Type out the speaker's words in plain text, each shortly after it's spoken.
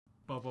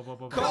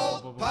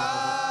Cold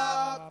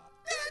Pop.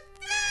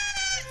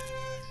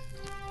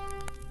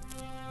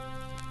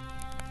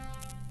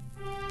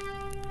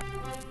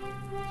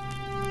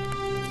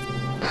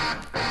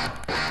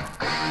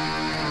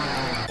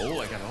 Oh,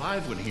 I got a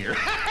live one here.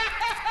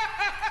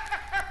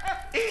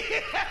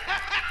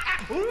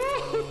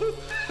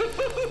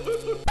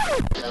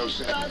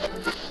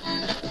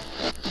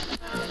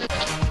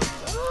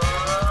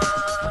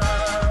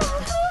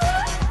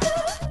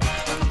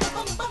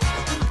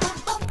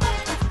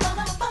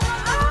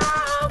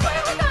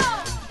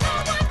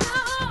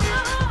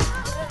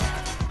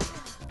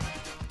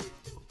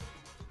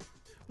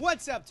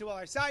 What's up to all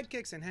our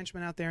sidekicks and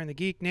henchmen out there in the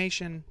Geek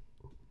Nation?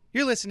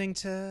 You're listening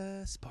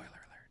to Spoiler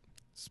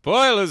Alert.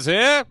 Spoilers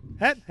here.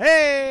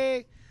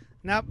 Hey!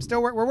 Nope,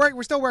 still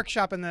we're still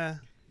workshopping the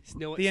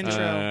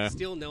intro.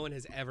 Still, no one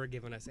has ever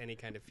given us any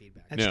kind of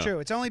feedback. That's No. true.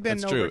 It's only been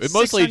That's over true.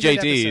 Mostly 600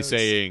 JD episodes.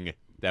 saying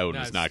that one No,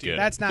 was it's not stupid. good.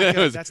 That's not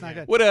good. That's not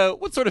good.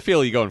 What sort of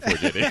feel are you going for,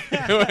 JD?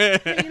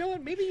 Hey, you know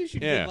what? Maybe you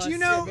should Yeah. give us. Do you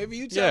know? Maybe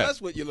you tell Yeah. us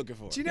what you're looking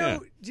for. Do you know?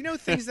 Do you know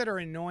things that are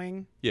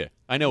annoying? Yeah,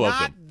 I know of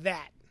Not them.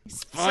 that.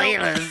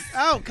 Spoilers.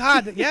 Oh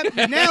God! Yep,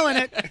 you're nailing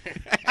it.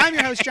 I'm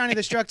your host Johnny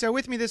the Structo.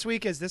 With me this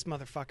week is this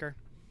motherfucker.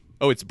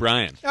 Oh, it's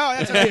Brian. Oh,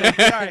 that's okay.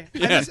 Sorry.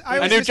 Yeah. I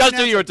always knew just who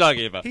mispronounce you were it.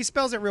 talking about. He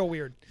spells it real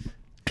weird.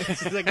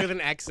 It's like with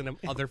an X and a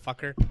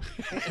motherfucker.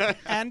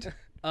 And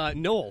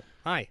Noel,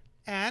 hi.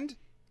 and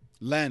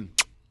Len.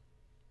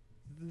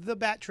 the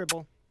Bat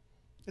Tribble.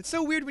 It's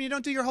so weird when you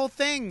don't do your whole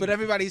thing. But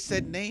everybody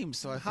said names,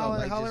 so I felt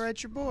like holler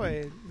at your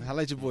boy.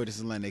 holler at your boy. This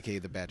is Len, a.k.a.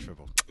 the Bat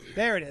Triple.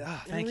 There it is.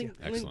 Oh, thank you.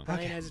 Excellent.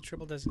 Brian has a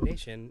triple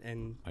designation,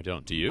 and I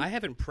don't. Do you? I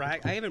haven't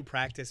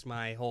practiced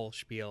my whole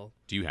spiel.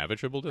 Do you have a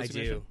triple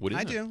designation? do. What is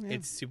I it? do. Yeah.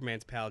 It's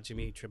Superman's pal,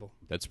 Jimmy Tribble.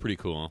 That's pretty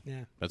cool.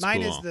 Yeah. That's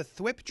Mine cool. is the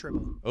Thwip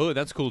Tribble. Oh,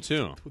 that's cool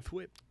too.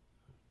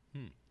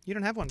 You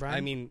don't have one, Brian.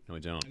 I mean, No, I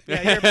don't.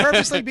 yeah, you're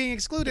purposely being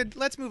excluded.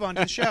 Let's move on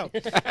to the show.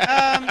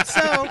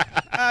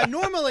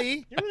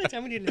 Normally, remember the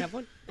time we didn't have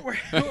one?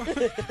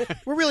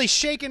 we're really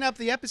shaking up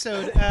the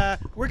episode.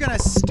 We're going to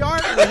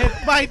start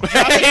with by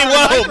dropping Hey,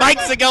 our whoa! mic-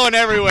 Mics are going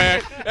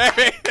everywhere.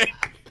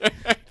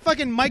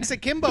 fucking Mike's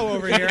Akimbo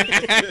over here.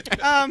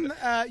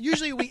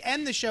 Usually we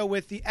end the show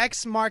with the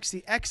X marks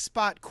the X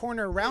spot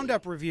corner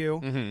roundup review,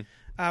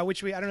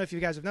 which I don't know if you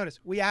guys have noticed.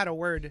 We add a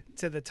word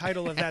to the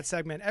title of that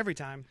segment every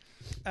time.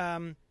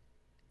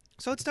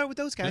 So let's start with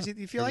those guys.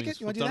 You feel like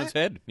it? You want to do on that? its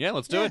head. Yeah,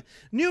 let's do Yeah. it.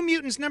 New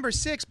Mutants number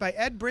 6 by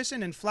Ed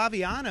Brisson and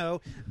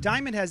Flaviano.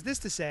 Diamond has this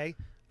to say: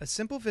 a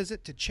simple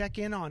visit to check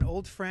in on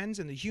old friends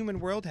and the human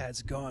world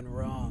has gone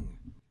wrong.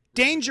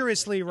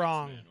 Dangerously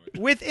wrong.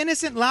 With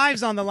innocent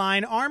lives on the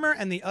line, Armor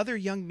and the other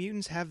young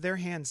mutants have their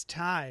hands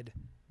tied.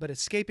 But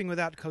escaping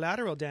without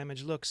collateral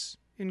damage looks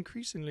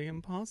increasingly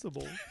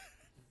impossible.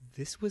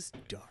 This was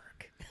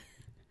dark.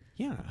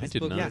 Yeah, I This did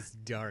book not. was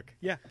dark.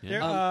 Yeah.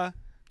 Yeah.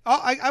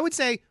 I would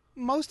say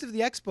most of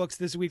the X books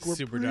this week were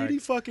Super pretty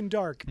dark. fucking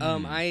dark.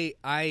 I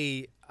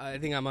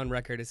think I'm on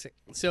record as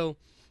so.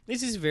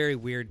 This is a very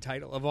weird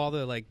title of all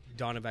the like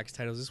Dawn of X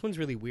titles. This one's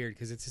really weird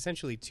because it's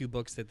essentially two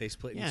books that they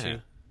split Yeah.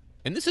 into.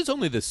 And this is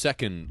only the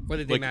second. Or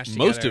that they like, mashed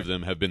most together. of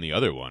them have been the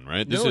other one,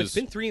 right? This No, is, it's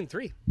been 3 and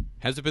 3.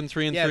 Has it been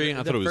 3 and Yeah, 3? I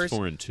the thought it was first-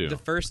 4 and 2. The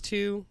first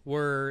two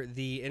were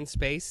the In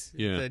Space.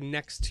 Yeah. The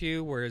next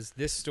two was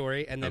this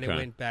story, and then Okay. it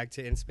went back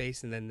to In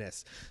Space, and then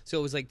this. So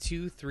it was like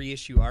 2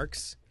 3-issue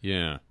arcs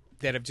Yeah.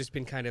 that have just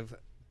been kind of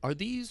Are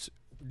these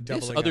this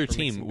doubling other up or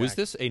team? mixing Was back.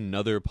 this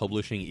another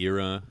publishing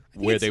era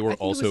think where it's- they I were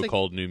think it was also like-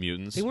 called New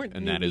Mutants? They weren't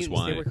and New that is Mutants,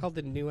 why. they were called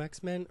the New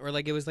X-Men, or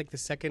like it was like the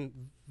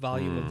second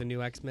volume of the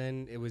New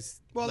X-Men. It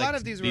was Well, a like, lot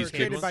of these were these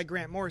created kids? by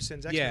Grant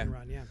Morrison's X-Men Yeah.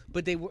 run, yeah.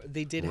 but they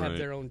did have Right.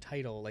 their own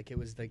title. Like it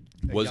was like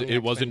Was Young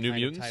it wasn't X-Men New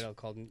kind of Mutants? title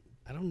called.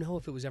 I don't know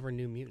if it was ever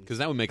New Mutants, Because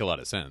that would make a lot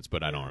of sense,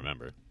 but I don't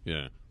remember.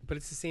 Yeah. but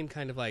it's the same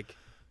kind of like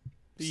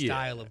Yeah.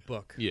 style of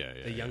book. Yeah.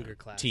 the younger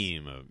class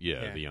team of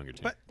Yeah. the younger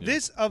team. But Yeah.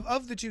 this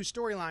of the two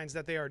storylines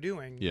that they are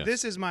doing, Yes.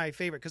 this is my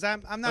favorite because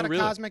I'm not Oh, a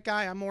really? cosmic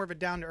guy. I'm more of a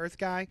down to earth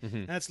guy,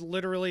 and that's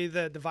literally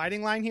the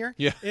dividing line here.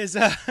 Yeah. Is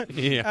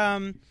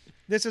Yeah.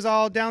 this is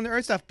all down to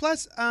earth stuff.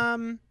 Plus,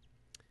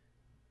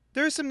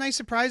 there's some nice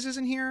surprises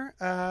in here.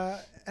 How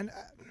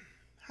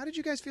did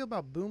you guys feel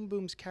about Boom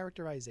Boom's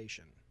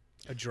characterization?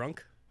 A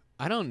drunk.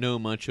 I don't know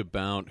much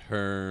about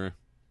her.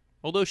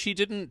 Although she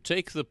didn't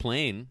take the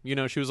plane,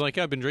 she was like,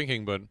 "I've been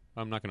drinking, but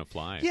I'm not going to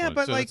fly." Yeah,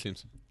 but, so like, that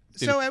seems,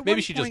 so at maybe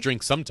one she point- just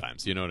drinks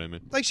sometimes. You know what I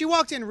mean? Like she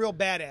walked in real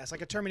badass,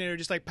 like a Terminator,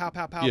 just like pow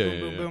pow pow, Yeah, boom yeah,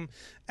 boom yeah. boom.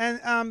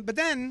 And but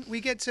then we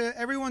get to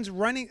everyone's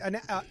running.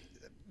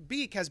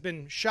 Beak has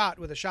been shot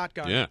with a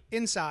shotgun Yeah.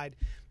 inside.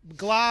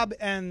 Glob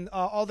and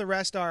all the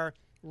rest are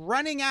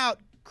running out,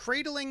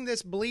 cradling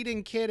this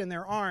bleeding kid in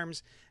their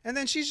arms, and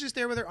then she's just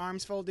there with her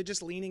arms folded,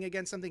 just leaning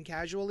against something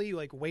casually,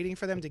 like waiting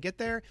for them to get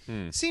there.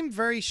 Seemed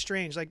very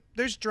strange. Like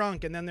there's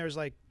drunk, and then there's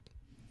like,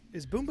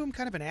 is Boom Boom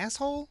kind of an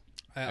asshole?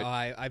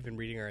 I've been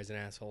reading her as an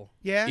asshole.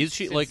 Yeah. Is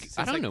she Since- like? since,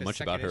 I don't like, know the much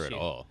about second her at issue.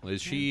 all.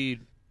 Is she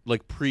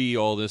like pre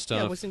all this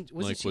stuff? Yeah, wasn't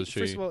like, she? was she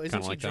First of all, isn't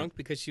kinda she like drunk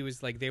because she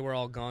was like they were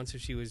all gone, so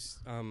she was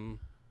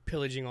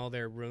pillaging all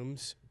their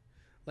rooms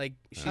Like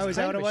she's Oh, is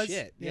that kind what of it a was?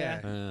 shit.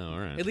 Yeah. Oh, all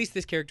right. At least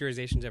this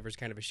characterization's ever is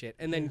kind of a shit.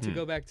 And then to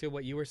go back to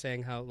what you were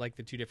saying, how like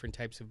the two different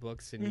types of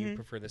books, and you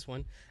prefer this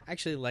one. I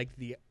actually like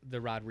the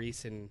Rod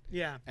Reese and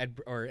Yeah.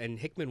 and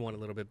Hickman one a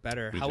little bit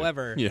better. Me too.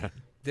 However, Yeah.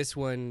 this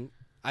one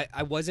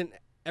I wasn't.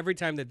 Every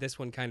time that this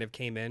one kind of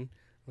came in,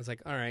 I was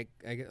like, all right,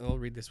 I'll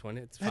read this one.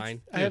 It's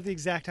fine. I have the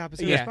exact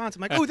opposite Yeah. response.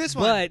 I'm like, oh, this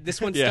one. But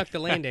this one Yeah. stuck the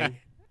landing,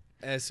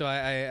 so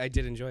I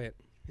did enjoy it.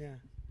 Yeah.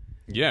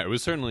 Yeah, it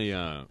was certainly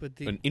But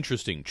the- an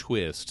interesting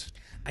twist.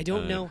 I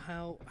don't know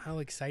how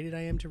excited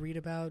I am to read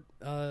about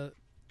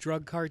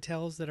drug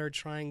cartels that are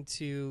trying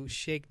to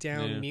shake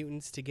down Yeah.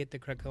 mutants to get the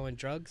Krakoan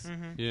drugs.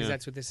 Because Yeah.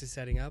 that's what this is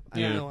setting up. I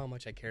Yeah. don't know how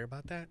much I care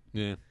about that,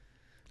 Yeah.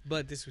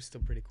 but this was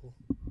still pretty cool.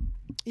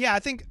 Yeah, I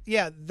think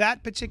that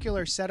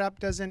particular setup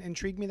doesn't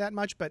intrigue me that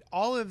much, but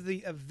all of the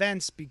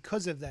events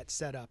because of that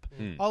setup,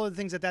 all of the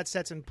things that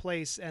sets in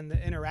place and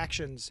the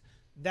interactions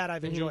that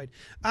I've enjoyed.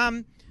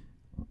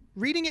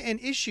 Reading an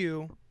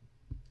issue,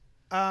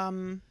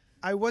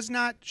 I was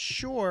not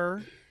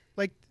sure.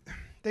 Like,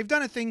 they've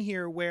done a thing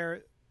here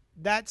where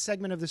that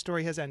segment of the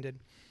story has ended,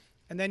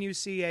 and then you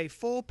see a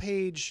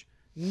full-page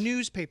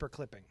newspaper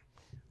clipping,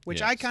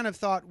 which I Yes. kind of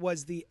thought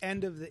was the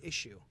end of the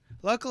issue.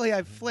 Luckily,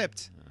 I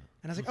flipped,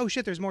 and I was like, oh,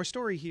 shit, there's more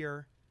story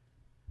here.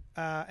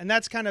 And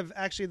that's kind of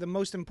actually the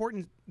most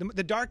important,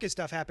 the darkest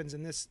stuff happens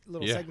in this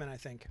little Yeah. segment, I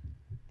think.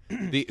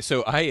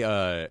 So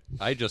I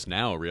just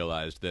now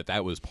realized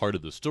that was part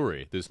of the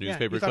story. This Yeah,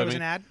 newspaper you thought it was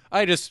clipping. an ad?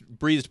 I just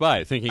breezed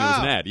by thinking it was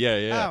an Oh. ad.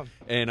 Yeah. Oh.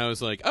 And I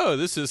was like, oh,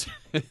 this is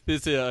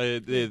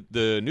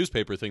the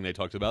newspaper thing they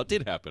talked about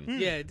did happen.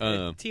 Yeah,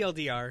 Um,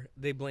 TLDR,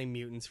 they blame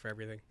mutants for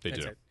everything. They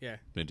That's do. it. Yeah,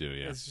 They do.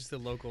 Yeah. it's just a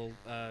local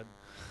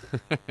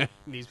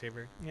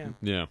newspaper. Yeah.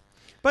 Yeah.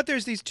 But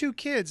there's these two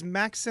kids,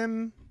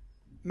 Maxim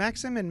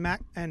and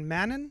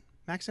Manon,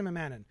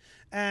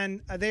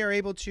 and they are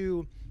able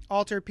to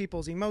alter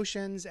people's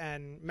emotions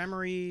and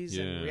memories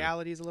and Yeah.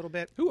 realities a little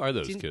bit. Who are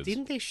those kids?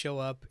 Didn't they show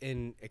up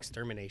in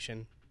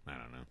Extermination? I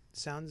don't know.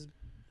 Sounds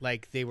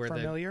Like they were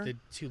Familiar? the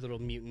two little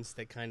mutants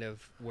that kind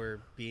of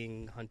were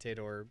being hunted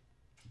or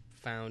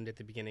found at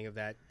the beginning of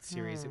that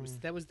series.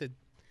 That was the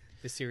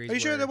series. Are you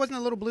sure where- there wasn't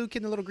a little blue kid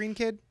and a little green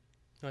kid?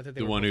 No, I thought they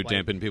The were one both who white.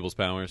 dampened people's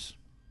powers.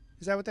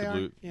 Is that what they The are?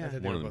 blue- Yeah. I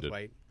thought they One were of them both did.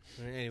 white.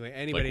 Anyway,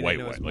 anybody Like that white,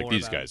 knows white. Like more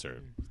these about- guys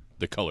are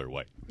the color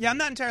white. Yeah, I'm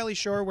not entirely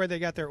sure where they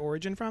got their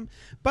origin from,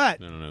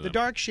 but I don't know the them.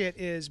 dark shit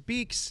is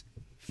Beak's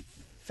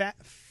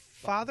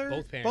father.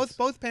 Both parents.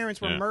 Both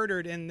parents were Yeah.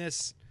 murdered in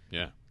this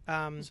Yeah.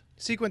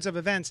 sequence of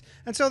events,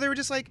 and so they were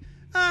just like,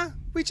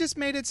 we just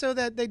made it so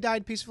that they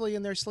died peacefully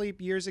in their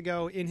sleep years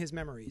ago in his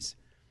memories.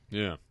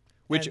 Yeah.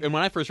 Which, And- and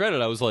when I first read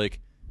it, I was like,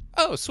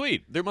 oh,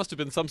 sweet. There must have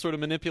been some sort of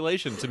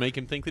manipulation to make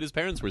him think that his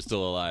parents were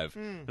still alive.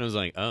 And I was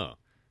like, oh,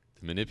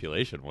 the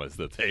manipulation was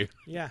that they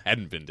Yeah.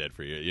 hadn't been dead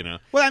for you know?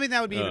 Well, I mean,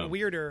 that would be Oh. even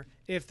weirder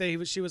if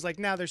she was like,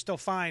 no, they're still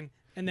fine,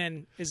 and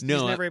then he's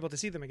No, never able to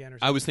see them again or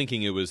something. I was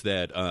thinking it was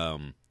that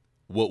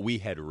what we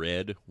had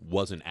read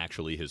wasn't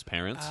actually his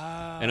parents.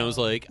 And I was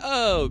like,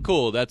 oh,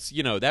 cool. That's,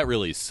 that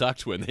really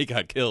sucked when they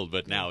got killed,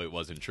 but now it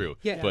wasn't true.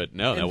 Yeah, But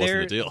no, and that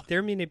wasn't the deal.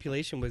 Their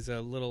manipulation was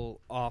a little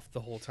off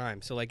the whole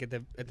time. So, like at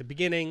the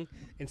beginning,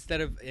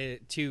 instead of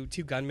two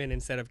gunmen,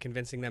 instead of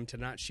convincing them to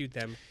not shoot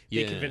them,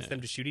 they Yeah. convinced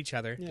them to shoot each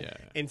other. Yeah.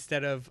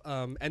 Instead of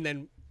and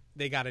then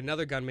they got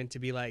another gunman to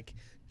be like,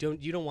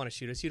 you don't want to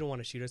shoot us, you don't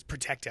want to shoot us,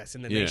 protect us,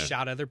 and then Yeah. they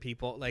shot other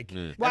people. Like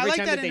Well, I every like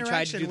time that that they tried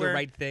to interaction do the where-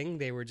 right thing,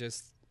 they were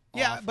just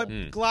yeah, awful.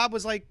 but Glob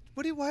was like,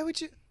 why would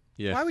you?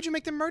 Yeah. Why would you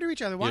make them murder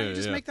each other? Why don't Yeah, you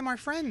just yeah. make them our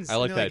friends? I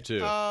like And they're that,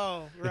 too.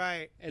 Oh,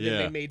 right. And then Yeah.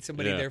 they made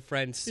somebody Yeah. their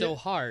friend so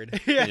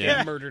hard Yeah. they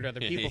Yeah. murdered other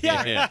people.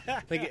 Yeah.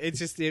 Like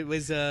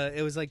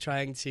it was like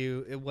trying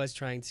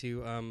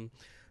to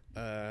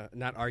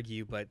not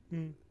argue but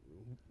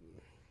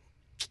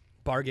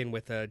bargain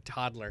with a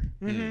toddler.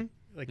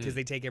 Like because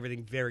they take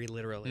everything very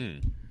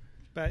literally.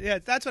 But yeah,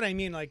 that's what I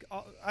mean. Like,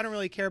 I don't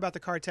really care about the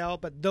cartel,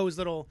 but those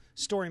little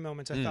story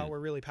moments I thought were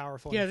really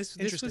powerful. Yeah, and this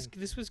interesting.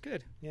 was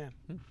good. Yeah.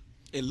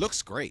 It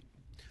looks great.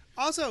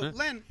 Also,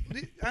 Len,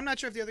 I'm not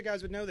sure if the other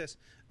guys would know this.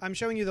 I'm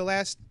showing you the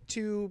last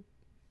two.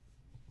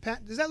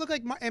 Does that look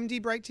like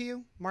MD Bright to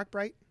you? Mark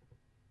Bright?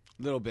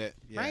 A little bit.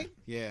 Yeah. Right?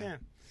 Yeah.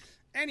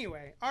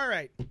 Anyway, all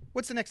right.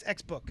 What's the next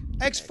X book?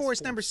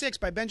 X-Force number 6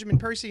 by Benjamin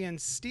Percy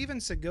and Steven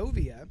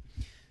Segovia.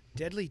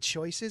 Deadly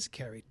choices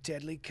carry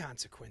deadly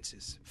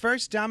consequences.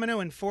 First, Domino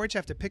and Forge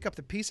have to pick up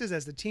the pieces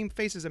as the team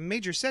faces a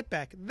major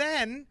setback.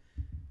 Then,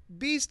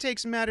 Beast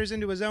takes matters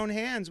into his own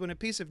hands when a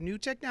piece of new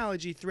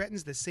technology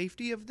threatens the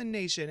safety of the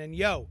nation. And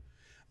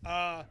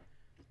I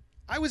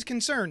was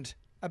concerned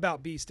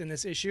about Beast in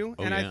this issue,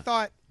 and I yeah.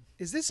 thought,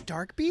 is this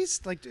Dark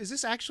Beast? Like, is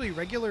this actually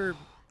regular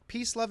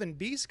peace-loving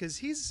Beast? Because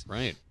he's...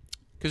 Right.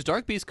 Because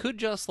Dark Beast could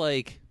just,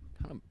 kind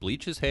of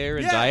bleach his hair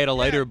and Yeah, dye it a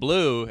lighter yeah.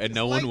 blue, and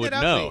no one lighten would it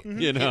up, know,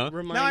 mate. you know?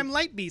 Now I'm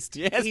Light Beast.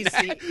 Yes, He's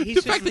the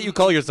just- fact that you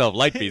call yourself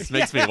Light Beast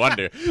makes me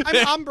wonder.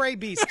 I'm Ombre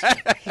Beast.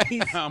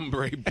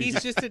 Hombre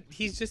beast.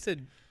 He's just a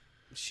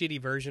shitty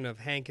version of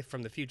Hank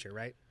from the future,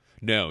 right?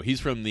 No, he's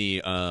from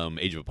the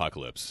Age of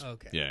Apocalypse.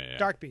 Okay. Yeah.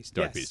 Dark Beast.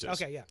 Dark yes. Beast.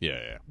 Okay, yeah.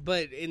 Yeah.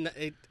 But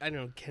I don't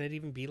know. Can it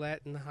even be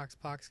that in the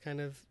Hoxpox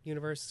kind of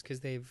universe? Because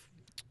they've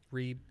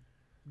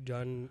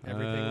redone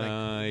everything.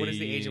 Like, what does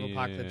the Age of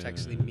Apocalypse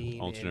actually mean?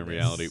 Alternate in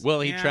reality. this?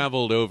 Well, he Yeah.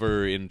 traveled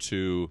over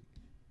into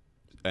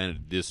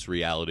this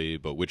reality,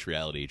 but which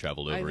reality he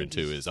traveled I over think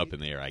into he's- is up in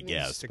the air, I He's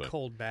guess. just a But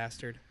cold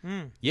bastard.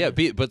 yeah,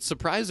 but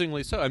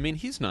surprisingly so. I mean,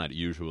 he's not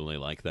usually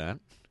like that.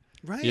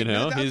 Right. You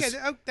know, okay. he's-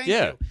 Thank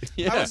yeah,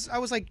 you. yeah. I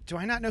was like, do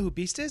I not know who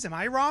Beast is? Am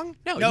I wrong?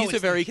 No, he's it's a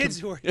very the kids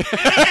who are.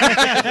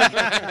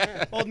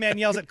 Old man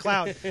yells at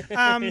cloud.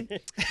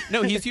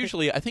 No, he's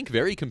usually, I think,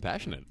 very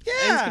compassionate. Yeah.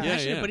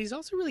 Passionate, yeah. but he's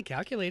also really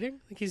calculating.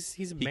 Like he's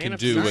a He man can of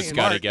do science. what's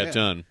got to Smart, get yeah.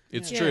 done.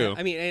 It's Yeah, true.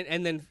 I mean,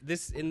 and then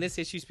in this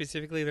issue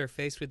specifically, they're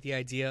faced with the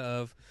idea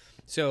of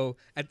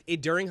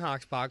during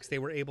Hoxpox, they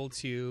were able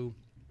to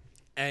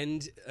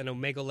end an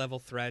Omega level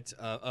threat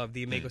of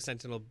the Omega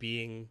Sentinel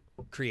being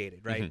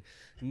created. Right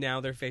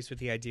now, they're faced with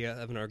the idea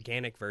of an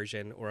organic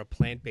version or a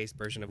plant-based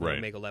version of an Right.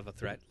 Omega level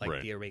threat, like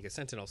Right. the Omega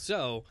Sentinel.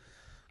 So,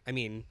 I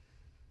mean,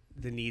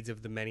 the needs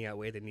of the many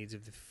outweigh the needs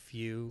of the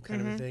few, kind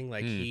of a thing.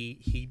 Like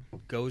he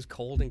goes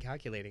cold and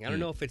calculating. I don't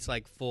know if it's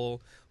like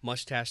full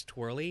mustache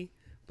twirly,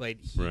 but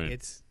Right.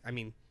 it's. I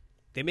mean,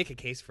 they make a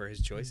case for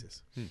his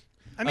choices.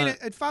 I mean,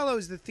 it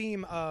follows the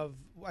theme of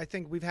I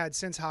think we've had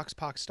since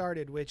Hoxpox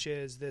started, which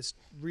is this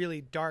really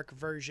dark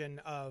version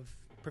of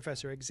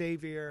Professor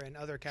Xavier and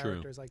other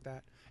characters like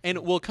that. And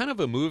well, kind of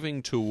a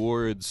moving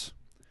towards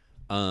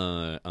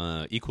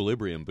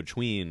equilibrium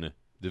between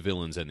the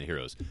villains and the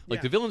heroes. Like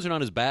Yeah. the villains are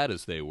not as bad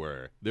as they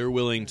were. They're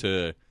willing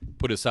to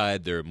put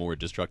aside their more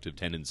destructive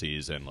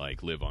tendencies and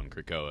like live on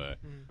Krakoa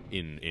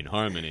in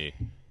harmony.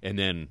 And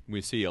then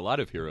we see a lot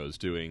of heroes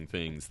doing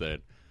things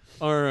that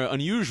are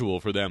unusual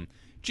for them.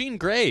 Jean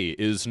Grey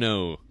is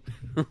no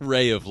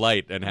ray of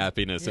light and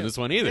happiness in this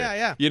one either. Yeah,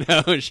 yeah. You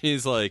know,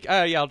 she's like,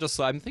 I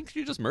think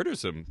she just murdered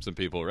some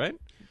people, right?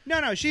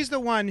 No, she's the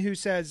one who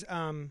says,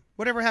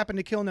 "Whatever happened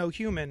to kill no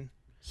human."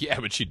 Yeah,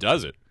 but she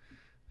does it.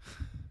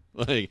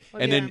 Like,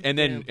 Well, and yeah,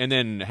 then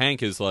then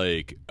Hank is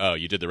like, "Oh,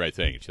 you did the right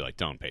thing." And she's like,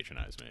 "Don't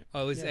patronize me."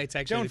 Oh, it's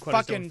actually Don't the quote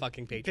is, fucking don't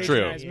fucking patronize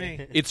True. patronize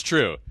me. It's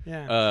true.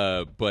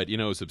 Yeah. But you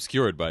know, it's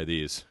obscured by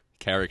these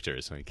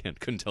characters. I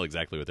couldn't tell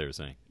exactly what they were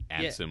saying.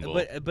 Ad symbol.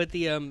 But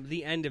the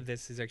end of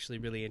this is actually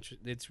really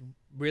interesting. It's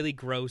really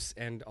gross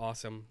and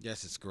awesome.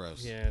 Yes, it's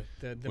gross. Yeah,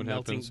 the What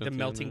melting happens the at the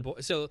melting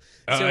end? so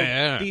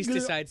yeah. Beast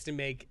decides to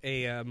make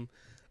a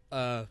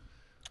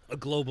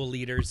global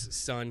leader's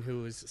son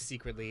who is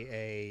secretly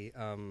a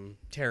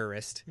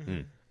terrorist,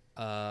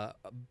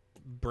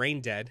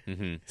 brain dead,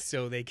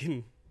 so they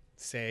can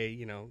say,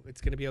 you know, it's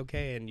going to be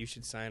okay and you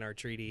should sign our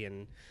treaty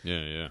and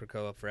yeah.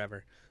 Krakoa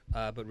forever.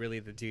 But really,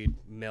 the dude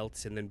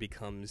melts and then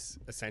becomes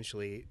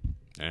essentially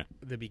Yeah.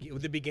 the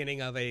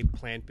beginning of a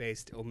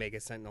plant-based Omega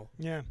Sentinel.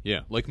 Yeah.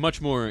 Yeah, like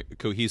much more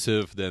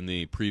cohesive than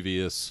the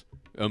previous.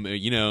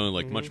 You know,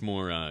 like much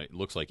more.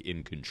 Looks like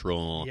in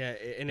control. Yeah,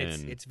 and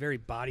it's very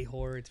body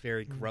horror. It's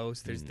very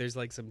gross. There's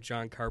like some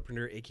John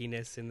Carpenter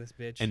ickiness in this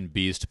bitch. And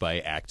Beast, by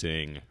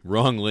acting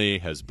wrongly,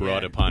 has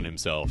brought Yeah. upon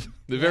himself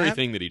the very Yeah.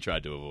 thing that he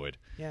tried to avoid.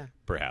 Yeah.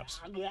 Perhaps.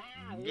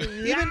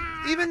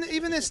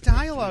 Even this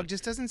dialogue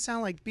just doesn't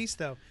sound like Beast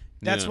though.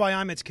 That's Yeah. why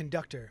I'm its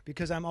conductor,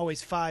 because I'm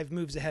always 5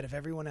 moves ahead of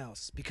everyone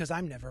else, because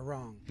I'm never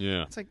wrong.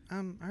 Yeah. It's like,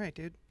 all right,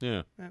 dude.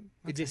 Yeah.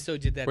 Okay. So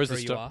did that Where's throw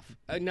the you stu- off?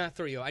 Not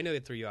throw you. I know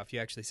it threw you off. You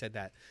actually said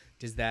that.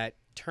 Does that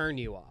turn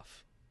you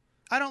off?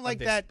 I don't like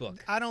this that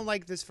book. I don't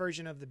like this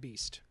version of the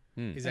Beast.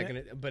 Is that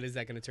gonna? But is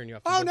that gonna turn you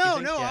off? the Oh book, you no,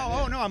 think? no,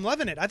 Yeah. no! I'm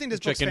loving it. I think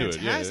this Check book's into it.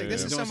 Yeah, fantastic. yeah,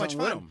 This yeah. is so Doing much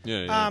something fun. with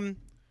 'em. Yeah.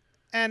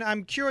 And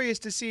I'm curious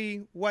to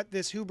see what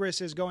this hubris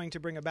is going to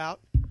bring about.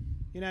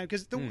 You know,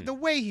 because the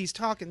way he's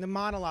talking, the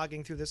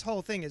monologuing through this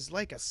whole thing is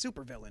like a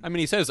supervillain. I mean,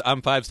 he says,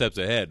 "I'm 5 steps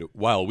ahead,"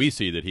 while we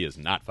see that he is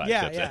not 5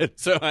 Yeah, steps yeah. ahead.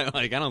 So,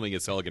 I don't think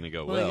it's all going to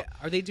go well. Well,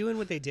 are they doing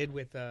what they did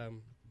with?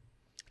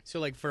 So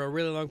like for a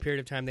really long period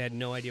of time, they had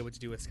no idea what to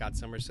do with Scott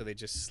Summers, so they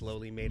just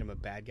slowly made him a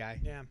bad guy.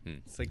 Yeah.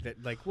 It's like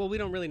that. Like, well, we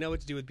don't really know what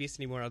to do with Beast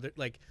anymore.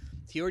 Like,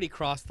 he already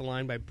crossed the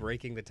line by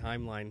breaking the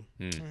timeline.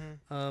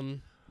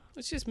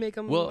 Let's just make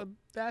him Well, a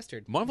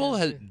bastard. Marvel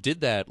did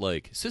that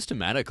like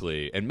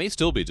systematically, and may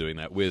still be doing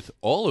that with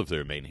all of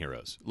their main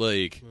heroes.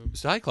 Like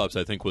Cyclops,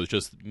 I think was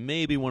just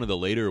maybe one of the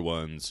later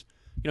ones.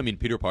 You know, I mean,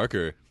 Peter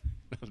Parker,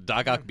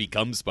 Doc Ock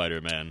becomes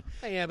Spider-Man.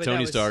 Yeah, but Tony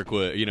that was- Stark,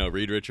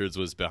 Reed Richards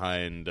was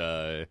behind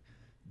the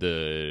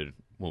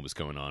what was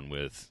going on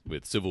with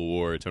Civil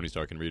War. Tony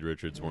Stark and Reed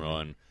Richards were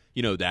on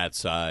that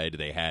side.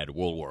 They had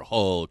World War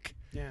Hulk.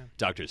 Yeah.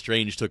 Doctor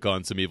Strange took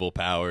on some evil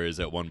powers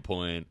at one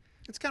point.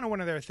 It's kind of one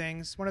of their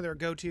things, one of their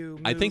go-to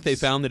moves. I think they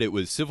found that it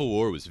was Civil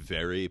War was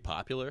very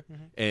popular,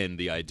 and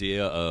the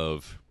idea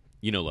of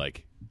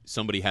like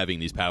somebody having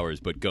these powers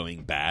but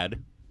going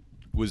bad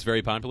was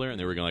very popular, and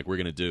they were we're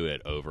going to do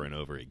it over and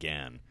over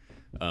again.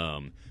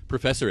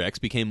 Professor X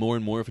became more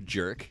and more of a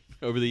jerk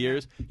over the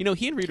years. He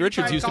and Reed Richards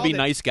probably used to be called it.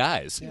 nice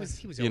guys. He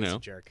was always a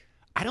jerk.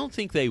 I don't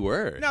think they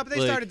were. No, but they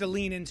Like, started to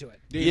lean into it.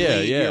 They Yeah,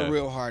 lean yeah.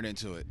 real hard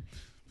into it.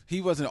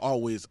 He wasn't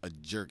always a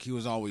jerk. He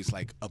was always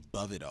like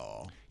above it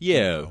all. Yeah,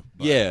 you know,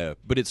 but- yeah.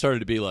 But it started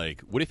to be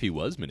like, what if he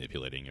was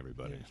manipulating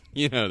everybody?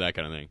 You know, that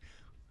kind of thing.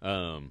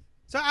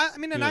 So I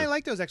mean, and Yeah. I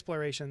like those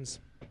explorations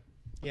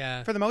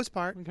Yeah. for the most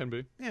part. It can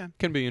be. Yeah.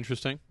 Can be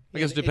interesting. I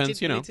Yeah, guess it it depends.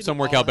 didn't- You know, it didn't some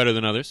work all out better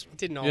than others. It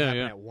didn't all Yeah, happen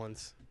yeah. at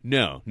once.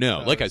 No. So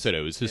Like I it's- said,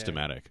 it was yeah.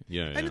 systematic.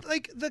 Yeah, yeah. And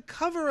like the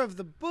cover of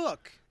the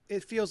book,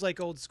 it feels like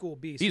old school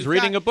Beast. He's He's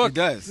reading got- a book. He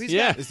does. He's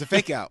Yeah. It's the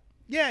fake out.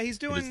 Yeah, he's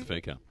It is doing. the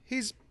fake out.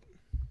 He's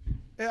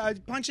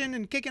punching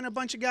and kicking a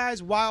bunch of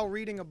guys while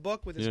reading a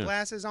book with his Yeah.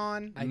 glasses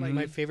on.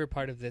 My favorite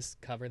part of this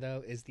cover,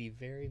 though, is the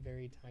very,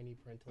 very tiny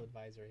parental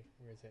advisory.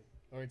 Where is it?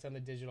 Or it's on the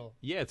digital.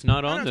 Yeah, it's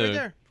not Oh, no, on it's the. right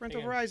there.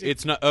 Parental Hang on. Horizon.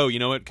 It's not. Oh, you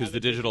know what? Because On the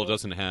the digital digital-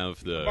 doesn't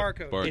have the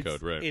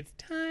barcode. right. It's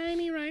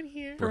tiny right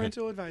here.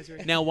 parental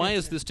advisory. Now, why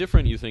is this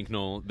different? You think,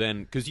 Noel?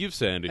 Then because you've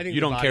said I think you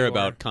the don't body care horror.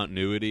 about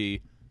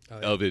continuity Oh,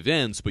 yeah. of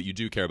events, but you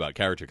do care about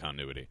character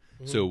continuity.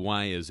 So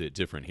why is it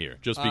different here?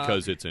 Just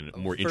because it's a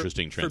more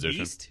interesting for transition?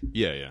 Beast?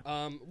 Yeah.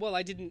 Well,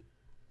 I didn't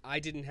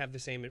have the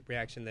same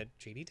reaction that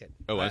JD did.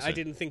 Oh, I see. I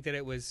didn't think that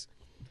it was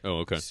Oh,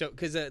 okay. so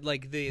because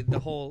like the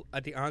whole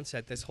at the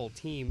onset, this whole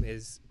team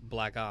is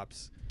Black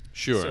Ops.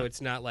 Sure. So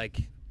it's not like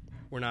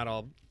we're not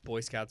all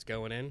Boy Scouts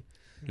going in.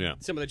 Yeah.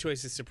 Some of the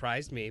choices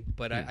surprised me,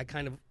 but I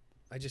kind of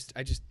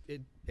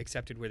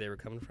accepted where they were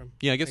coming from.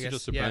 Yeah, I guess it's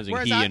just yeah. surprising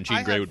Whereas he I- and Jean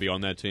I Grey have- would be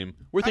on that team.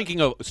 We're thinking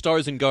of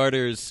Stars and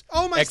Garters,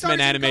 Oh, my X-Men Stars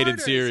and animated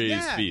Garters, series,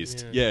 yeah.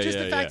 Beast. Yeah. Yeah, Just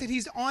yeah, the fact yeah. that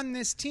he's on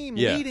this team,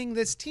 Yeah. leading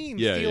this team,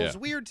 Yeah, feels yeah.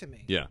 weird to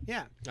me. Yeah.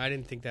 Yeah. I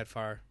didn't think that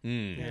far.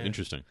 Mm,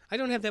 Interesting. I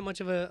don't have that much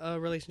of a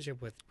relationship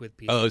with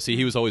Beast. Oh, see,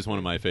 he was always one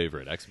of my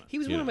favorite X-Men. He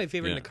was you one of know, my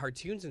favorite yeah. in the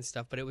cartoons and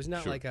stuff, but it was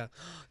not Sure. like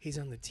he's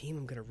on the team.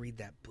 I'm gonna read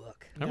that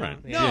book. All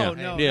right. No, yeah.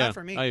 no, yeah. not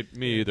for me.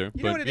 Me either. You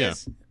but know what it yeah.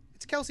 is?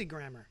 It's Kelsey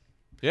Grammer.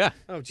 Yeah.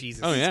 Oh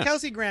Jesus! Oh, yeah. It's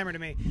Kelsey Grammer to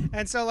me.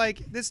 And so, like,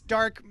 this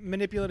dark,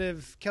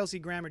 manipulative Kelsey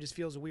Grammer just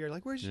feels weird.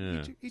 Like, where's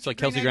Yeah. eat your It's like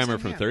green Kelsey eggs Grammer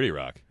and from ham. 30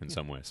 Rock in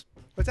some ways.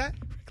 What's that?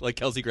 Like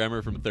Kelsey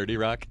Grammer from 30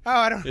 Rock. Oh,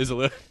 I don't. Is a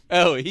little.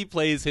 Oh, he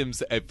plays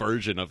a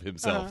version of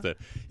himself Uh-huh. that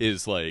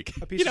is like,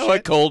 A piece you of know, a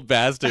shit? cold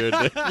bastard.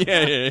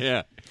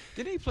 yeah.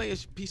 Didn't he play a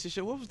piece of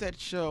shit? What was that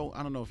show?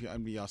 I don't know if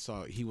y'all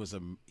saw it. He was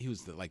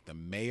the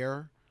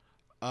mayor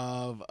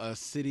of a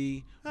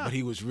city, but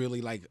he was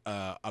really like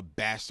a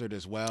bastard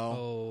as well.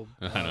 Oh,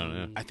 I don't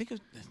know. I think it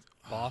was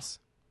Boss.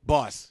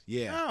 Boss.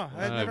 Yeah, Oh,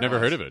 I've never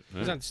heard of it. It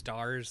was on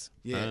Stars.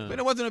 yeah, but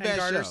it wasn't a And bad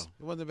Garters. show.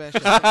 It wasn't a bad show.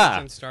 It was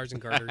on Stars and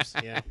Garters.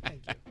 Yeah.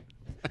 Thank you.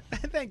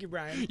 Thank you,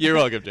 Brian. You're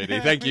welcome,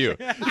 JD. Thank you.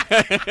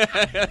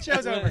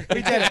 Show's over.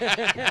 We did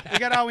it. We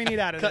got all we need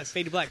out of Cut. this.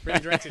 Fade to black.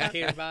 Written, directed, and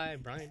catered by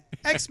Brian.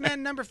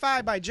 X-Men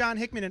 #5 by John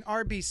Hickman and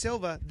R.B.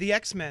 Silva. The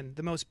X-Men,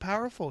 the most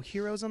powerful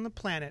heroes on the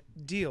planet,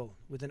 deal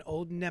with an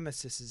old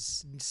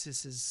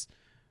nemesis's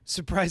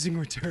surprising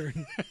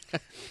return.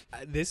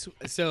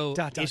 Issue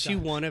dot.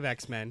 1 of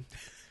X-Men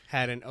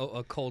had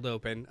a cold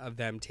open of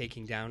them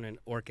taking down an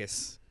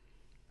Orcus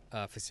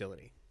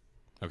facility,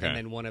 Okay. and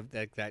then one of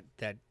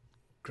that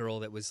girl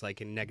that was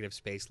like in negative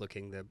space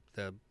looking,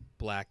 the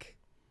black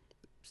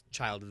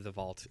child of the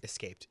vault,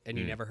 escaped, and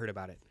you never heard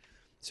about it.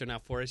 So now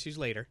 4 issues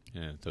later,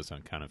 Yeah, it does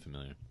sound kind of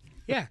familiar.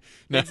 yeah,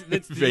 No,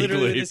 that's literally where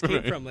vaguely, this came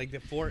right. from. Like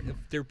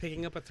they're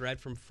picking up a thread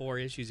from 4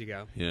 issues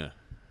ago. Yeah.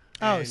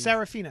 Oh, And-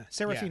 Serafina is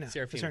Serafina.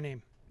 her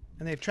name.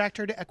 And they've tracked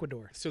her to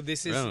Ecuador. So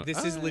this is Oh. this Oh,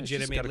 is she's got a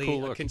legitimately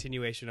cool a look.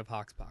 continuation of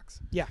Hoxpox.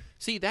 Yeah.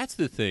 See, that's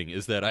the thing,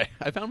 is that I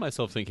found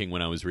myself thinking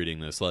when I was reading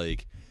this,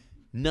 like,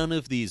 none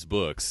of these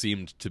books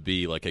seemed to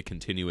be like a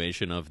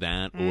continuation of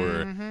that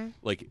or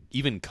like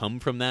even come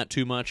from that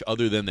too much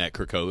other than that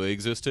Krakoa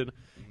existed.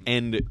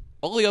 And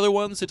all the other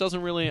ones, it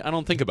doesn't really, I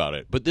don't think about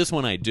it. But this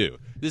one I do.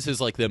 This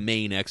is like the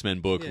main X-Men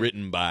book Yeah.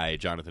 written by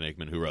Jonathan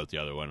Hickman, who wrote the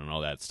other one and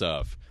all that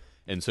stuff.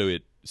 And so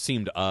it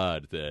seemed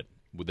odd that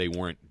they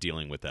weren't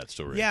dealing with that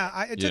story.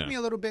 Yeah, it took Yeah. me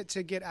a little bit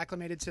to get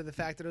acclimated to the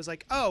fact that it was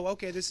like, oh,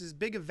 okay, this is a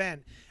big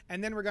event,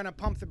 and then we're gonna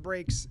pump the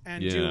brakes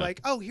and do Yeah.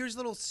 like, oh, here's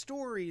little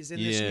stories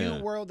in this Yeah.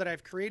 new world that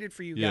I've created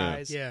for you Yeah.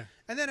 guys. Yeah.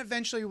 And then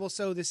eventually we'll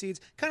sow the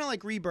seeds, kind of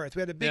like Rebirth.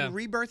 We had a big Yeah.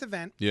 Rebirth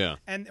event, Yeah.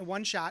 and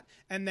one shot,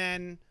 and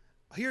then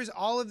here's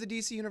all of the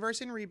DC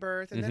universe in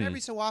Rebirth, and then every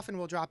so often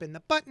we'll drop in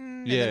the button,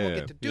 and then we'll Mm-hmm. Yeah,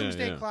 get to yeah,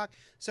 Doomsday yeah. Clock.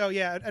 So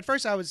yeah, at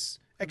first I was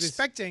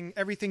expecting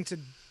everything to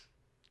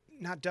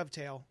not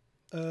dovetail.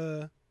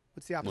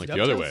 What's the opposite? Like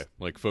the other Dovetails? way.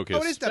 Like focus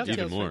Oh, it is dovetails.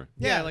 even more.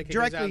 Yeah, like it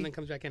directly- goes out and then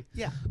comes back in.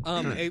 Yeah.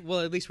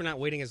 Well, at least we're not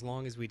waiting as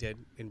long as we did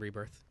in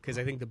Rebirth, because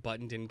I think the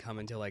button didn't come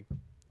until like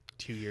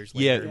 2 years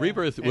Yeah, later.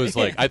 Rebirth was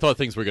like, I thought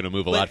things were going to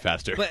move a lot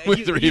faster But with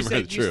you Rebirth,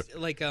 said, true.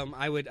 like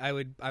I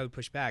would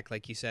push back.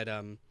 Like you said,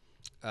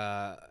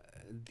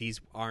 these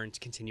aren't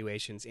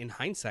continuations. In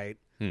hindsight,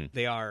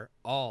 they are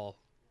all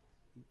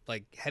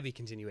like heavy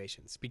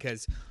continuations,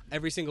 because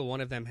every single one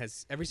of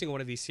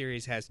these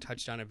series has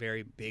touched on a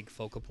very big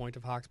focal point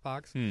of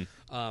Hoxpox.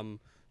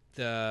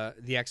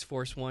 The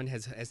X-Force one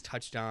has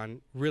touched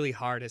on really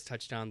hard, has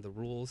touched on the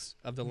rules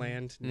of the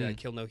land,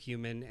 kill no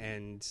human,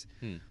 and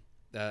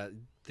the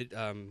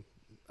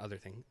other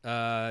thing.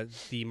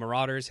 The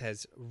Marauders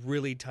has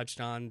really touched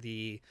on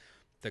the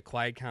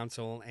Quiet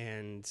Council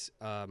and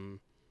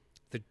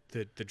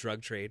the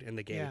drug trade and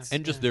the gates.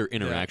 And just their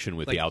interaction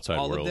with Like, the outside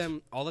all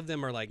world. All of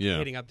them are like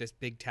hitting up this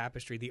big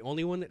tapestry. The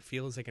only one that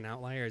feels like an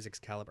outlier is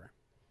Excalibur.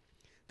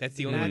 That's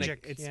the only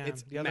Magic, one that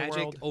it's the other magic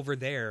world. over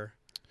there,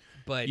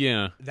 but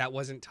that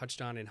wasn't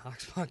touched on in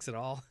Hoxpox at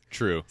all.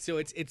 True. So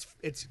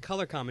it's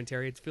color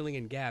commentary. It's filling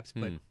in gaps,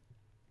 but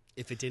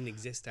if it didn't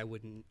exist, I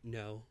wouldn't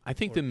know. I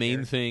think or the main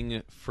care.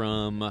 thing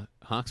from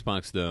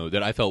Hoxpox, though,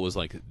 that I felt was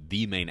like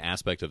the main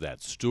aspect of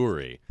that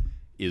story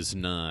is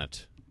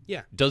not.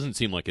 Yeah. Doesn't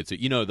seem like it's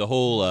the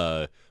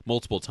whole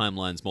multiple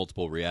timelines,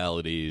 multiple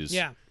realities.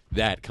 Yeah.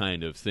 That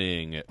kind of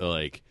thing.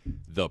 Like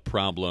the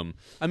problem.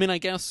 I mean, I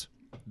guess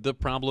the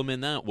problem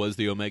in that was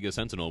the Omega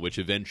Sentinel, which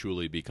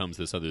eventually becomes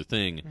this other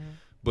thing.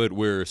 But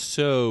we're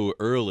so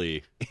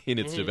early in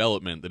its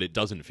development that it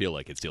doesn't feel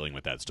like it's dealing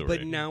with that story.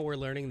 But now we're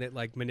learning that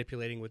like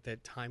manipulating with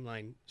that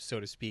timeline, so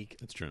to speak,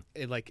 That's true.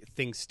 like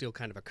things still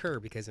kind of occur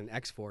because in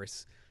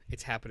X-Force,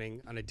 it's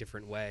happening on a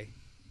different way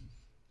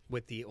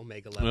with the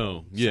Omega level.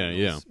 Oh, yeah.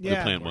 Sentinels. The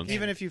plant ones.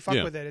 Even if you fuck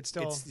Yeah. with it, it's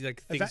still It's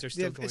like things are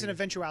still going. It's an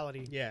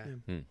eventuality. Yeah.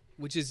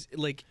 Which is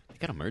like They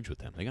gotta merge with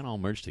them. They gotta all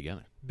merge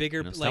together.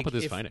 bigger. Stop like with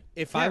this if, fighting.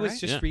 if Yeah, I was right?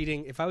 just Yeah.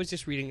 reading, if I was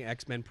just reading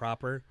X-Men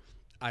proper,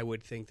 I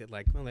would think that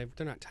like, well,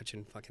 they're not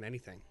touching fucking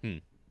anything.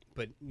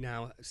 But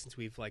now, since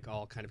we've like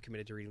all kind of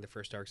committed to reading the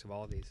first arcs of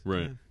all of these,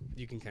 Right.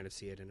 you can kind of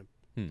see it in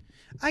a.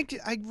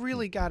 I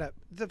really gotta.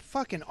 The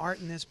fucking art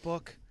in this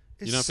book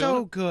is You not feeling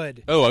so it?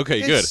 good. Oh, okay,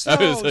 It's good. So,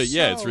 I was like,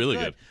 yeah, it's so really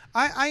good.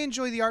 I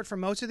enjoy the art from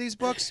most of these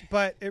books,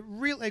 but it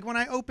really like when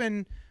I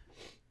open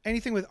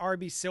anything with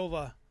R.B.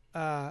 Silva,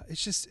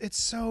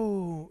 it's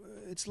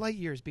light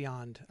years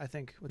beyond. I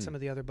think what some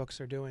of the other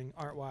books are doing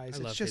art wise. I It's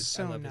love just his,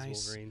 so I love nice.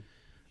 his Wolverine.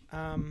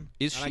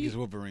 Is I like she? his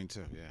Wolverine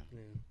too.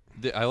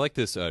 Yeah. I like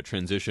this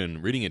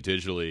transition. Reading it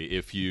digitally,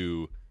 if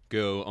you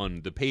go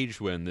on the page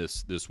when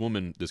this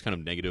woman, this kind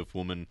of negative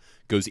woman,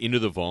 goes into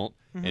the vault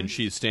and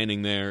she's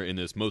standing there in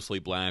this mostly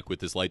black with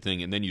this light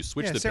thing, and then you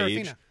switch Yeah, the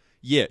page.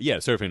 Serafina. Yeah,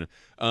 Serafina.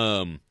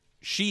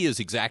 She is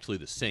exactly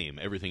the same.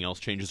 Everything else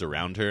changes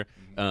around her,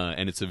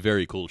 and it's a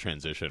very cool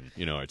transition,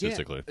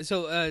 artistically. Yeah.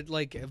 So,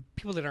 like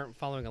people that aren't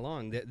following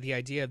along, the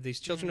idea of these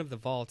children of the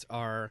vault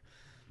are,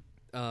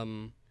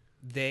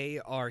 they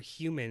are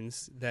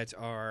humans that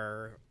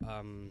are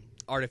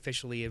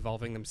artificially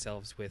evolving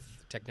themselves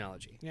with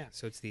technology. Yeah.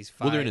 So it's these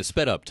 5. Well, they're in a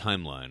sped up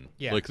timeline.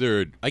 Yeah. Like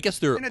I guess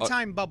they're In a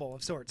time bubble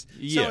of sorts.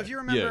 yeah, So if you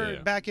remember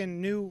yeah. back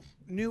in New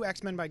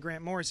X-Men by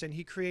Grant Morrison,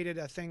 he created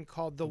a thing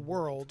called the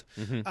World,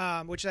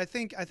 which I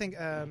think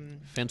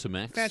Phantom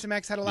X. Phantom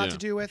X had a lot Yeah. to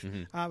do with.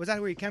 Was that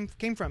where he came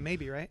from?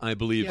 Maybe, right? I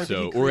believe Yeah. so,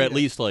 Or did he or create at it?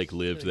 least like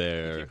lived He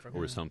there came from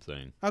or there.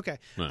 something. Okay.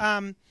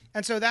 Right.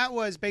 And so that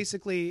was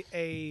basically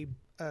a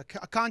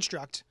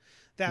construct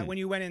that when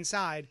you went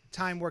inside,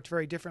 time worked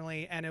very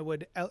differently, and it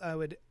would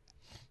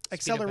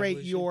accelerate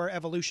evolution. your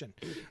evolution.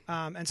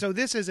 And so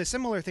this is a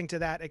similar thing to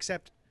that,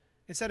 except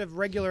instead of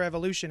regular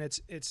evolution,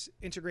 it's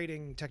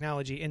integrating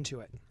technology into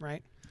it,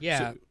 right?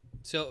 Yeah.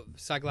 So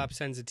Cyclops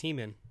sends a team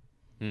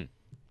in,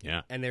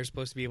 Yeah. and they're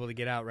supposed to be able to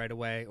get out right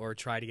away or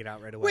try to get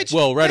out right away. Which-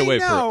 Well, right They away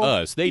know. for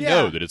us, they Yeah.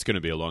 know that it's going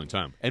to be a long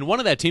time. And one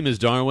of that team is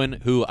Darwin,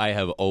 who I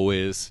have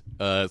always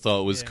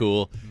thought was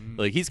cool.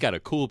 Like he's got a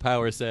cool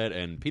power set,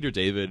 and Peter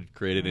David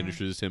created and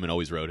introduced him, and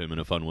always wrote him in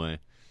a fun way.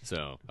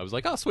 So I was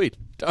like, oh, sweet,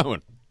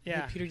 Darwin.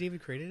 Yeah. Peter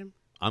David created him.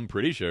 I'm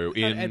pretty sure. I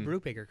thought Ed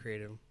Brubaker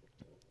created him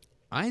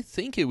I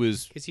think it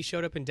was. because he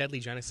showed up in Deadly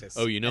Genesis.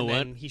 Oh, you know and what?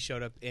 Then he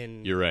showed up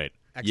in. You're right.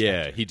 X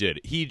Yeah, Factor. he did.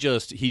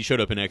 He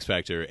showed up in X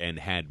Factor and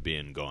had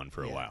been gone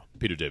for a while.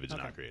 Peter David did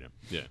not create him.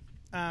 Yeah.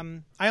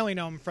 I only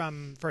know him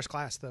from First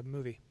Class, the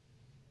movie,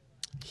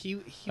 He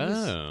was.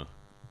 Oh,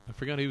 I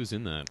forgot he was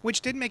in that. which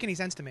didn't make any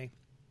sense to me.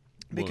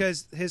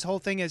 Because his whole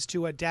thing is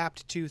to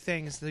adapt to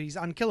things. He's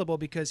unkillable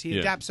because he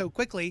Yeah. adapts so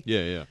quickly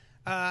Yeah.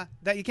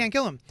 that you can't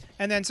kill him.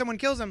 And then someone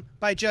kills him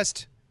by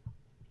just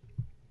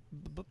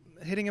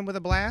hitting him with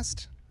a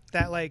blast.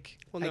 That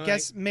Well, no, I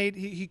guess made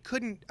he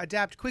couldn't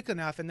adapt quick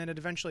enough, and then it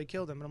eventually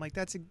killed him. And I'm like,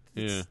 that's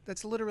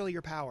literally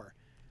your power.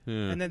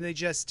 Yeah. And then they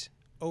just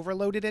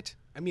overloaded it.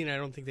 I mean, I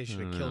don't think they should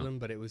have killed him,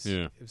 but it was,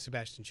 Yeah. it was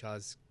Sebastian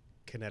Shaw's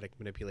kinetic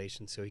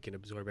manipulation, so he can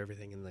absorb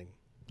everything and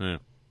Yeah.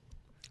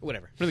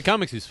 whatever. In the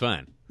comics, he's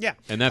fine. Yeah.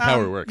 And that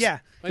power works. Yeah.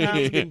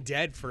 He's been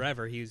dead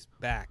forever. He's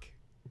back.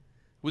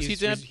 Was he He's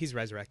dead? He's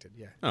resurrected.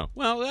 Yeah. Oh,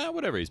 well,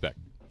 whatever. He's back.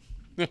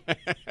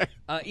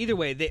 Either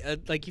way, they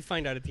like you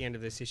find out at the end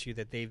of this issue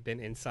that they've been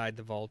inside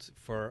the vault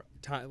for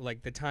time.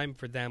 Like the time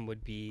for them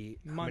would be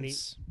how many-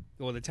 Months.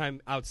 well, the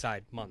time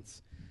outside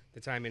months.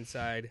 The time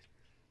inside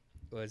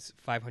was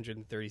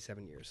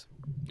 537 years.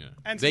 Yeah.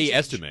 And some They change.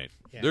 estimate.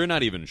 Yeah. They're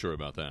not even sure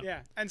about that.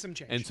 Yeah. And some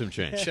change. And some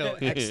change.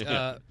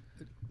 So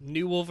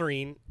New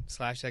Wolverine /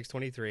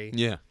 X-23.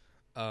 Yeah.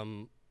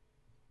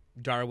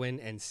 Darwin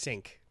and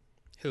Sync,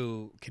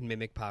 who can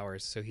mimic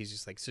powers. So he's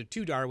just like, so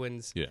 2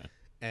 Darwins Yeah.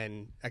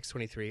 and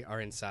X-23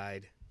 are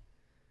inside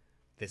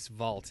this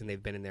vault, and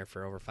they've been in there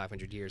for over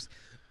 500 years.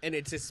 And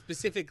it's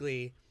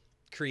specifically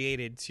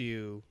created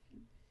to,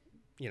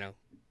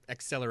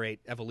 accelerate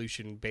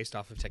evolution based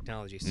off of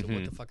technology. So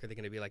what the fuck are they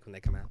going to be like when they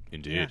come out?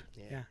 Indeed.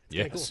 Yeah.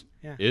 Yes.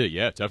 Yeah.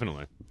 Yeah,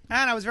 definitely.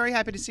 And I was very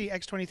happy to see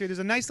X-23. There's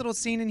a nice little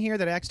scene in here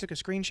that I actually took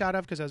a screenshot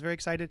of because I was very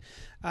excited.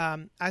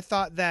 I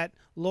thought that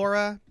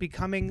Laura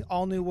becoming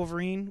all-new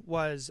Wolverine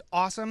was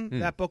awesome.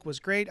 That book was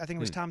great. I think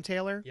it was Tom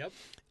Taylor. Yep.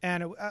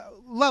 And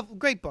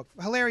great book,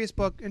 hilarious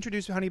book.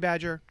 Introduced Honey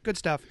Badger, good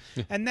stuff.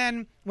 And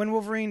then when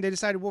they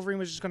decided Wolverine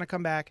was just going to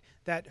come back,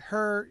 that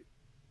her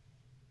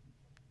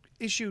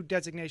issue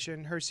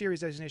designation, her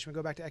series designation would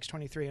go back to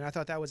X-23, and I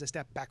thought that was a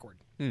step backward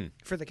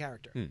for the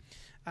character.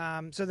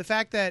 So the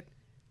fact that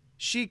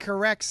she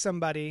corrects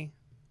somebody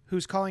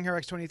who's calling her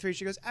X-23,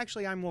 she goes,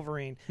 "Actually, I'm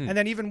Wolverine," and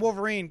then even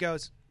Wolverine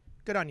goes,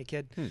 "Good on you,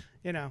 kid."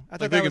 You know, I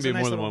thought Like, that there was can a be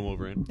nice more than little- one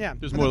Wolverine. Yeah,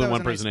 There's I more thought than that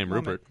one was a nice person named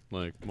moment. Rupert.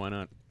 Like, why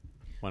not?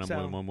 Why not So-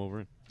 more than one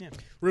Wolverine?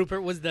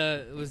 Rupert was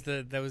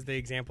the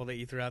example that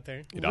you threw out there.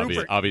 It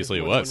Rupert. obviously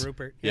it There's more than was. one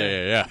Rupert.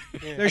 Yeah.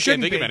 There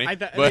shouldn't think be. of any. I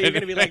thought but- you were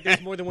going to be like, there's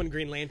more than one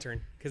Green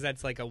Lantern, because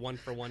that's like a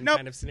one-for-one Nope.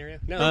 kind of scenario.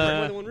 No, there's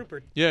more than one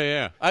Rupert.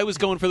 Yeah. I was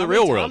going for the How many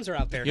real world. Toms are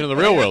out there? You know, the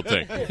real world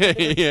thing.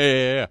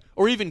 Yeah.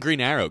 Or even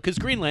Green Arrow. Because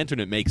Green Lantern,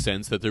 it makes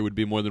sense that there would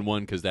be more than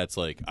one, because that's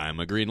like, I'm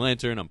a Green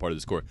Lantern, I'm part of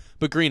this corps.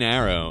 But Green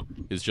Arrow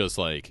is just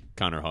like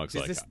Connor Hawk's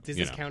Does like, this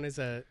you know. count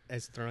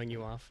as throwing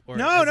you off? Or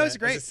No, as it's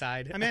great. As a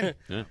side? I'm in.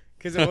 Yeah.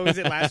 Because what was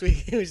it last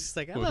week? It was just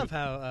like, I love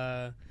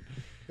how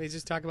they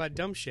just talk about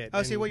dumb shit.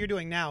 Oh, see, and- what you're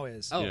doing now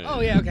is. Oh, Yeah. oh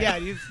yeah, okay. Yeah,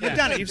 you've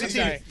done it. You've I'm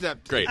succeeded. sorry.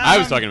 Great. I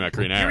was talking about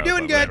Green Arrow. were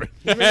doing but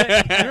good.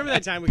 whatever. Remember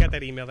that time we got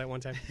that email that one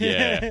time?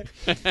 Yeah.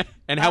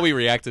 And how we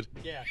reacted.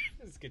 Yeah,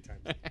 it was a good time.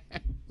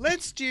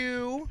 Let's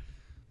do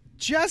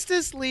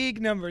Justice League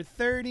number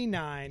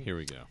 39. Here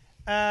we go.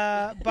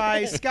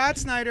 By Scott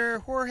Snyder,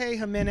 Jorge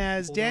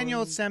Jimenez,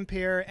 Daniel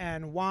Sempier,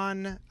 and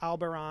Juan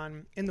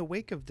Albaran. In the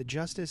wake of the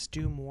Justice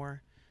Doom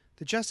War,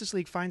 the Justice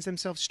League finds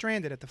themselves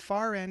stranded at the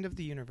far end of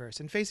the universe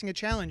and facing a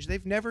challenge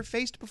they've never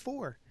faced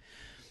before.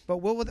 But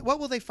what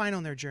will they find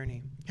on their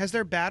journey? Has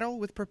their battle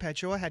with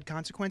Perpetua had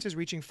consequences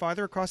reaching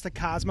farther across the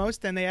cosmos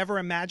than they ever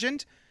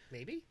imagined?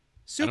 Maybe.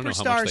 don't know how much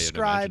Superstar they had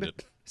scribe imagined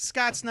it.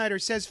 Scott Snyder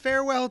says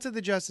farewell to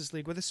the Justice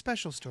League with a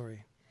special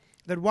story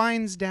that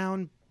winds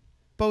down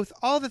both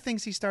all the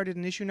things he started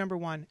in issue number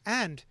 1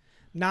 and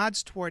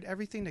nods toward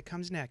everything that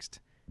comes next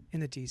in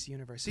the DC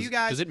universe. So you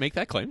guys, Does it make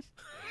that claim?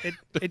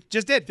 it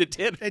just did. It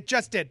did? It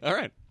just did. All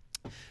right.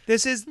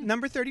 This is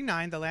number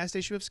 39, the last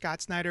issue of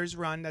Scott Snyder's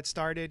run that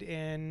started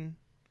in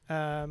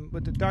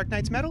with the Dark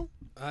Knight's Metal.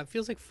 It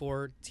feels like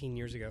 14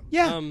 years ago.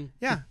 Yeah,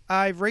 yeah.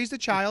 I've raised a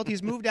child.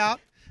 He's moved out.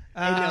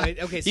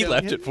 Okay, He so,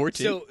 left at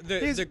 14. So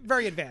He's the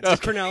very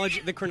advanced. chronology.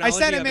 The I chronology.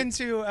 sent him of it-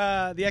 into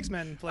the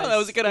X-Men place. Oh, that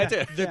was a good Yeah.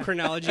 idea. The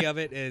chronology of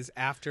it is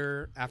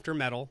after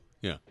Metal.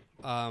 Yeah.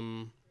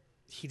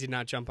 He did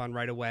not jump on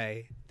right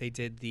away. They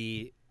did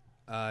the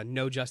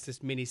No Justice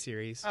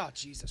miniseries, Oh,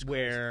 Jesus Christ.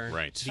 where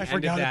Right. the I end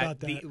forgot of that, about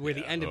that. where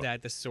the end of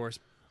that, the source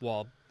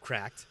wall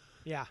cracked.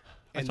 Yeah.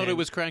 I thought it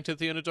was cracked at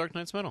the end of Dark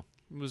Knight's Metal.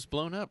 It was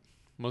blown up.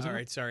 Wasn't All it?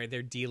 right, sorry.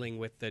 They're dealing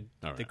with the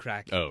All right.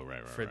 crack. Oh,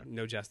 right, for right.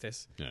 No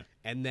Justice. Yeah.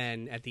 And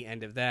then at the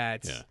end of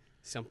that, Yeah.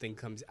 something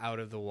comes out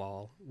of the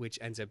wall, which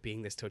ends up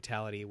being this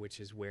totality, which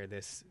is where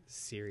this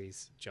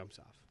series jumps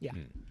off. Yeah.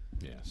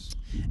 Yes.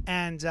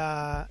 And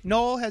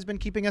Noel has been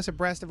keeping us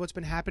abreast of what's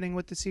been happening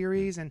with the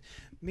series, and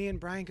me and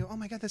Brian go, "Oh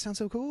my god, that sounds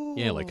so cool!"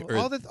 Yeah, like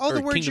all the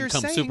Earth words Kingdom you're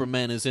Come saying.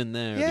 Superman is in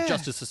there. Yeah. The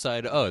Justice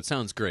Society. Oh, it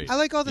sounds great. I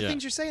like all the Yeah.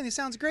 things you're saying. It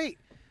sounds great.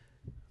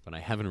 But I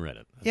haven't read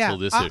it Yeah, until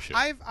this issue.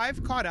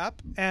 I've caught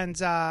up,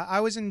 and I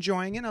was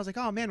enjoying it. I was like,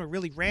 "Oh man, we're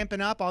really ramping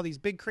up. All these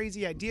big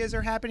crazy ideas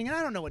are happening." And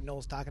I don't know what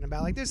Noel's talking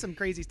about. Like, there's some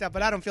crazy stuff,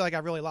 but I don't feel like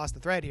I've really lost the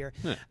thread here.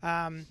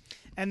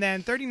 And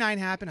then 39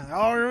 happened. I'm like,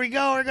 oh, here we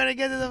go. We're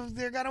gonna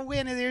they're gonna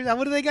win.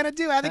 What are they gonna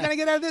do? How are they gonna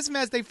get out of this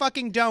mess? They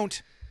fucking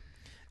don't.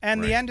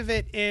 And the Right. end of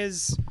it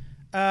is,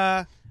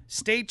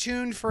 stay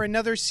tuned for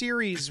another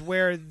series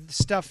where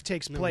stuff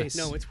takes place.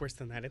 No, it's worse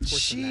than that. It's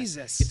worse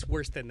Jesus. than that. It's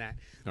worse than that.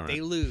 All right.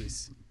 They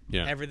lose.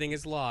 Yeah. Everything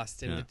is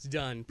lost, and Yeah. it's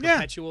done. Yeah.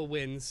 Perpetual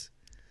wins.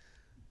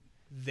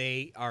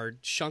 They are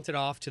shunted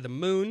off to the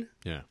moon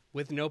Yeah.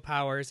 with no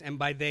powers, and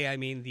by they I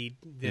mean the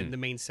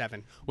main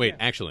seven. Wait,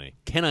 actually,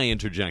 can I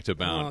interject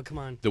about Oh, come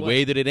on. the What?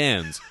 way that it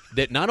ends?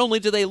 That not only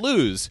do they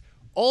lose,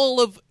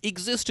 all of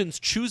existence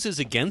chooses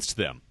against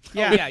them.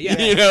 Yeah. Oh, yeah.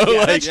 You know, Yeah,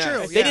 like that's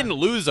true, they yeah. didn't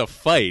lose a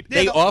fight. They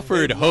They don't-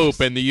 offered they hope,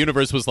 lost. and the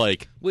universe was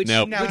like, Which,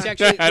 nope. which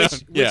actually, I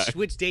don't- yeah.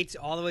 which dates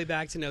all the way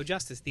back to No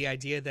Justice. The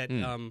idea that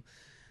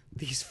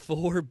these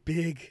four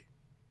big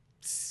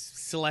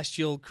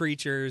celestial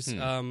creatures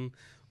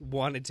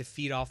wanted to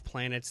feed off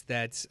planets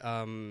that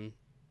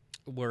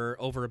were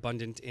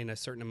overabundant in a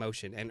certain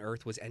emotion, and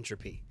Earth was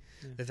entropy.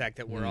 The fact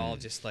that we're all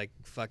just like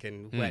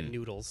fucking wet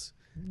noodles,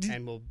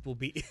 and we'll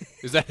be.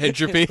 Is that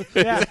entropy?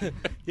 Yeah.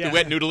 The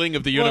wet noodling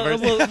of the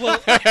universe?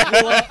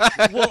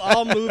 We'll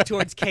all move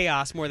towards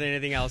chaos more than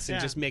anything else, and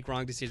Yeah. just make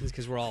wrong decisions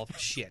because we're all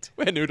shit.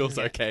 Wet noodles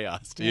are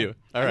chaos to you.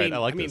 All right, I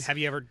like mean, this. have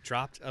you ever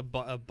dropped a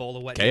bowl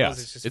of wet Chaos. noodles?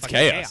 It's just It's fucking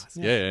chaos. chaos.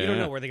 Yeah, You don't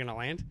yeah. know where they're gonna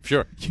land.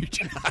 Sure. You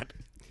do not.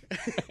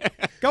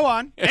 Go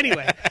on.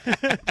 Anyway,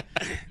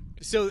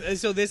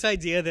 So this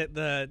idea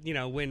that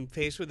when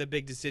faced with a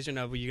big decision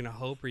of are you going to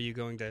hope or are you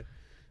going to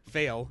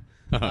fail,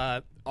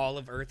 all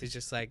of Earth is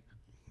just like,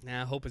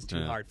 nah, hope is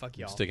too hard. Fuck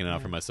y'all. Sticking it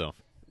out for myself.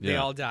 They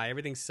all die.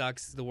 Everything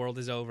sucks. The world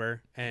is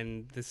over,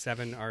 and the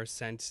 7 are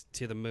sent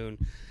to the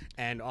moon,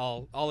 and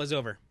all is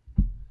over.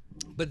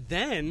 But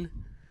then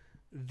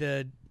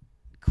the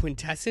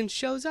quintessence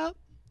shows up.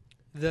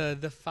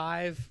 The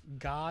 5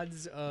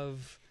 gods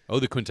of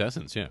the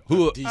Quintessence, yeah.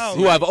 Who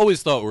DC. I've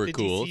always thought were The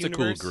cool. DC It's a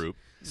cool universe. group.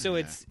 So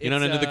it's You're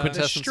not into the The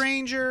Quintessence?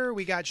 Stranger,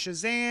 we got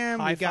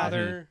Shazam, we got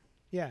Highfather,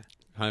 yeah,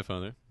 Hi,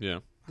 Father. Yeah.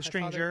 the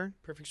Stranger,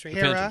 Perfect Stranger,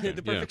 Hera.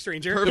 the Perfect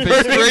Yeah.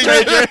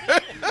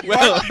 Stranger.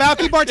 Well,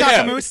 Balky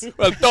Bartakamoose.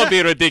 well, don't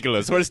be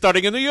ridiculous. We're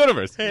starting in the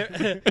universe.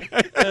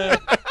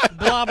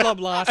 Blah blah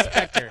blah.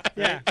 Spectre.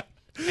 Yeah.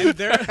 And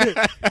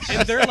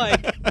they're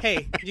like,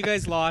 hey, you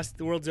guys lost.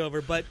 The world's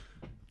over, but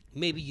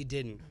maybe you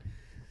didn't.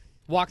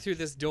 Walk through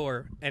this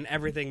door, and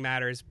everything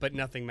matters, but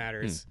nothing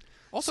matters.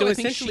 Also, So I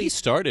think essentially, she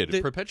started.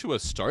 the- Perpetua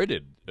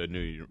started a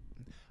new.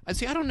 I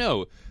see. I don't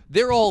know.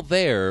 They're all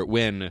there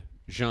when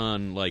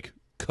Jean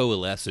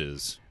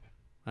coalesces.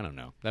 I don't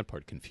know. That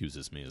part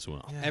confuses me as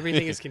well.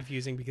 Everything is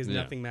confusing because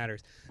Yeah. nothing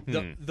matters.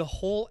 The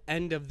whole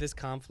end of this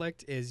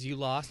conflict is you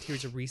lost.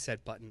 Here's a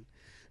reset button.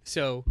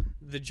 So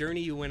the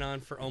journey you went on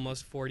for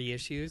almost 40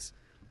 issues,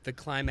 the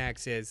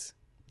climax is,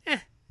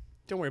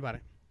 don't worry about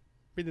it.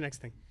 Read the next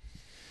thing.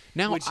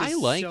 Now Which is I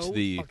liked so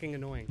the. fucking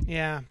annoying.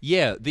 Yeah.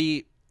 Yeah,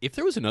 if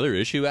there was another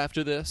issue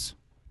after this,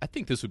 I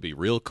think this would be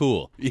real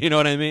cool. You know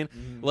what I mean?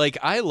 Like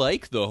I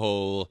like the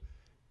whole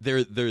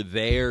they're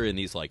there in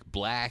these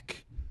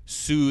black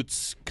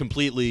suits,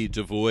 completely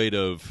devoid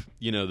of,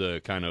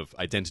 the kind of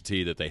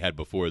identity that they had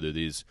before. They're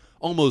these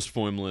almost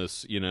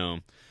formless,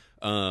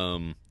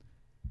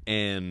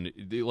 and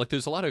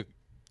there's a lot of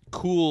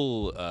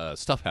cool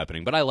stuff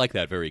happening, but I like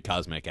that very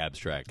cosmic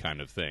abstract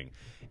kind of thing.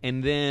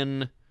 And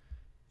then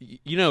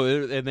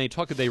and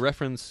they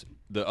reference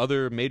the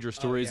other major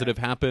stories that have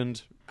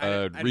happened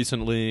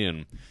recently,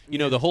 and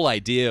the whole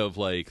idea of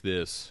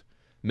this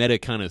meta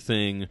kind of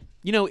thing.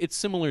 It's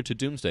similar to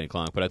Doomsday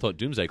Clock, but I thought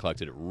Doomsday Clock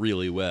did it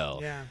really well.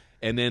 Yeah.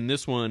 And then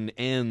this one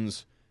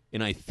ends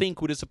in I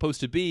think what is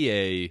supposed to be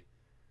a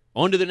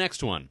on to the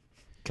next one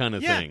kind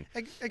of Yeah. thing.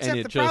 Except And the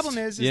it problem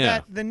just- is yeah.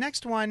 that the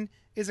next one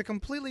is a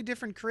completely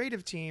different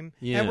creative team,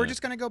 Yeah. and we're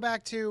just going to go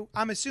back to.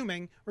 I'm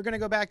assuming we're going to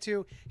go back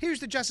to. Here's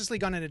the Justice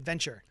League on an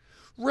adventure.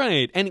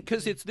 Right, and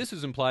because this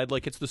is implied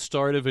it's the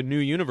start of a new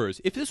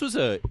universe. If this was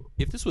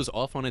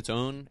off on its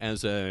own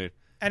as a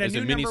And a as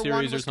new a number miniseries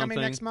one or was coming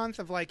something, next month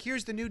of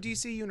here's the new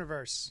DC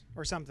universe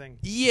or something.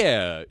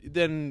 yeah,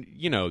 then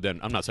then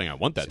I'm not saying I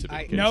want that to be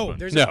the case. no, but-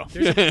 There's no.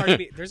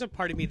 a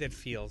part of me that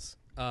feels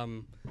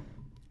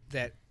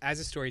that as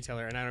a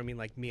storyteller, and I don't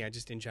mean me, I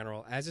just in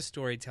general, as a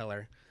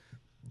storyteller,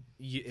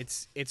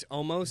 it's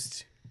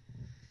almost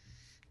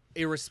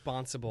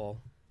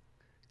irresponsible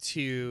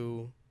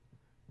to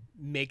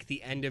make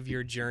the end of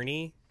your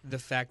journey the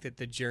fact that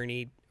the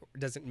journey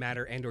doesn't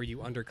matter and or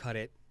you undercut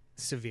it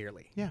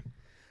severely. Yeah.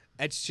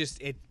 It's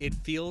just it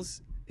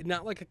feels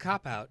not like a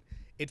cop out.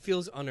 It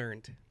feels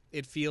unearned.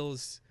 It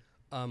feels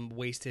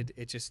wasted.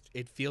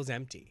 It feels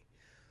empty.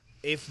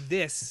 If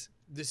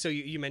so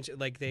you mentioned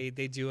they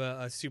do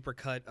a super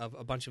cut of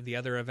a bunch of the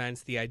other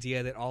events. The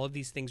idea that all of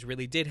these things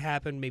really did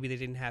happen. Maybe they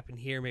didn't happen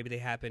here. Maybe they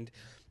happened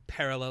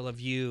parallel of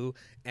you,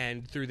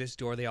 and through this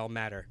door they all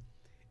matter.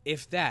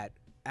 If that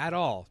at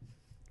all,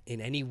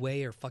 in any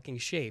way or fucking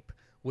shape,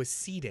 was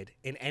seated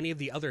in any of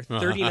the other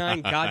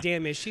 39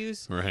 goddamn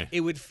issues, Right.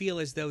 it would feel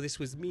as though this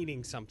was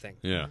meaning something.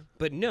 Yeah.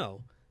 But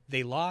no,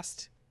 they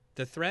lost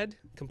the thread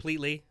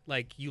completely.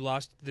 You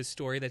lost the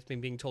story that's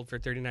been being told for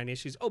 39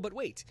 issues. Oh, but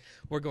wait,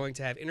 we're going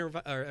to have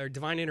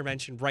divine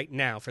intervention right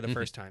now for the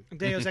first time.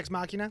 Deus Ex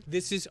Machina.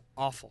 This is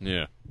awful.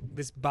 Yeah.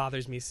 This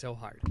bothers me so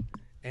hard.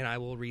 And I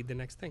will read the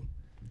next thing.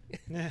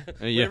 Yeah.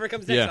 Whatever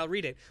comes next, yeah. I'll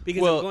read it.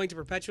 Because Well- I'm going to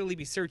perpetually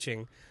be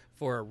searching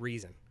for a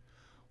reason.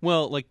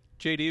 Well, like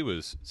JD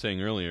was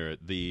saying earlier,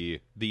 the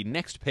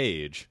next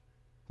page,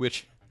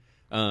 which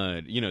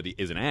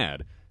is an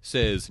ad,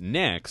 says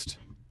next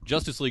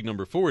Justice League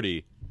number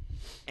 40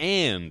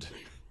 and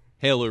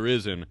Hail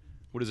Arisen.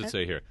 What does it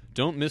say here?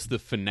 Don't miss the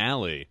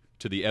finale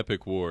to the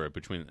epic war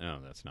between. Oh,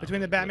 that's not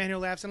Between the really Batman Who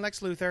Laughs and Lex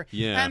Luthor.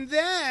 Yeah. And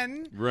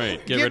then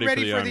Right. get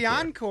ready for the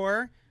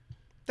encore.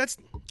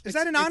 Is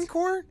that an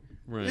encore?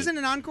 Right. Isn't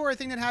an encore a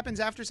thing that happens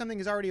after something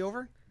is already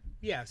over?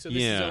 Yeah, so this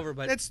is Yeah. over,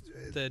 but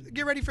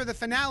Get ready for the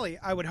finale,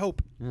 I would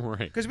hope. Right.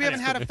 Because we haven't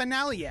had a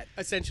finale yet.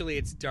 essentially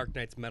it's Dark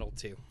Knight's Metal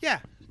 2. Yeah.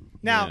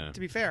 Now, Yeah. to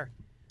be fair,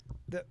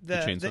 the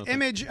chainsaw thing?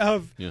 image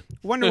of Yeah.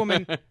 Wonder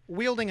Woman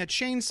wielding a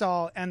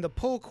chainsaw and the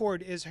pull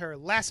cord is her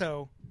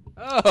lasso.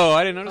 Oh,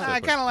 I didn't notice that. I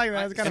part. kind of like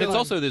that. It's kind And of it's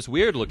also this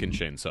weird looking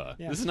chainsaw.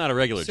 Yeah. This is not a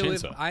regular So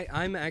if chainsaw.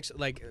 I'm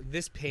actually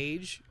this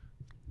page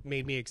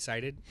made me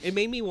excited. It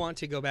made me want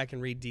to go back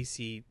and read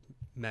DC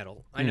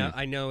Metal.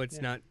 I know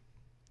it's not.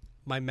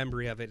 My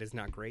memory of it is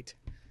not great.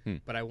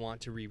 but I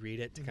want to reread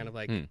it to kind of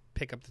like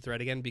pick up the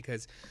thread again,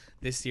 because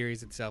this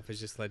series itself has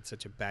just led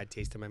such a bad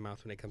taste in my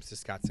mouth when it comes to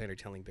Scott Snyder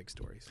telling big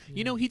stories.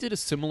 You know, he did a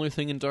similar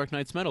thing in Dark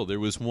Knight's Metal. There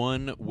was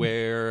one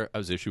where I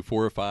was issue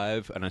 4 or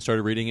 5, and I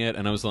started reading it,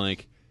 and I was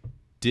like,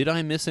 did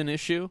I miss an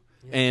issue?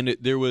 Yeah. And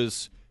there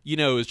was, you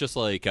know, it was just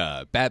like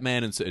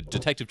Batman and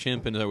Detective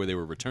Chimp, and where they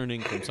were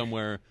returning from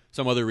somewhere,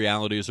 some other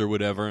realities or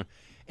whatever.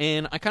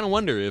 And I kind of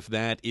wonder if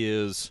that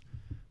is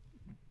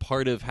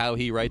part of how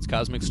he writes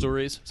cosmic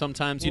stories.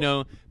 Sometimes, you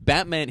know,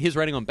 Batman, his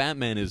writing on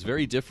Batman is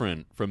very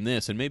different from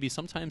this, and maybe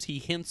sometimes he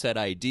hints at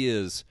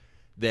ideas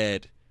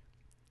that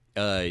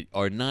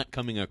are not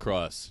coming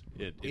across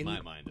in my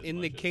mind.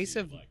 In the case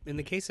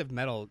of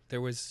Metal,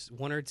 there was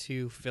 1 or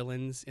 2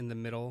 fill-ins in the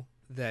middle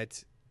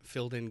that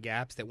filled in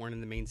gaps that weren't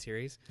in the main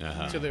series.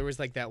 So there was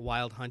like that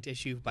Wild Hunt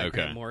issue by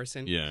Grant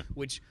Morrison,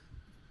 which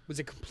was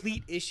a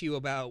complete issue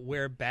about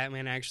where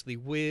Batman actually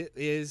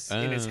is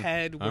in his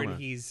head when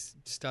he's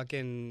stuck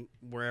in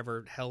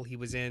wherever hell he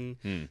was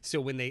in. So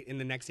when they, in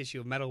the next issue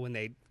of Metal, when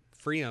they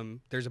free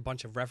him, there's a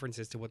bunch of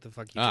references to what the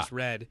fuck you just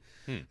read.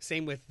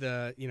 Same with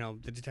the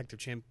Detective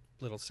Chimp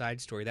little side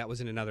story. That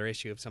was in another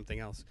issue of something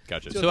else.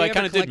 Gotcha. So I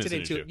kind of did miss it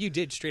into, you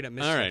did straight up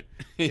miss All it. right.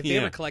 If they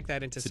ever collect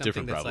that into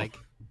something that's problem. like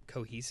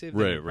cohesive,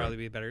 Right, it would probably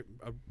be a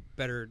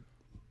better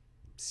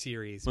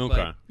series. Okay.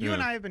 But You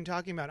and I have been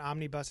talking about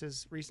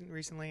omnibuses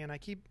recently, and I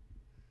keep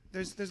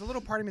there's a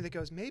little part of me that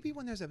goes, maybe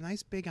when there's a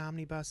nice big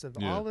omnibus of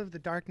all of the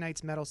Dark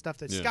Knight's Metal stuff,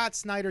 that's Scott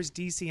Snyder's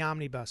DC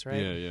omnibus,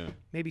 right? Yeah.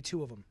 Maybe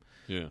 2 of them.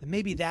 Yeah. And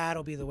maybe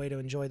that'll be the way to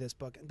enjoy this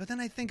book. But then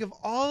I think of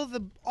all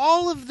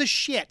of the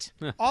shit,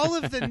 all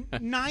of the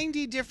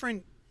 90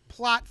 different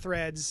plot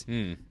threads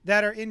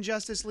that are in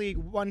Justice League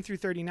 1 through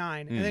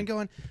 39, and then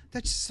going,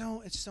 it's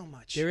so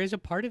much. there is a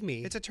part of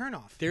me. It's a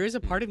turnoff. There is a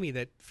part of me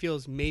that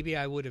feels maybe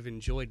I would have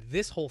enjoyed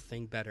this whole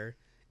thing better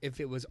if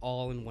it was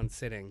all in one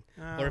sitting,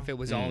 or if it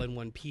was all in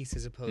one piece,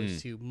 as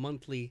opposed to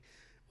monthly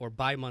or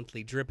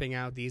bi-monthly dripping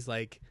out these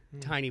like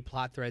tiny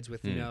plot threads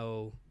with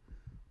no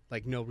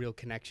real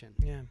connection.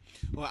 Yeah.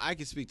 Well, I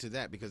can speak to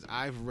that because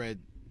I've read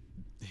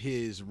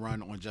his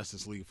run on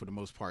Justice League for the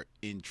most part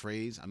in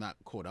trades. I'm not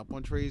caught up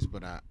on trades,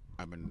 but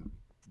I've been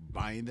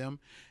buying them.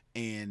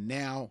 And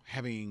now,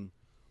 having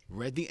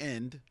read the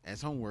end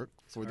as homework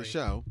for the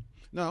show,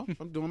 no,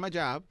 I'm doing my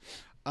job.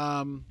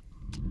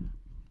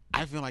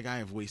 I feel like I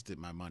have wasted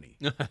my money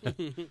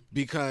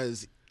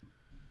because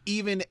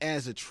even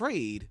as a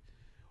trade,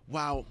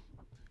 while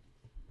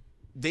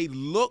they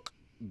look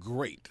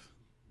great,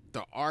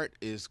 the art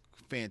is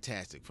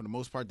fantastic. For the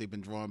most part, they've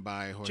been drawn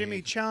by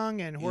Jimmy Chung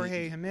and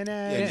Jorge Jimenez.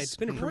 Yeah, it's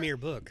been a premier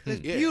book.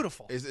 It's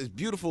beautiful. It's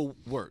beautiful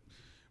work.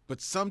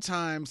 But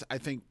sometimes I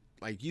think,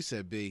 like you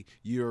said, B,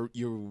 you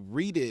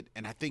read it,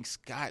 and I think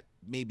Scott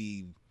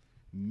maybe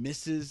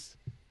misses.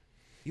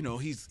 You know,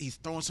 he's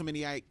throwing so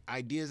many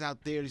ideas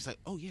out there. He's like,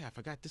 oh yeah, I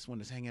forgot this one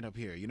is hanging up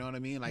here. You know what I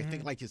mean? Like, I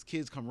think like his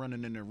kids come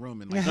running in their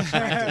room and like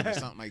distract him or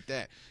something like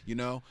that. You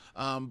know,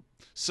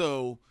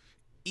 so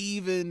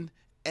even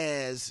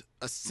as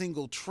a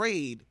single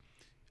trade,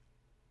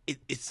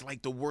 it's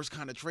like the worst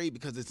kind of trade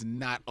because it's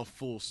not a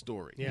full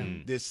story. Yeah.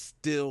 There's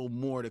still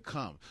more to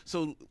come.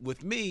 So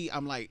with me,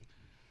 I'm like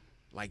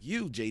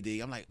you,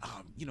 JD, I'm like,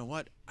 you know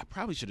what? I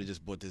probably should have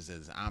just bought this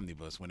as an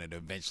omnibus when it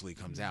eventually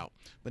comes out.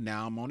 But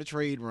now I'm on a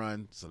trade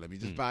run, so let me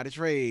just buy the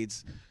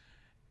trades.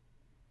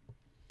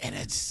 And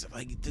it's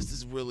like, this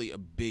is really a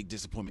big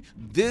disappointment.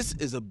 This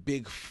is a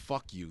big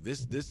fuck you.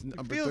 This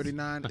number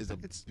 39 is a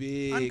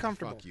big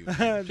uncomfortable. fuck you.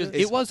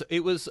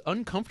 It was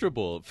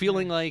uncomfortable,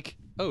 feeling like,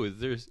 oh,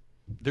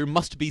 there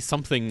must be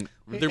something.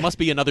 There must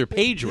be another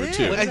page or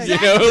two. Exactly.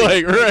 You know,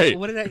 like right.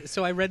 What did I?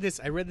 So I read this.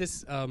 I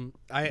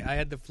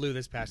had the flu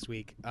this past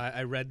week.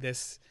 I read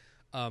this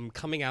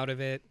coming out of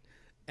it,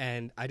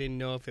 and I didn't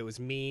know if it was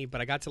me,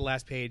 but I got to the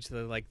last page,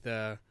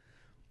 the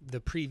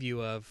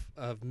preview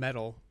of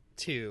Metal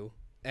 2.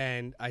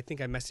 And I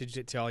think I messaged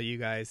it to all you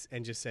guys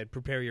and just said,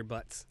 prepare your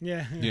butts.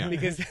 Yeah.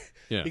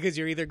 Because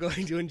you're either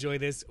going to enjoy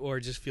this or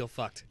just feel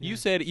fucked. You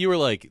said, you were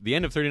like, the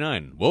end of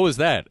 39, what was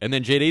that? And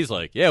then JD's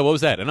like, yeah, what was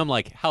that? And I'm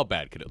like, how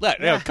bad could it?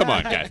 Come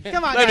on, guys.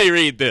 Let me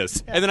read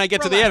this. And then I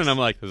get to the end and I'm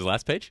like, was the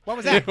last page? What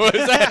was that? What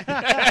was that?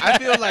 I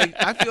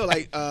feel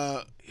like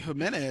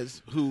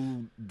Jimenez,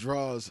 who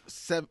draws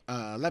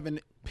 11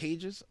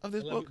 pages of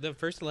this book. The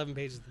first 11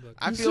 pages of the book.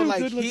 I feel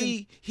like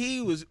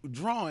he was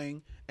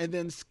drawing and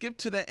then skipped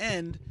to the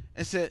end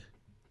and said,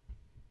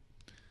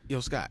 yo,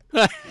 Scott,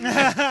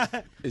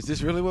 is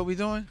this really what we're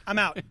doing? I'm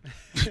out.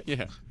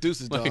 Yeah.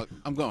 Deuces, dog.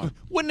 I'm going.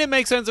 Wouldn't it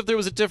make sense if there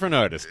was a different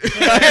artist?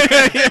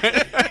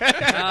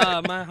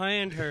 My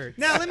hand hurts.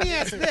 Now, let me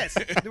ask this.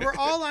 We're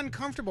all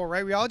uncomfortable,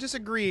 right? We all just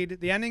agreed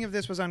the ending of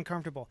this was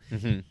uncomfortable.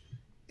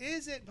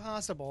 is it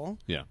possible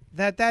Yeah.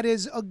 that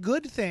is a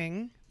good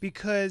thing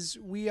because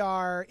we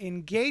are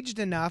engaged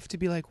enough to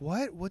be like,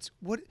 what?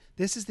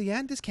 This is the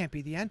end? This can't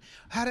be the end.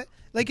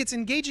 It's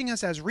engaging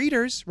us as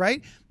readers,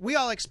 right? We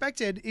all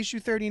expected issue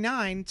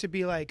 39 to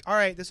be like, all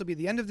right, this will be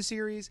the end of the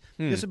series.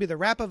 This will be the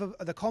wrap of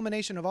the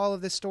culmination of all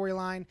of this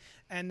storyline.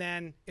 And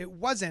then it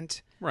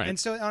wasn't. Right. And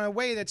so in a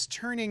way that's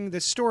turning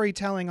the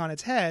storytelling on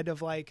its head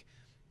of like,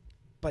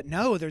 but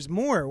no, there's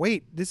more.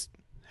 Wait, this,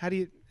 how do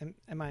you,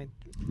 am I...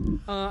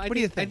 What do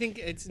you think? I think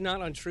it's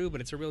not untrue,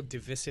 but it's a real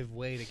divisive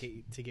way to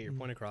get your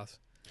point across.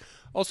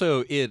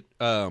 Also, it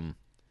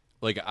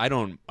I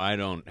don't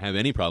have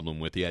any problem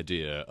with the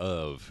idea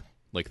of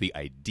like the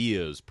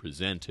ideas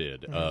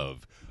presented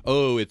of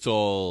it's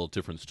all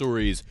different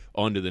stories,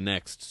 on to the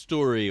next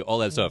story, all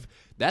that stuff.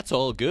 That's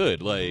all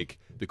good. Like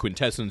the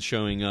quintessence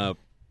showing up,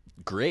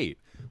 great.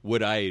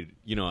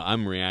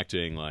 I'm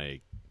reacting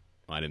like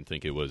I didn't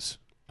think it was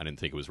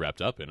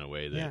wrapped up in a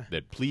way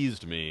that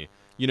pleased me.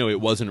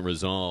 It wasn't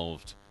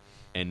resolved,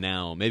 and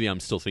now maybe I'm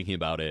still thinking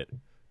about it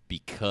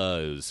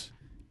because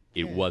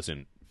it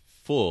wasn't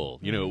full.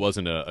 It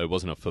wasn't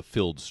a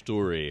fulfilled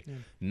story,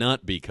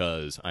 not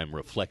because I'm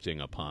reflecting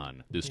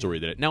upon this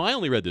story now I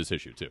only read this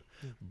issue too.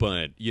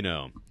 But,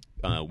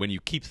 when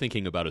you keep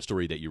thinking about a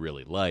story that you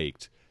really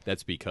liked,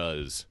 that's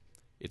because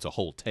it's a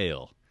whole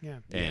tale.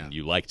 And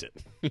you liked it.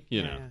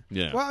 Yeah.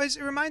 Well, it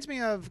reminds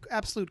me of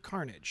Absolute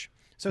Carnage.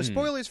 So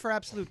spoilers for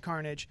Absolute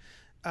Carnage.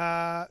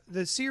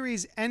 The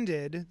series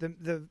ended,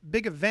 the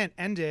big event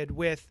ended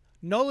with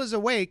Nola's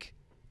awake.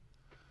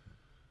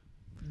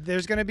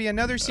 There's going to be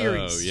another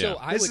series. Oh,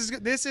 yeah. So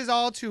this is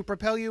all to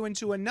propel you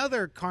into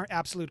another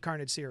Absolute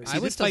Carnage series. I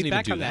would this doesn't fight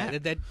back even on do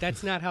that.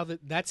 That's not how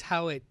that's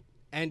how it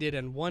ended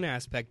in one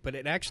aspect, but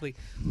it actually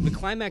the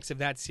climax of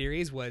that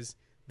series was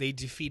they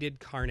defeated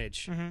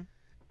Carnage,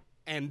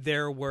 and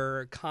there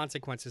were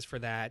consequences for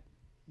that.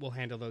 We'll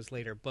handle those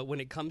later. But when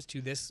it comes to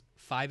this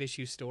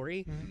 5-issue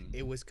story,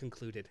 it was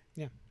concluded.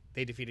 Yeah.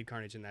 They defeated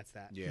Carnage, and that's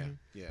that. Yeah,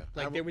 yeah.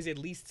 Like there was at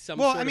least some.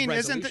 Well, sort I mean, of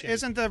resolution.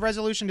 isn't the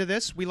resolution to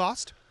this we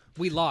lost?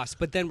 We lost,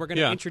 but then we're going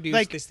to Yeah. introduce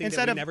Like, this thing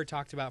instead that we of- never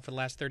talked about for the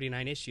last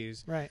 39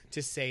 issues, Right.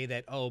 to say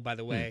that, oh, by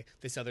the way,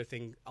 this other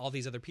thing, all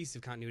these other pieces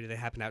of continuity that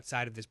happened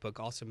outside of this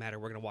book also matter.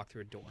 We're going to walk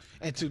through a door.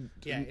 And to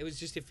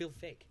It feels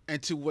fake.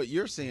 And to what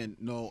you're saying,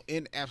 no,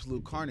 in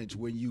Absolute Carnage,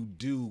 when you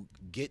do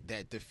get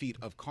that defeat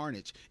of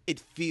Carnage, it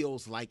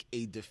feels like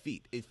a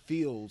defeat. It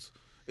feels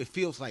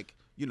like,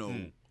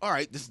 all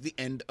right, this is the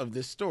end of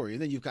this story.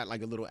 And then you've got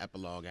like a little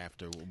epilogue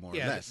after, more or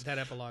Yeah, less. that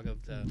epilogue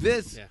of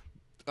the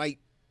Like,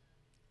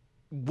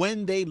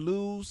 when they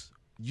lose,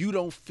 you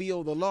don't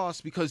feel the loss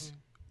because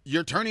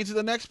you're turning to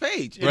the next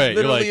page. It's Right, you're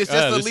literally, like, it's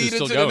just a this is lead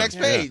still into going. the next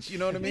Yeah. page. You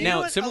know what I mean? You know Now,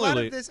 what?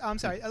 similarly-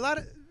 a lot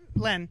of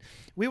Len,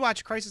 we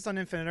watched Crisis on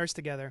Infinite Earths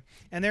together,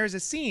 and there's a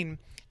scene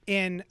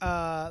in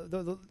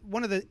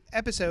one of the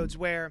episodes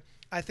where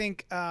I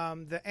think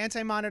the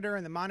Anti-Monitor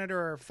and the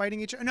Monitor are fighting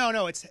each other.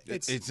 No, it's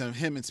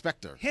him and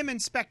Spectre. him and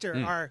Spectre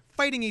are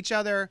fighting each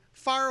other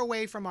far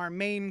away from our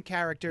main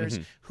characters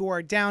who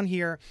are down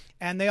here,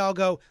 and they all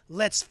go,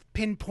 let's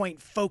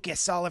pinpoint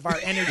focus all of our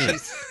energy.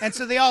 And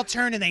so they all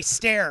turn and they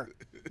stare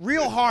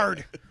real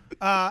hard.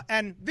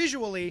 And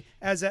visually,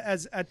 as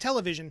a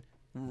television,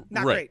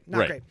 not Right,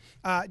 great.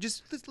 right.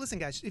 Just listen,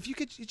 guys, if you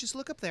just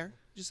look up there.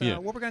 Yeah.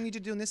 What we're going to need to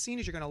do in this scene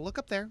is you're going to look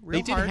up there real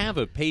They did hard. have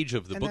a page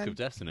of the And Book then- of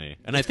Destiny,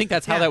 and I think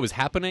that's how Yeah. that was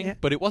happening, Yeah.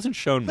 but it wasn't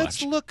shown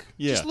Let's much. look.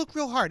 Yeah. Just look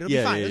real hard. It'll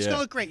Yeah, be fine. yeah, It's yeah.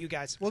 gonna look great, you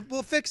guys.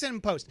 We'll fix it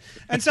in post.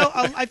 And so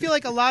I feel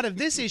like a lot of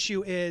this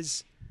issue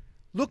is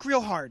look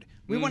real hard.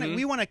 We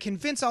want to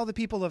convince all the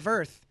people of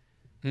Earth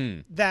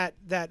that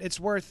it's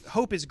worth.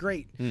 Hope is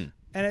great. And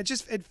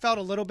it felt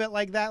a little bit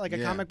like that, like a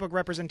Yeah. comic book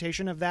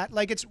representation of that.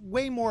 Like it's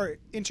way more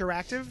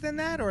interactive than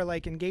that, or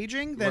like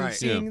engaging than Right.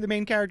 seeing the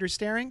main character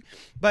staring.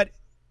 But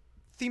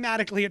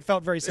thematically, it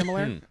felt very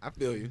similar. I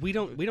feel you. We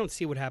don't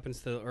see what happens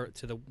to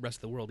the rest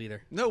of the world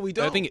either. No, we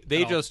don't. I think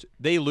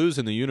they lose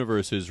and the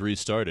universe is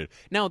restarted.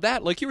 Now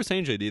that, like you were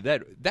saying, JD,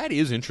 that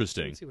is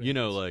interesting. see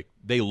what Like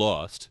they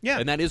lost, Yeah.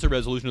 and that is a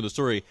resolution of the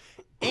story.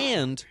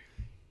 And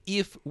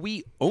if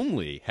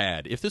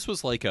this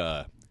was like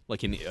an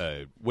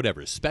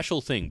whatever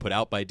special thing put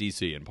out by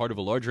DC and part of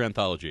a larger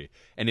anthology,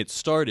 and it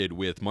started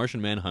with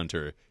Martian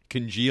Manhunter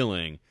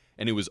congealing,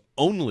 and it was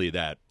only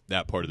that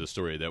part of the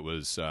story that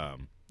was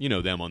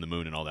them on the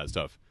moon and all that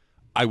stuff,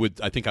 I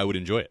think I would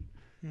enjoy it.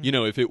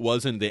 If it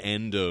wasn't the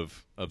end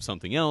of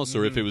something else,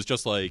 or if it was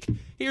just like,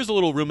 here's a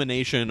little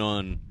rumination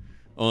on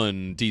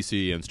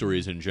DC and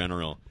stories in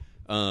general.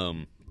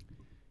 I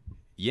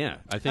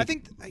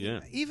think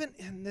even,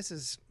 and this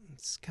is,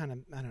 it's kind of,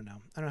 I don't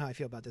know how I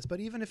feel about this, but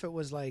even if it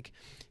was like,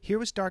 here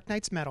was Dark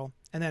Knight's Metal,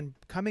 and then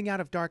coming out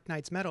of Dark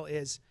Knight's Metal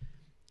is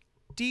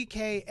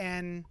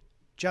DKN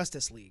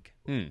Justice League,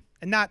 and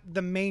not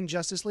the main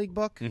Justice League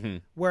book,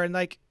 where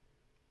like,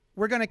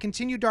 we're going to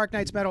continue Dark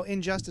Knight's Metal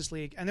in Justice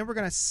League, and then we're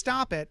going to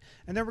stop it,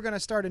 and then we're going to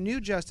start a new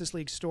Justice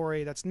League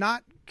story that's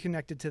not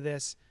connected to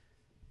this.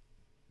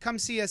 Come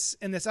see us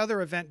in this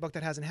other event book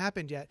that hasn't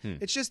happened yet.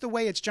 It's just the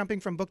way it's jumping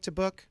from book to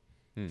book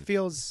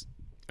feels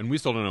And we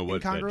still don't know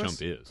what that incongruous.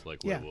 jump is.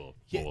 Like, Yeah. what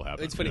will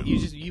happen? It's funny.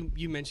 Yeah.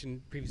 You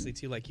mentioned previously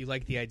too, like you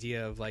like the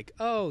idea of like,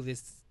 oh,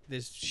 this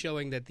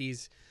showing that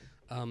these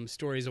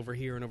stories over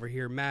here and over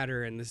here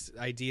matter, and this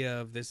idea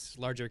of this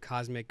larger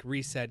cosmic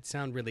reset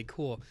sound really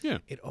cool. Yeah.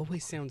 It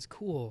always sounds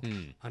cool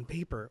on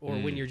paper or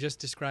when you're just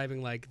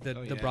describing like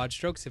the broad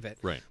strokes of it.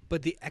 Right.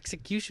 But the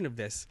execution of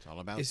this all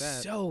about is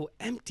that. so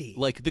empty.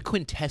 Like the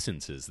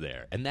quintessence is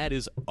there, and that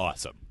is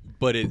awesome.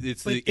 But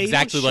it's But they don't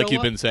exactly like show you've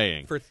up been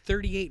saying. for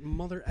 38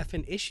 mother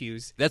effing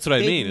issues. That's what I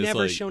they've mean. It's Never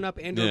like- shown up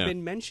and yeah. or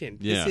been mentioned.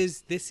 Yeah.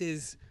 This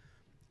is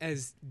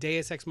as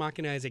Deus Ex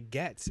Machina as it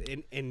gets.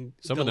 In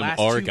Some the of them last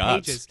are two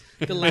gods. pages,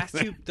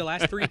 the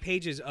last 3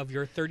 pages of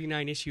your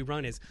 39 issue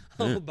run is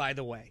by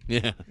the way.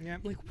 Yeah. Yeah.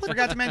 Like, what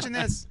Forgot to mention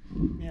this.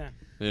 Yeah.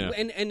 Yeah.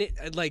 And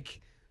it,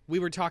 like we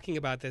were talking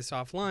about this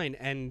offline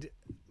and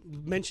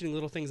mentioning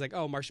little things like,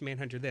 oh, Martian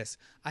Manhunter this.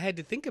 I had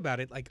to think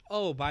about it like,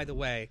 oh, by the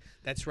way,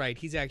 that's right.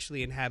 He's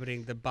actually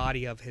inhabiting the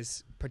body of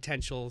his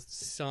potential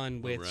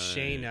son with Right.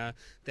 Shayna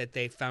that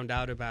they found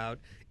out about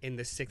in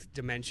the 6th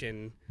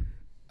dimension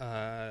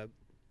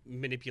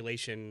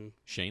manipulation.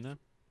 Shayna?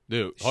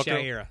 The Hawkeye?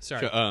 Shayera,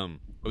 sorry.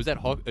 Was that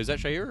is that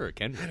Shayera or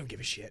Kendra? I don't give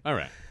a shit. All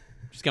right.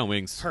 She's got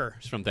wings. Her.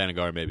 She's from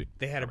Thanagar, maybe.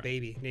 They had a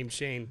baby named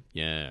Shane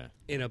Yeah.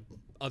 in a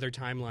other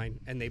timeline,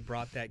 and they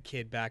brought that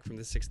kid back from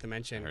the 6th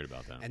dimension. I heard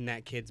about that. And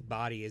that kid's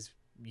body is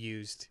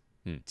used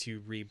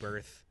to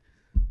rebirth.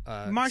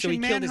 Martian so he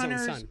killed his own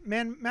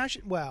Manhunter's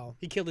son. well,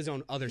 He killed his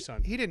own other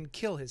son. he didn't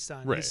kill his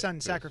son. Right. His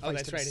son sacrificed Oh,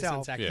 that's right. His son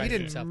himself. sacrificed he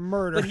didn't himself.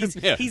 murder But him. he's,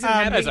 Yeah. he's,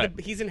 That's inhabiting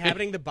a- he's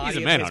inhabiting the body he's a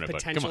of manhunter, his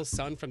bud. Come potential on.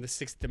 son from the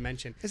 6th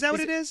dimension. Is that what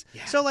it is?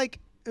 Yeah. So, like,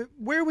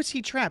 where was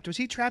he trapped? Was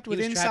he trapped He with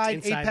was trapped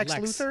inside Apex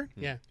Lex. Luthor?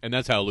 Yeah. And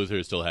that's how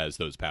Luthor still has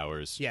those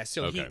powers. Yeah.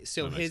 So Okay, he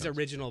so that makes his sense.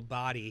 original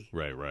body,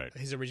 Right.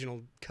 his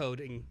original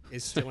coding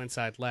is still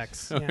inside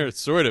Lex. Yeah.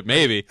 Sort of,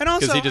 maybe. And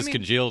Because also, he I just mean-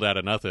 congealed out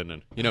of nothing,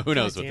 and who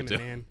knows God what damn to it,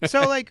 do. man.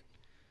 So, like,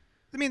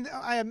 I mean,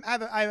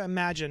 I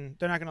imagine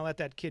they're not going to let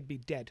that kid be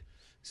dead.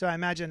 So I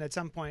imagine at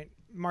some point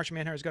Martian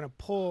Manhunter is going to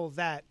pull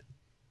that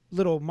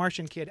little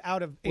Martian kid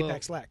out of Well,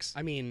 Apex Lex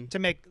I mean, to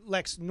make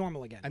Lex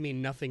normal again.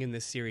 nothing in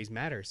this series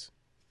matters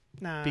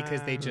Nah.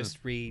 because they just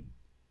they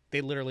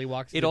literally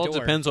walk through It the all door.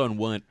 depends on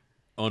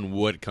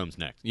what comes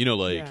next.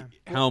 Like Yeah.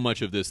 how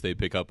much of this they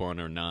pick up on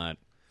or not.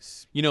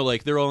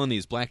 Like they're all in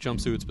these black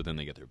jumpsuits, but then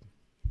they get their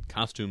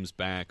costumes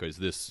back. Or is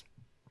this?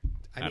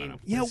 I don't know.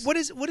 Yeah, what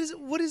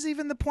is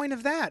even the point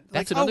of that?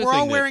 That's Like, oh, another we're all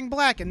thing that- wearing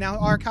black, and now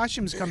our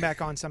costumes come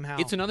back on somehow.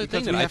 It's another Because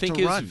thing that we I have think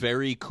to is run.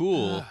 very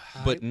cool,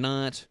 but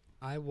not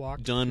I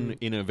walked done through,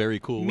 in a very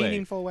cool way.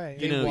 meaningful way.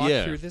 they know, walked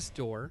yeah. through this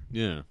door.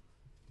 Yeah.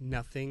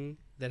 Nothing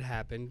that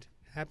happens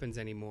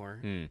anymore.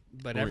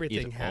 But Or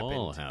everything it happened.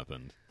 all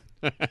happened.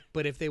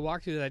 But if they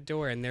walk through that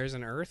door and there's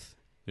an Earth,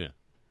 Yeah.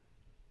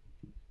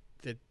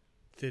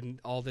 then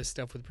all this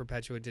stuff with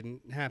Perpetua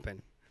didn't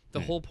happen. The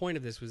whole point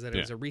of this was that it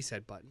Yeah. was a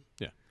reset button.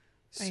 Yeah.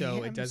 So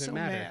I'm it doesn't so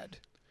matter. Mad.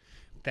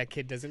 That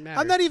kid doesn't matter.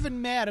 I'm not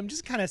even mad. I'm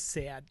just kind of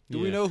sad. Do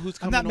we Yeah. know who's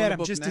I'm coming not on mad. the I'm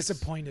book just next?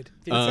 disappointed.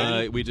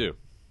 We do.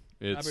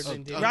 It's Robert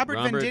Venditti. Robert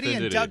Robert Venditti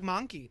and Venditti. Doug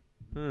Monkey.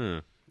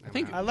 I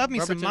think I love me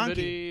Robert some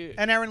Monkey Venditti-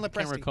 and Aaron I can't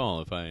Lepresti.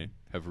 recall if I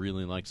have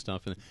really liked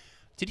stuff.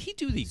 Did he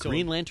do the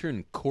Green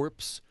Lantern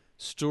corpse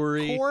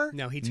story? Core?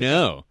 No, he took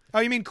No. Oh,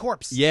 you mean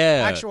corpse?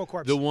 Yeah. Actual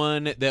corpse. The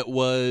one that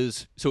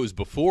was so it was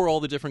before all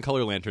the different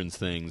color lanterns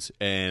things,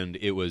 and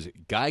it was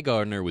Guy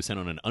Gardner was sent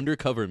on an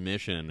undercover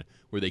mission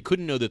where they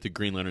couldn't know that the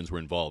Green Lanterns were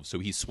involved, so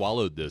he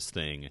swallowed this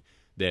thing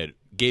that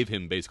gave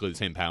him basically the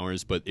same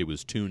powers, but it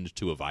was tuned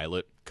to a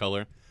violet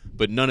color.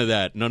 But none of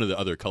the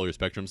other color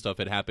spectrum stuff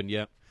had happened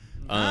yet.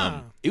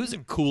 It was a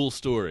cool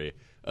story.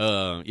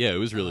 Yeah, it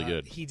was really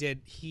good. He did.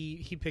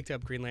 He picked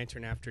up Green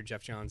Lantern after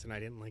Jeff Johns, and I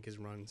didn't like his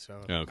run,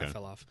 so Okay. I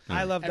fell off.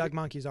 I love Doug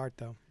Monkey's art,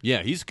 though.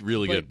 Yeah, he's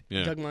really But good.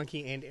 Yeah. Doug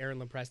Monkey and Aaron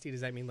Lepresti,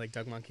 does that mean like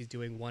Doug Monkey's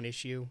doing one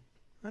issue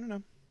I don't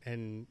know.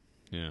 and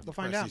Yeah. We'll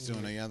find Presti's out.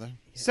 doing the other.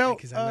 So,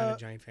 because I'm not a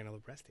giant fan of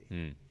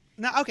Lepresti.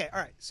 Now, okay, all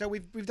right. So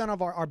we've done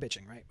all our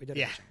bitching, right? We did our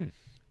Yeah. bitching.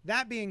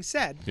 That being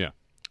said, Yeah.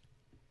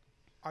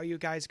 are you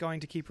guys going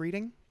to keep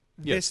reading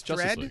Yes, this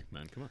Justice thread? League,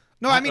 man, come on.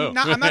 No, I mean, Oh.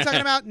 I'm not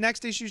talking about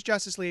next issue's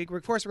Justice League.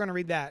 Of course, we're going to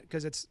read that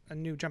because it's a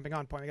new jumping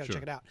on point. We got to Sure.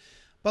 check it out.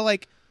 But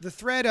like the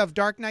thread of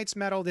Dark Knight's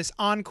Metal, this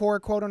encore,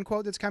 quote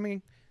unquote, that's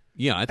coming.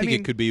 Yeah, I think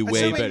mean, it could be way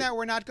assuming better. that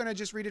we're not going to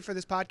just read it for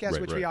this podcast,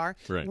 Right, which we are.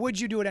 right. Would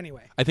you do it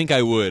anyway? I think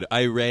I would.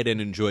 I read and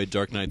enjoyed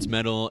Dark Knight's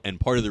Metal, and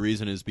part of the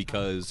reason is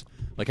because,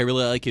 like, I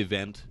really like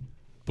event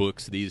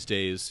books these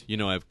days.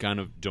 I've kind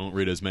of don't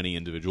read as many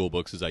individual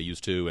books as I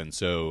used to, and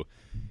so,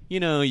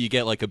 you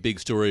get like a big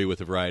story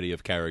with a variety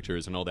of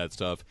characters and all that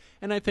stuff.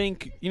 And I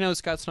think,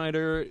 Scott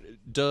Snyder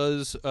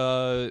does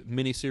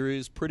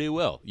miniseries pretty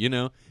well.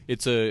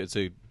 It's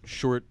a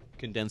short,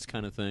 condensed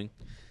kind of thing.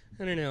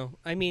 I don't know.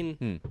 I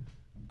mean,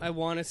 I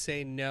want to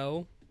say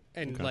no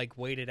and like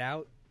wait it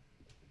out,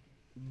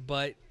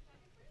 but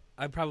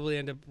I probably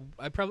end up.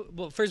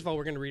 Well, first of all,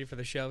 we're going to read it for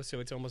the show, so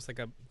it's almost like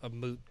a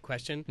moot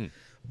question.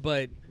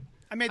 But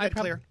I made that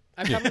clear.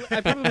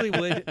 I probably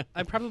would.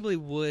 I probably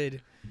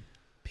would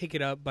pick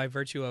it up by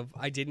virtue of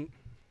I didn't.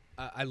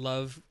 I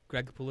love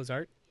Greg Capullo's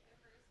art.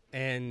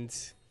 and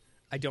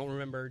I don't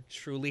remember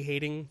truly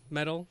hating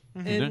Metal.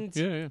 Mm-hmm. And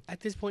Yeah. at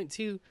this point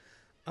too,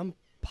 I'm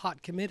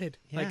pot committed.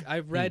 Yeah. Like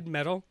I've read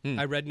Metal,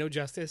 I read No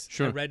Justice,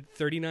 Sure. I read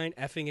 39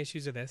 effing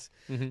issues of this.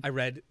 I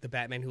read The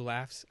Batman Who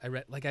Laughs.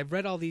 I've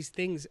read all these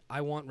things.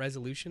 I want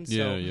resolution.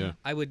 So Yeah.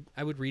 I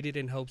would read it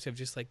in hopes of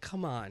just like,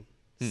 come on,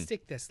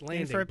 stick this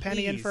landing. In for a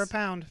penny, in for a please.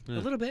 pound. A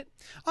little bit.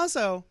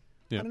 Also,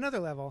 Yeah. on another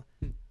level,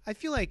 I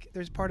feel like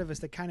there's part of us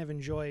that kind of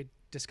enjoy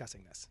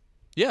discussing this.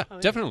 Yeah,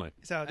 definitely.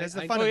 So there's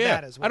the I- fun oh, of yeah.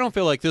 that as well. I don't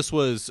feel like this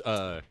was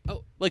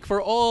like for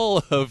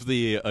all of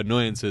the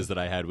annoyances that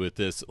I had with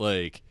this,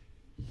 like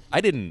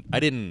I didn't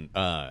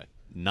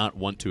not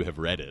want to have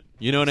read it.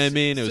 You know what I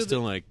mean? It was so still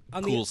the- like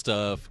on cool the-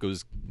 stuff. It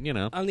was, you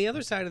know. On the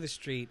other side of the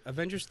street,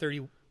 Avengers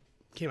 30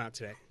 came out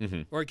today,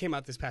 or it came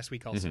out this past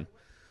week also,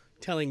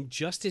 telling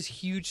just as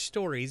huge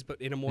stories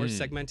but in a more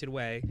segmented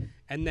way,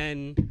 and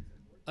then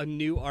a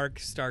new arc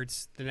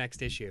starts the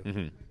next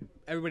issue.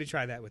 Everybody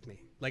try that with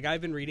me. Like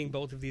I've been reading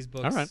both of these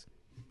books. All right.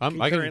 I can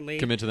concurrently,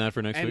 commit to that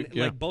for next and week.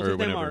 Yeah, like both or of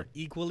them whenever. are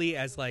equally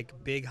as like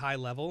big high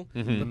level,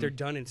 but they're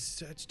done in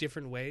such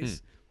different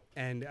ways.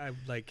 And I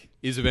like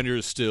Is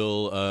Avengers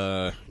still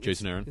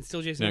Jason Aaron? it's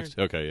still Jason Next.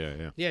 Aaron. Okay,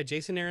 yeah. Yeah,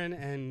 Jason Aaron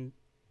and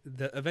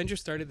the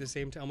Avengers started the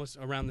same time, almost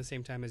around the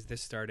same time as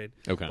this started.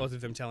 Okay. Both of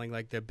them telling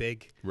like the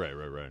big Right.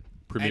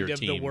 Premier end of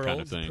team the world,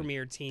 kind of thing.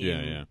 premier team,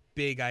 Yeah.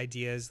 big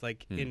ideas.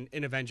 Like in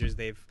Avengers,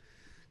 they've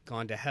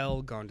gone to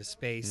hell, gone to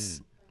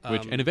space.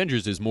 Which and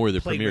Avengers is more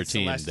the played premier with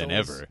team than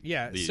Celestials. ever.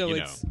 Yeah, The- so you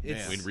it's- know,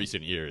 it's- in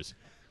recent years.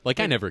 Like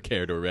I never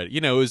cared or read.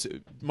 You know, it was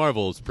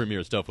Marvel's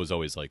premier stuff was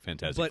always like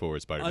Fantastic But Four,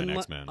 Spider-Man, unli-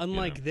 X-Men.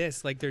 Unlike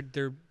this, like they're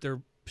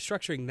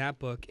structuring that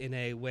book in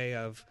a way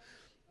of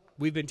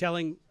we've been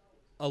telling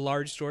a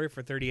large story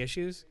for 30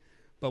 issues,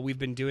 but we've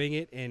been doing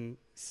it in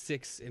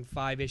 6 and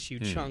 5 issue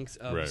chunks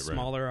of Right.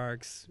 smaller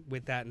arcs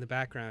with that in the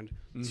background,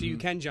 so you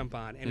can jump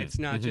on, and it's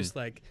not just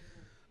like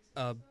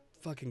a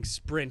fucking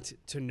sprint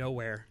to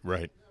nowhere.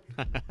 Right.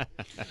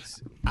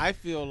 I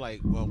feel like,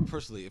 well,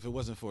 personally, if it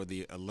wasn't for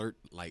the alert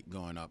light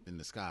going up in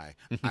the sky,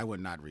 I would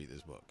not read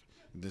this book.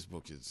 This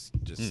book is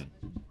just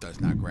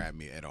does not grab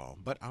me at all.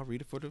 But I'll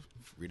read it for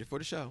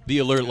the show. The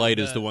alert light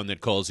is the one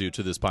that calls you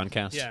to this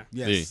podcast. Yeah.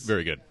 Yes.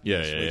 Very good. Yeah.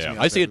 wakes me up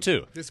I see it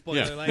every- too. The spoiler,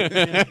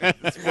 Yeah.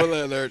 like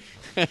Spoiler alert.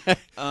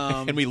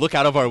 And we look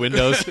out of our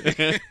windows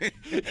in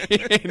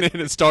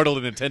a startled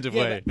and attentive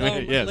way.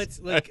 but, Yes.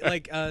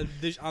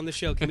 let's on the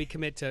show. Can we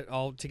commit to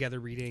all together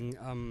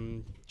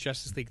reading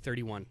Justice League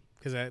 31?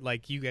 Because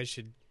like you guys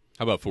should.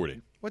 How about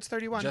 40? What's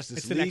 31? Justice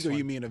It's the League, next or one.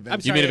 you mean I'm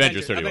Avengers? You sorry, mean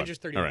Avengers 31? Avengers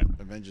 31. All right.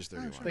 Avengers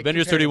 31. Like Avengers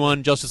comparative.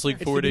 31, Justice League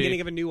It's 40. the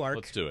beginning of a new arc.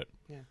 Let's do it.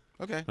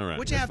 Okay. All right.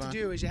 What you have That's to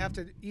do is you have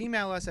to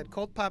email us at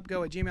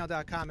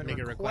cultpopgo@gmail.com and Make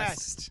a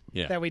request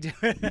Yeah. that we do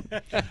it.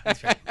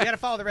 That's right. You got to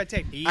follow the red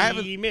tape. I have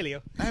a-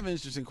 Emilio. I have an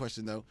interesting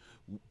question though,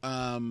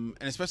 and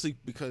especially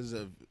because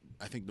of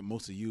I think that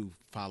most of you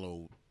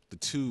follow the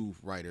two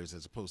writers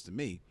as opposed to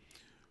me.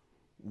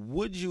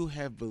 Would you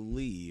have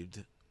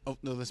believed? Oh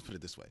no, let's put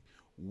it this way: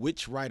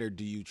 which writer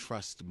do you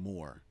trust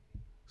more,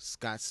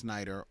 Scott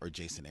Snyder or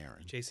Jason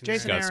Aaron? Jason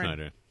Jason Aaron. Scott Aaron.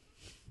 Snyder.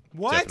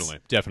 What?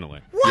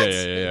 Definitely. What?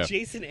 Yeah.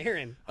 Jason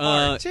Aaron.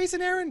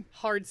 Jason Aaron?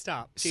 Hard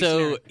stop. Jason So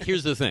Aaron.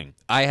 here's the thing.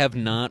 I have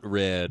not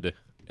read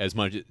as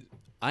much.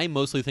 I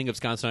mostly think of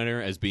Scott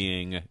Snyder as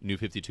being New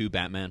 52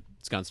 Batman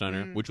Scott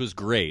Snyder, which was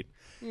great.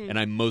 And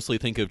I mostly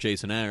think of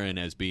Jason Aaron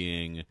as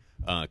being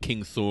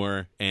King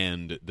Thor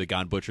and the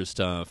God Butcher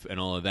stuff and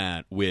all of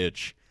that,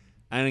 which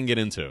I didn't get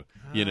into,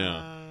 you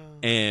know.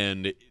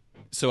 And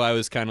so I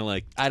was kind of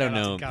like, I don't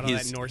know. Got all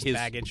that Norse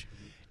baggage.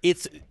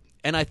 It's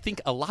and I think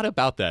a lot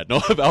about that,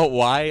 about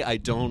why I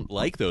don't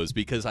like those,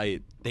 because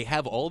they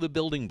have all the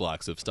building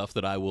blocks of stuff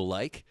that I will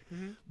like,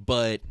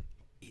 but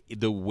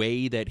the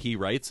way that he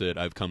writes it,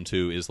 I've come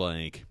to is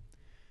like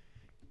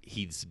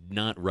he's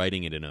not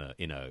writing it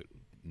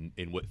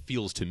in what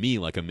feels to me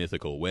like a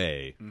mythical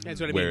way.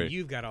 That's what I where- mean.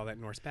 You've got all that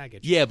Norse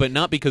baggage. Yeah, but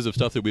not because of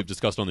stuff that we've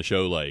discussed on the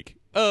show, like,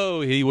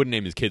 oh, he wouldn't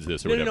name his kids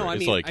this or No, whatever. no. I It's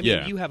mean, like,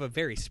 yeah, you have a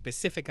very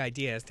specific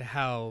idea as to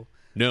how.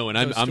 no, and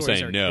I'm those stories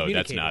saying are no,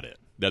 that's communicated. not it.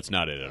 That's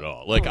not it at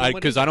all. Like, then what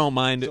because is I don't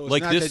mind So it's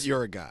like not this. that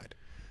you're a god.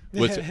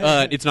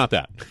 It's not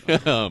that.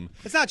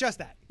 It's not just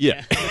that.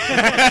 Yeah,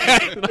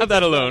 not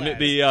that alone.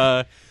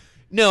 The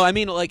no, I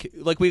mean like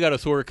we got a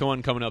Thor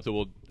coming up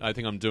that I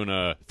think I'm doing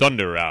a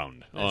Thunder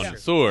round on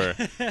Thor,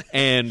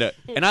 and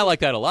I like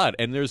that a lot.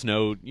 And there's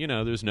no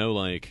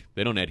like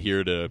they don't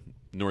adhere to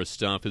Norse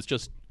stuff. It's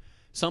just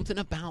something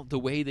about the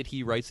way that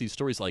he writes these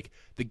stories. Like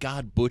the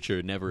God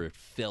Butcher never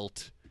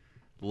felt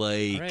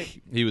like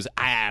Right. he was.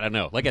 I don't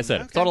know. Like I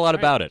said, Okay. thought a lot All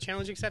about right, it.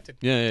 Challenge accepted.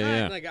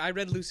 Yeah. Like I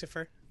read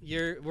Lucifer.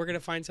 We're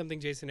gonna find something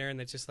Jason Aaron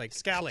that's just like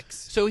clicks.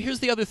 So here's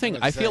the other thing.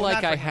 I was I feel saying-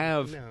 like Not I for him,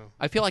 have. no.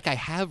 I feel like I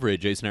have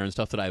read Jason Aaron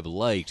stuff that I've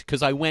liked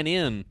because I went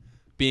in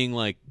being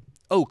like,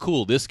 "Oh,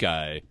 cool, this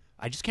guy."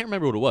 I just can't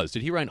remember what it was.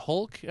 Did he write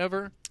Hulk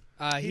ever?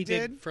 He He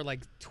did did? for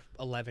like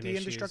 11 The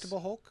issues. Indestructible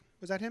Hulk?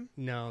 Was that him?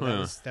 No,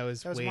 Huh. that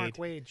was That was Wade. Mark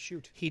Wade.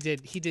 Shoot. He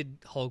did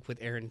Hulk with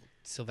Aaron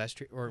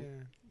Silvestri or Yeah.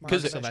 Mark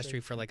Because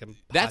Silvestri for like a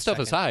That hot stuff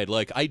second. aside,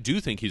 like I do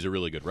think he's a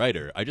really good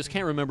writer. I just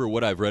can't remember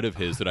what I've read of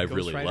his that I've Ghost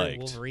really Rider, liked.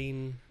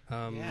 Wolverine.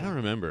 Yeah. I don't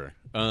remember.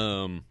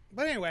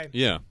 But anyway,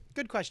 Yeah.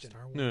 good question.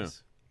 Yeah.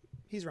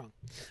 He's wrong.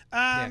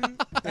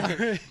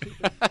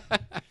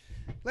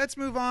 Let's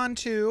move on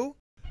to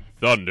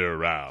Thunder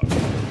Round.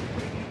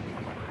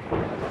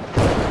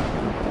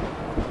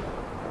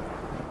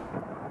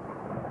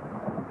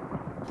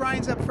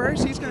 Brian's up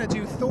first. He's going to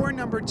do Thor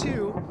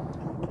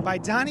 #2 by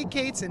Donnie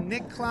Cates and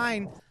Nick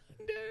Klein.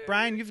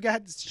 Brian, you've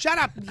got... Shut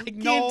up! I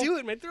can't do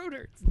it. My throat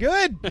hurts.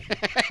 Good.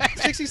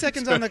 60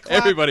 seconds on the clock.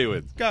 Everybody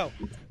wins. Go.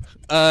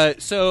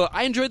 So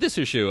I enjoyed this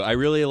issue. I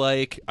really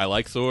like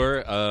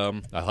Thor.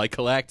 I like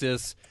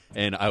Galactus,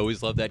 and I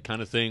always love that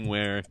kind of thing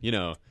where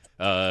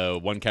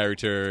one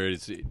character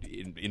is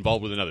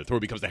involved with another. Thor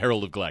becomes the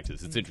herald of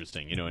Galactus. It's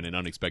interesting, in an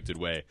unexpected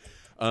way.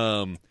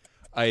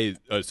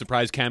 A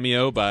surprise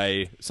cameo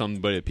by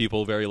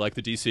people very like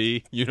the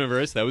DC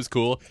universe. That was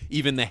cool.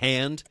 Even the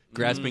hand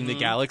grasping the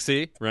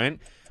galaxy, right?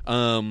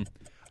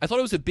 I thought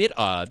it was a bit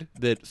odd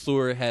that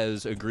Thor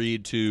has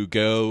agreed to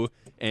go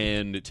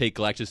and take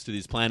Galactus to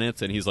these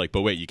planets, and he's like,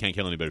 but wait, you can't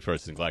kill anybody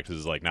first. And Galactus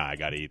is like, nah, I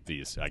gotta eat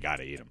these. I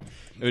gotta eat them.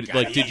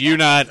 Like, did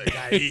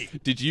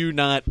you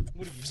not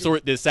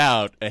sort this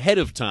out ahead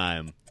of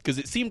time? Because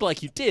it seemed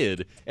like you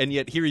did, and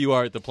yet here you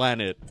are at the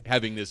planet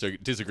having this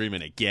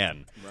disagreement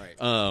again.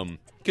 Right.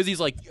 Because he's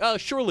like,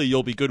 surely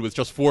you'll be good with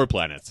just 4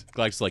 planets.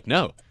 Galactus is like,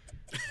 no,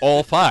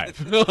 all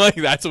 5. Like,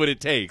 that's what it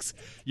takes.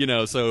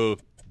 So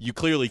you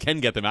clearly can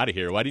get them out of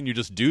here. Why didn't you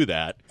just do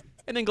that?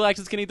 And then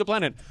Galactus can eat the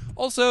planet.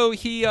 Also,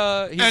 he's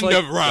End like,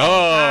 of round.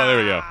 oh, there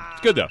we go.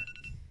 It's good, though.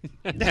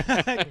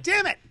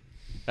 Damn it.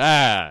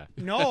 Ah.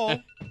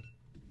 Noel.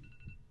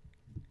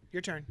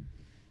 Your turn.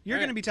 You're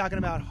All right. going to be talking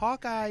about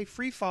Hawkeye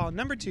Freefall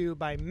 #2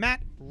 by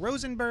Matt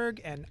Rosenberg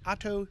and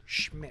Otto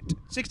Schmidt.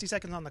 60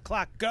 seconds on the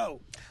clock.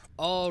 Go.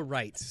 All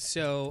right,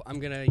 so I'm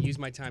gonna use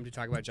my time to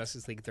talk about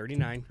Justice League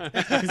 39.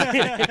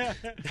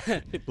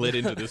 It led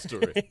into this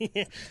story.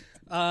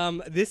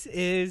 This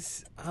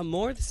is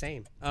more of the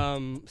same.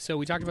 So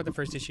we talked about the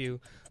first issue.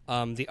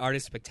 The art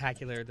is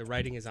spectacular. The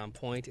writing is on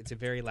point. It's a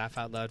very laugh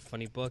out loud,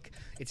 funny book.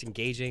 It's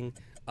engaging.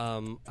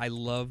 I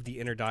love the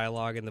inner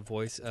dialogue and the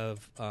voice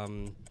of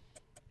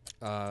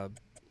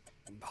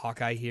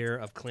Hawkeye here,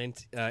 of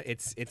Clint.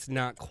 It's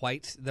not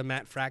quite the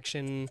Matt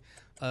Fraction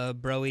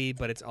Broy,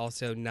 but it's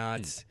also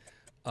not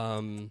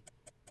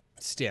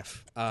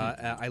stiff.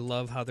 I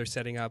love how they're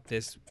setting up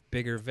this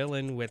bigger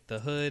villain with the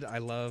Hood. I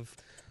love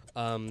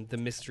the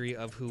mystery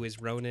of who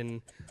is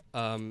Ronan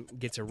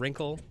gets a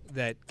wrinkle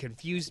that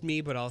confused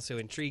me but also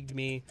intrigued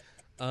me.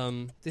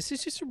 This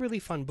is just a really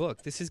fun book.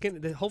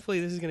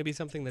 Hopefully this is gonna be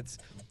something that's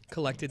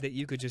collected that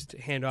you could just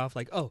hand off.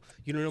 Like, oh,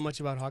 you don't know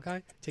much about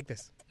Hawkeye? Take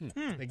this.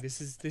 Like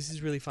this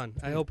is really fun.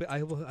 I hope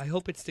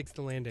it sticks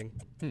the landing.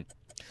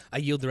 I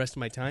yield the rest of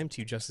my time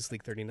to Justice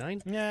League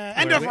 39. Yeah,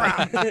 end of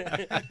round.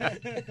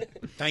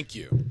 Thank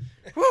you.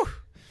 Whew.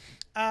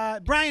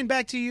 Brian,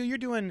 back to you. You're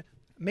doing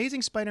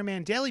Amazing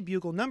Spider-Man Daily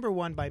Bugle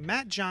 #1 by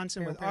Matt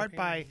Johnson with art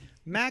by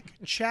Mac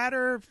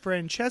Chatter,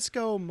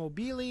 Francesco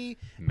Mobili,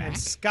 and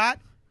Scott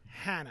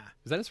Hanna.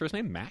 Is that his first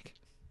name, Mac?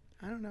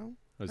 I don't know.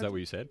 Oh, is that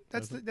what you said?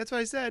 That's what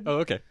I said. Oh,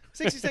 okay.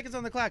 60 seconds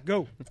on the clock.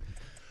 Go.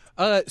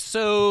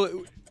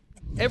 So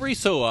every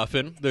so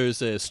often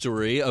there's a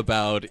story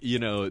about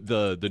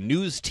the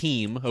news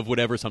team of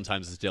whatever.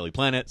 Sometimes it's Daily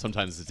Planet,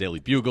 sometimes it's Daily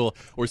Bugle,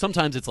 or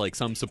sometimes it's like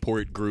some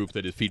support group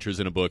that it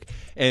features in a book,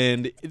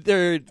 and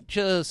they're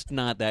just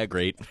not that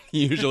great.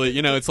 Usually,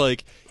 it's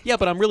like, yeah,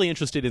 but I'm really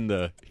interested in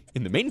the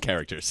main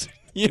characters.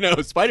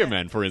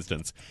 Spider-Man, for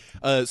instance.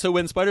 So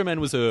when Spider-Man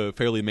was a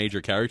fairly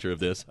major character of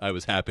this, I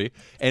was happy,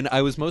 and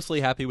I was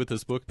mostly happy with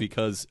this book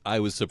because I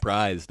was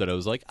surprised that I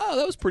was like, oh,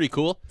 that was pretty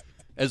cool.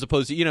 As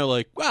opposed to,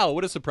 like, wow,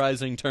 what a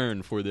surprising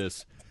turn for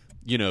this,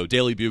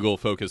 Daily Bugle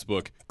focus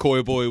book.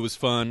 Koi Boy was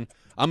fun.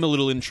 I'm a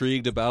little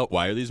intrigued about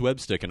why are these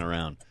webs sticking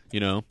around?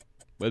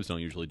 Webs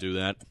don't usually do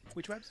that.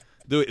 Which webs?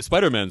 The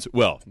Spider-Man's,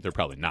 well, they're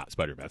probably not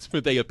Spider-Man's,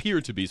 but they appear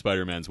to be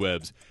Spider-Man's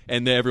webs.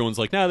 And everyone's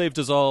like, nah, they've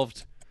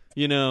dissolved.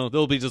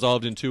 They'll be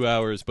dissolved in 2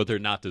 hours, but they're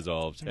not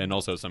dissolved. And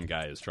also some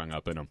guy is strung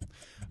up in them.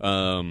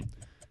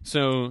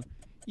 So,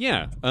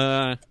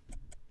 yeah.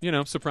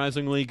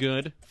 Surprisingly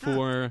good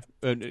for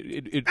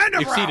it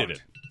exceeded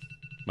it.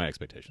 My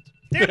expectations.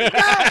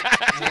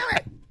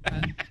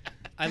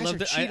 I love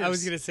are I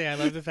was cheaters. gonna say I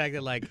love the fact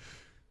that like,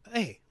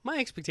 hey, my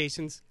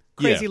expectations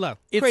crazy low,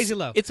 crazy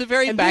low. It's a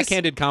very And this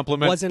backhanded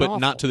compliment, wasn't but awful.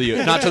 not to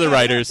the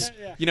writers.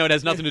 It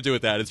has nothing to do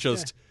with that. It's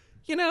just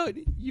you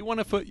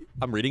want to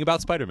I'm reading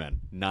about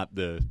Spider-Man, not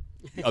the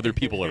other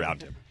people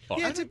around him.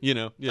 Yeah, I think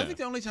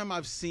the only time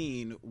I've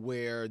seen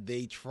where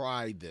they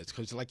tried this,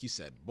 because like you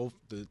said, both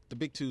the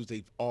big twos,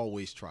 they've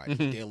always tried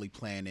Mm-hmm. Daily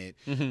Planet,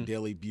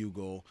 Daily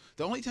Bugle.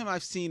 The only time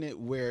I've seen it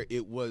where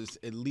it was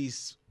at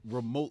least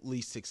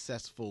remotely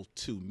successful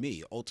to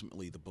me,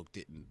 ultimately the book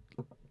didn't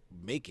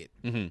make it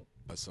Mm-hmm.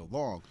 but so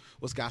long,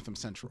 was Gotham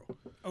Central.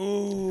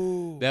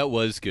 Oh. that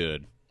was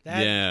good.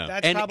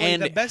 That's And- probably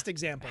and the best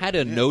example. had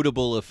a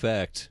notable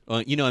effect.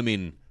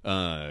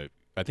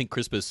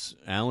 Crispus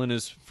Allen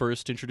is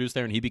first introduced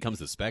there, and he becomes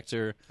the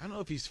Spectre. I don't know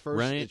if he's first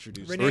Right?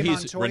 introduced. Renee Or he's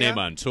Montoya? Renee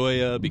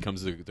Montoya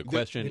becomes the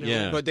question. you know,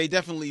 yeah, But they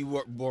definitely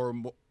were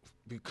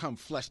become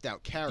fleshed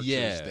out characters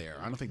Yeah. there.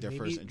 I don't think they're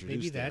first introduced.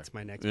 Maybe there. that's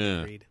my next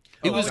Yeah. big read.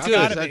 It Oh, was it's good.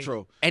 gotta be.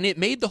 Central. And it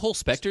made the whole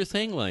Spectre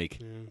thing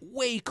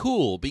way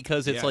cool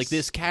because it's like Yes.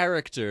 this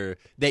character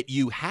that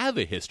you have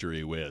a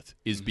history with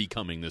is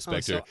becoming the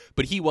Spectre, so-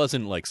 but he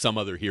wasn't like some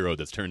other hero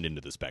that's turned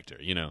into the Spectre,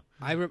 you know?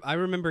 I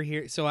remember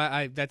here. So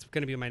I that's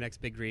going to be my next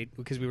big read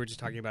because we were just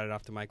talking about it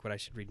off the mic. What I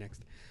should read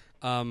next.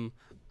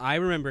 I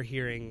remember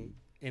hearing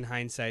in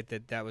hindsight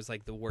that was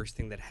like the worst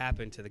thing that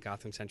happened to the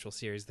Gotham Central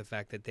series. The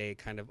fact that they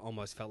kind of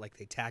almost felt like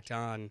they tacked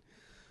on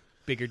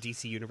bigger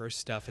DC Universe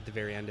stuff at the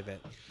very end of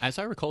it. As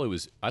I recall, I thought it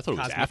was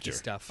Cosmic-y after.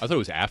 stuff. I thought it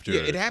was after.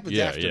 Yeah, it happens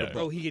after the book.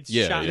 Oh, he gets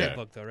Yeah, shot in yeah. the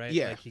book though, right?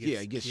 Yeah, Like, he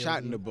gets killed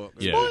shot in the book.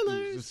 Yeah.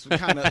 Spoilers.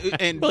 Kind of,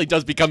 and Well, he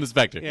does become the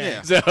Spectre.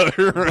 Yeah. So,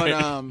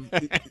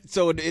 but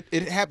so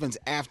it happens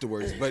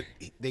afterwards. But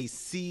they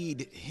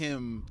seed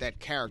him, that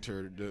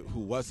character who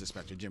was the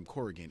Spectre, Jim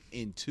Corrigan,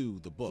 into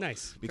the book.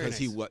 Nice. Because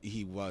Very nice.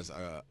 he was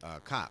a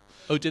cop.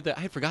 Oh, did that?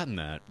 I had forgotten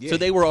that. Yeah. So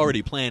they were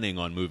already planning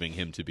on moving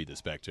him to be the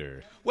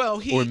Spectre.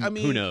 Well, Or I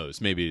mean, who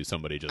knows? Maybe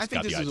somebody just I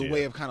think got this the is idea. a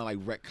way of kind of like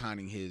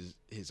retconning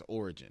his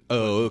origin.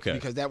 Oh, okay.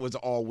 Because that was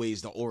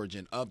always the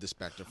origin of the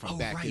Spectre from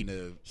back in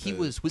the he the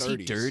was 30s.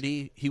 he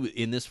dirty? He was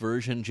in this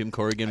version. Jim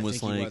Corrigan I was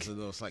think like, he was a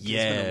little like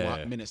yeah, it's been a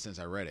lot, minute since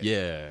I read it.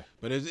 yeah.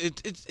 But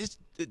it's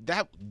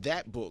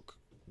that book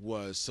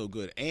was so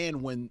good,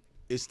 and when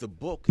it's the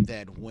book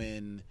that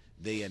when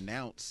they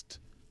announced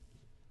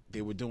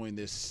they were doing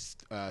this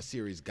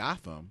series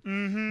Gotham,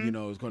 you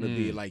know, it's going to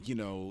be like, you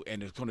know,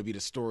 and it's going to be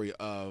the story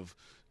of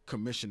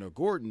Commissioner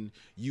Gordon.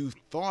 You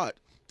thought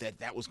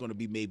that was going to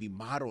be maybe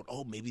modeled.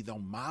 Oh, maybe they'll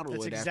model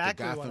That's it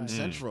exactly after what Gotham I-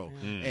 Central,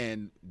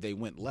 and they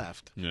went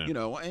left. Yeah. You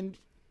know, and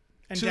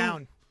and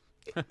down.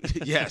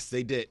 yes,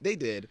 they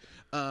did.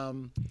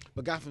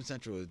 But Gotham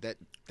Central,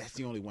 that's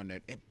the only one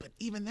that. But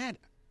even that,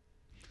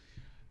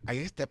 I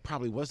guess that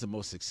probably was the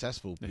most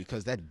successful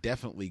because that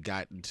definitely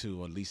got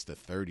into at least the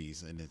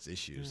 30s in its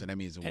issues, and that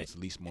means it was at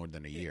least more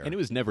than a year. And it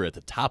was never at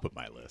the top of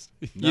my list.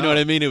 You No, know what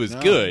I mean? It was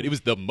no. good. It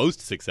was the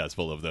most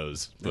successful of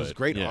those. It was but,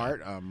 great yeah.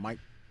 art. Mike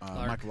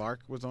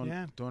Lark was on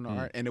Yeah. doing the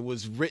art, and it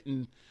was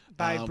written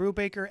By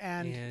Brubaker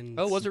and And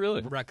Oh, was it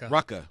really? Rucka.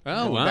 Rucka. Oh,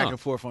 They went wow. back and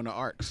forth on the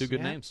arcs. Two good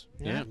Yeah. names.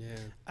 Yeah.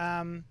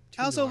 Yeah.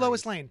 Yeah. also Noirs.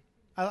 Lois Lane.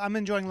 I'm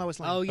enjoying Lois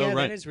Lane. Oh yeah,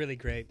 right. that is really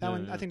great. that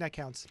one I think that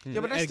counts. Yeah,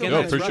 but that's And still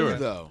again, not for as sure. new,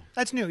 though.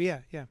 That's new.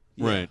 Yeah.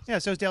 Right. Yeah.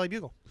 So is Daily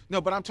Bugle. No,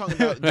 but I'm talking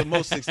about the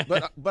most.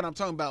 But I'm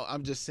talking about.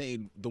 I'm just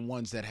saying the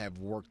ones that have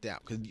worked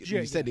out because Yeah,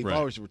 you said they've Right.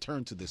 always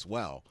returned to this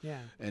well. Yeah.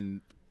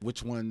 And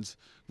which ones?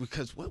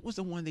 Because what was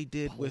the one they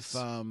did with?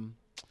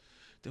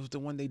 There was the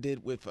one they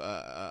did with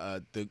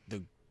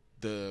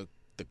the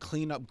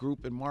cleanup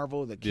group in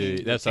Marvel that Yeah,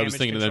 came. that's I was Damage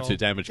thinking of them control. to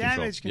damage control.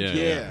 Damage Yeah.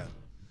 control. yeah.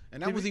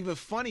 And that was even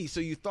funny. So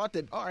you thought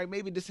that all right,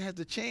 maybe this has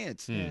a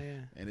chance, Yeah.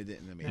 and it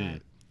didn't. I mean, Yeah.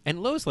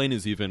 And Lois Lane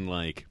is even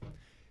like,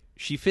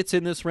 she fits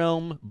in this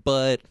realm,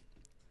 but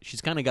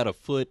she's kind of got a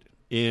foot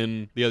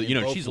in the other. You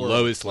know, both she's worlds.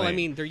 Lois Lane. Well, I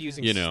mean, they're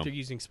using you know. they're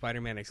using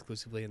Spider-Man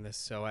exclusively in this,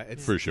 so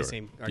it's for the sure.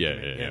 same Yeah,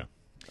 argument.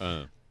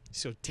 yeah.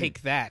 So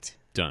take that.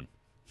 Done.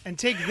 And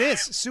take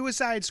this,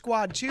 Suicide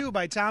Squad 2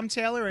 by Tom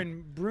Taylor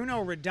and Bruno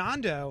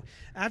Redondo.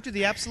 After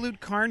the absolute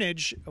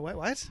carnage...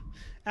 What?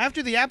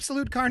 After the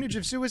absolute carnage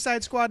of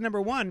Suicide Squad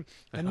number 1,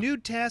 a new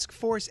Task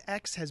Force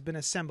X has been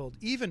assembled,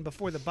 even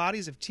before the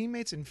bodies of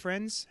teammates and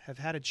friends have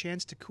had a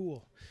chance to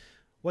cool.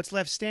 What's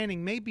left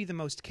standing may be the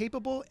most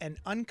capable and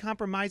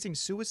uncompromising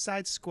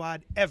Suicide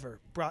Squad ever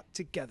brought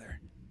together.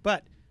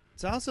 But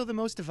it's also the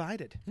most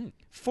divided.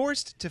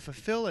 Forced to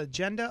fulfill the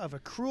agenda of a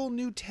cruel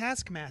new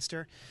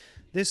taskmaster,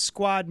 this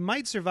squad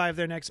might survive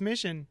their next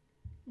mission,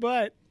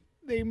 but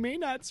they may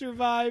not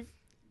survive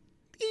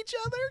each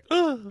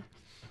other.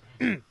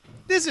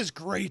 This is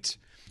great.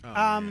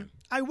 I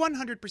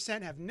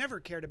 100% have never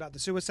cared about the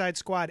Suicide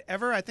Squad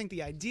ever. I think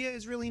the idea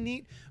is really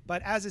neat,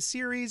 but as a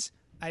series,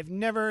 I've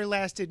never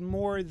lasted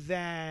more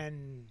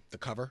than the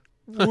cover.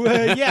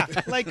 yeah,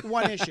 like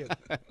one issue.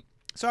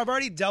 So I've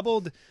already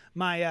doubled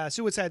my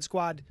Suicide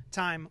Squad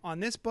time on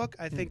this book.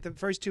 I think the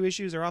first 2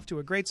 issues are off to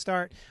a great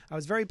start. I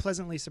was very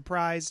pleasantly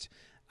surprised.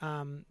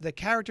 The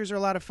characters are a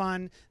lot of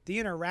fun. The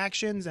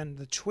interactions and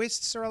the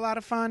twists are a lot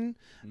of fun.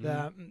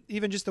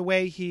 Even just the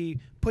way he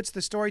puts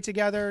the story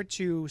together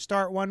to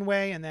start one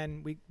way, and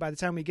then by the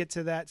time we get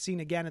to that scene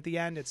again at the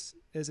end,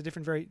 there's a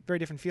different, very, very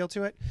different feel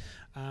to it.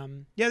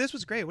 Yeah, this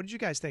was great. What did you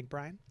guys think,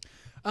 Brian?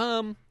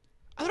 I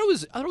thought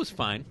it was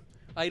fine.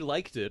 I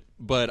liked it,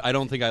 but I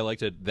don't think I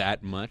liked it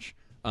that much.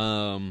 I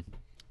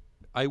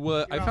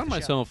off found the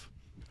myself.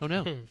 Oh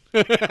no!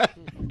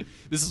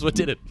 This is what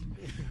did it.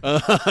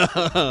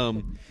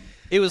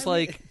 It was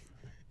like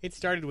It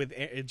started with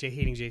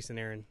hating Jason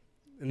Aaron.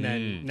 and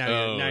then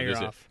now you're this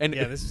is- off. And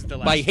yeah, this is the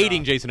last by straw.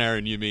 hating Jason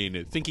Aaron, you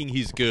mean thinking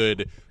he's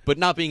good, but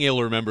not being able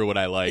to remember what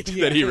I liked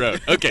Yeah. that he wrote.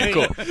 Okay,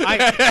 cool.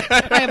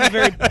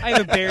 I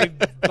have a very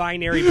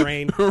binary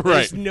brain. Right.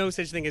 There's no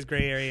such thing as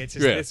gray area. It's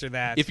just Yeah. this or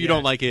that. If you Yeah.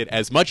 don't like it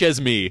as much as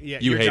me, yeah,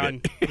 you you're hate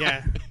done. it.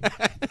 Yeah.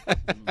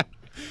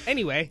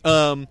 Anyway,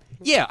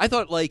 Yeah, I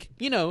thought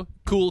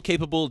cool,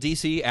 capable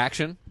DC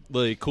action,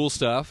 like cool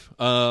stuff.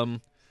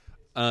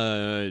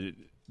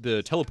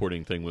 The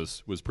teleporting thing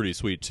was pretty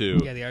sweet too.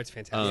 yeah, the art's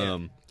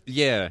fantastic.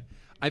 Yeah,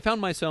 I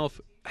found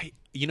myself,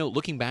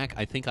 looking back,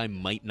 I think I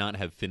might not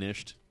have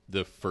finished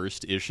the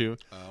first issue.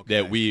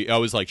 Okay. I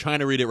was like trying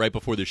to read it right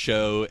before the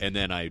show, and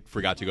then I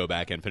forgot to go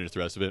back and finish the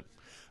rest of it.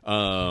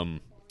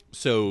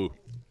 So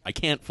I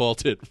can't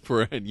fault it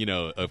for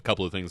a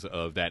couple of things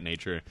of that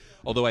nature.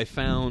 Although I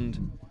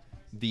found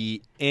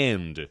the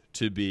end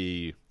to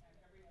be,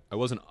 I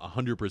wasn't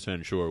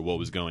 100% sure what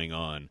was going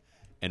on,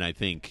 and I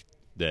think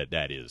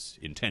that is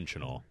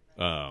intentional.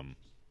 Well,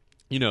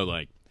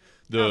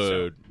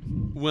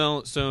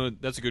 so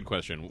that's a good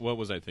question. What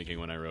was I thinking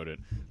when I wrote it?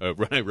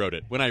 When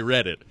I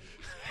read it.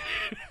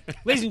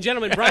 Ladies and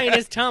gentlemen, Brian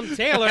is Tom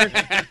Taylor.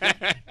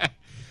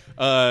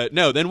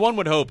 No, then one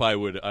would hope I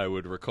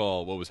would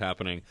recall what was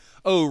happening.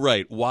 Oh,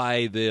 right,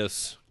 why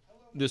this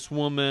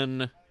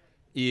woman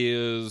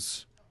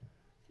is,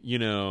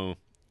 I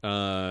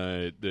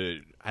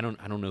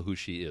don't know who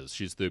she is.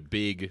 She's the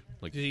big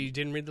You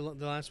didn't read the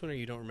last one, or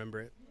you don't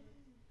remember it?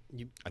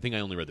 I think I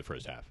only read the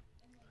first half.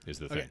 Is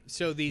the Okay, thing.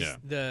 so these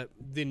Yeah.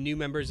 the new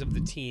members of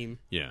the team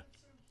Yeah.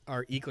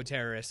 are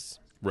eco-terrorists.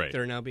 Right.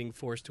 They're now being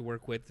forced to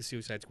work with the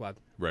Suicide Squad.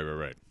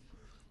 Right.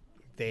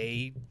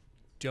 They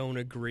don't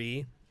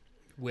agree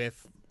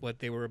with what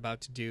they were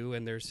about to do,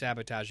 and they're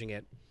sabotaging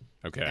it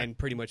Okay. and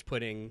pretty much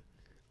putting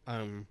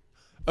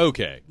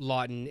Okay.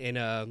 Lawton in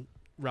a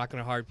rock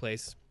and a hard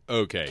place.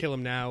 Okay. Kill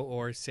him now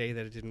or say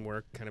that it didn't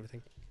work, kind of a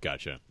thing.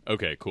 Gotcha.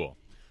 Okay, cool.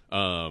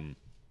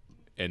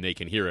 And they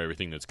can hear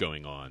everything that's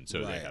going on, so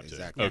they Right, have to.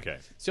 exactly. Okay.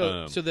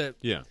 So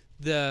yeah.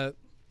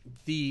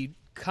 the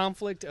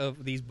conflict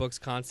of these books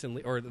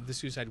constantly, or the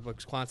Suicide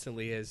books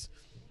constantly, is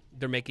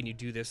they're making you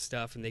do this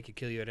stuff and they could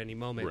kill you at any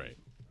moment. Right.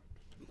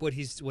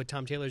 What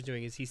Tom Taylor's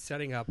doing is he's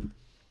setting up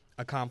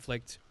a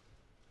conflict,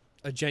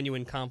 a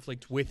genuine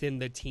conflict within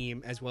the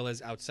team as well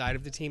as outside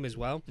of the team as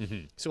well.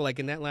 Mm-hmm. So like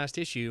in that last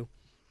issue,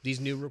 these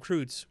new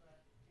recruits,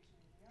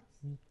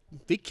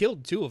 they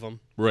killed 2 of them.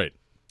 Right.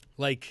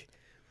 Like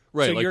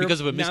Right. so like you're-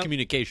 because of a now-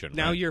 miscommunication.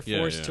 Now right? you're Yeah,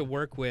 forced yeah. to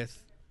work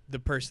with the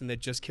person that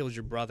just killed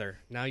your brother.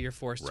 Now you're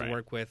forced Right. to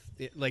work with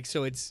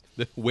so it's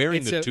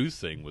Wearing it's the a- tooth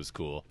thing was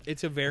cool.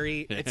 it's a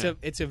very Yeah.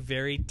 it's a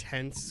very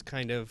tense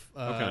kind of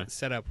Okay.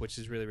 setup, which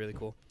is really, really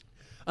cool.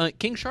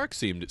 King Shark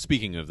seemed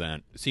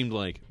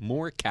like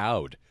more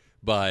cowed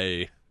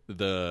by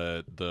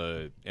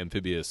the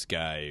amphibious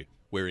guy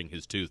wearing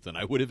his tooth than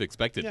I would have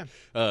expected. Yeah.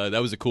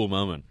 That was a cool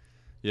moment.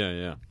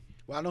 Yeah.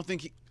 Well,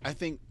 I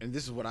think, and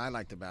this is what I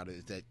liked about it,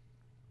 is that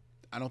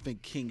I don't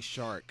think King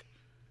Shark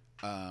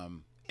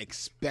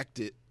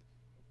expected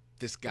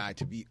this guy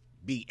to be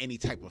any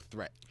type of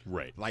threat.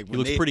 Right. Like he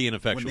looks pretty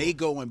ineffectual. When they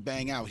go and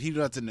bang out, he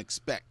doesn't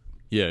expect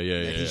yeah.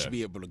 that he should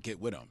be able to get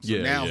with them. So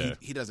Yeah, now yeah.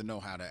 he doesn't know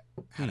how to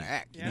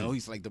act. Yeah. You know,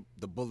 he's like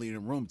the bully in the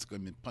room that's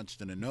going to be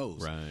punched in the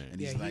nose. Right.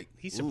 And Yeah, he's like,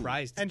 he's ooh.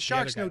 surprised. And the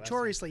sharks other guy last time.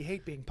 notoriously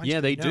hate being punched Yeah,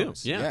 in they the do.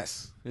 nose. Yeah.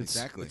 Yes, It's,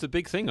 exactly. It's a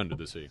big thing under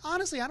the sea.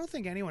 Honestly, I don't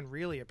think anyone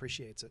really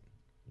appreciates it.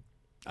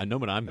 I know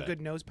what I'm A at.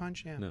 good nose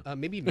punch, yeah. No.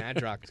 Maybe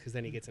Madrox, because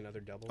then he gets another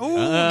double. Ooh,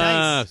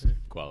 nice.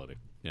 Quality.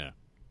 Yeah.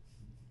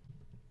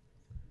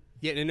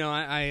 Yeah, no,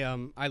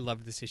 I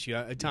loved this issue.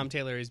 Tom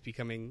Taylor is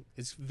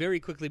very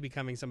quickly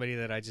becoming somebody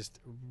that I just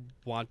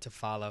want to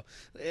follow.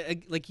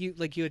 Like you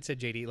had said,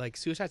 JD, like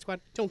Suicide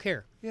Squad, don't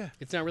care. Yeah.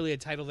 It's not really a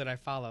title that I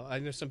follow. I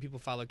know some people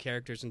follow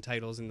characters and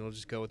titles, and they'll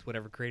just go with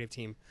whatever creative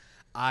team.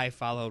 I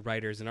follow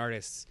writers and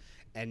artists,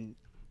 and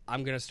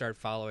I'm gonna start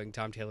following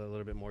Tom Taylor a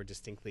little bit more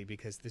distinctly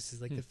because this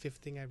is like the 5th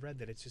thing I've read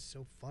that it's just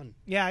so fun.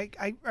 Yeah,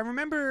 I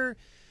remember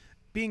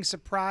being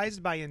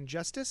surprised by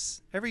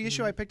Injustice. Every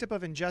issue I picked up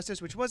of Injustice,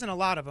 which wasn't a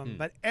lot of them,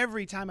 but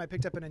every time I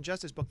picked up an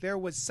Injustice book, there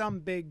was some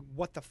big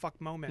what the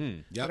fuck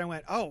moment Yep. that I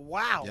went, oh,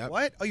 wow, Yep.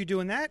 what? Oh, you're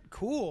doing that?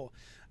 Cool.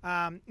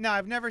 Now,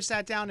 I've never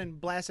sat down and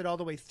blasted all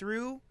the way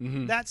through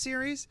that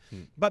series,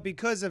 but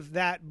because of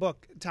that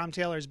book, Tom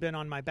Taylor's been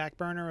on my back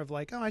burner of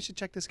like, oh, I should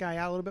check this guy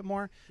out a little bit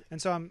more. And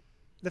so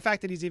the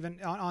fact that he's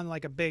even on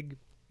like a big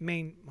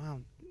main,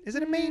 well, is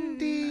it a main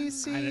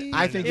DC?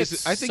 I think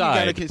It's I think you got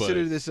to side,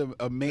 consider but this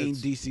a main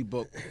DC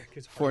book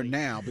for Harley.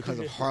 now because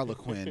of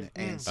Harlequin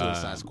and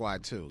Suicide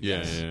Squad too. Yeah.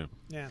 Yes. Yeah.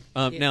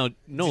 Yeah. Yeah. Now,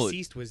 Noel,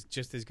 Deceased was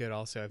just as good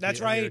also. If That's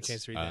you had a right.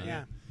 chance to read that.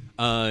 Yeah.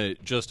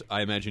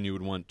 I imagine you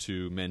would want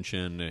to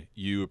mention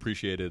you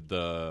appreciated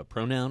the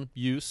pronoun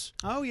use.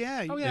 Oh,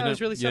 yeah. Oh, You yeah, know- it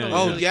was really yeah, subtle. yeah.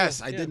 Oh Really yes,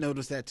 cool. I Yeah. did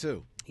notice that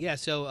too. Yeah,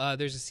 so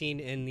there's a scene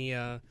in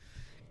the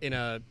in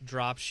a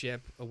drop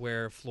ship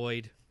where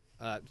Floyd,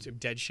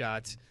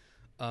 Deadshot,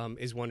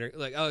 is wondering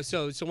like, oh,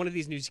 so one of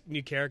these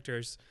new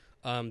characters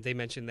They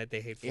mentioned that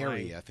they hate flying.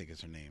 Aerie, I think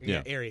is her name.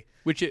 Yeah, Aerie.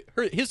 Which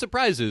his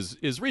surprise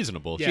is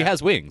reasonable. She Yeah.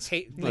 has wings.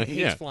 Hates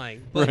Yeah.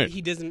 flying, but Right.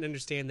 he doesn't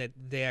understand that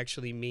they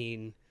actually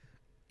mean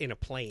in a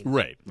plane.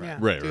 Right. Yeah.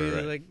 Right. Dude,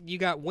 Right. like, you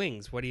got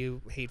wings. What do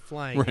you hate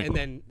flying? Right. And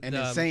then And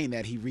in saying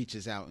that, he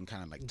reaches out and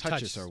kind of like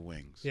touches her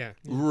wings. yeah.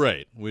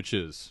 Right. Which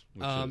is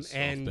And off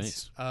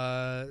base.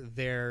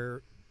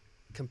 their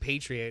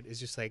compatriot is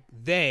just like,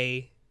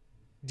 they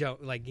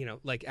don't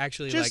like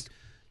actually Just like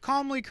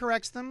calmly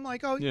corrects them,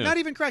 like, oh, Yeah. not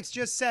even corrects,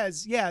 just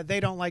says, yeah, they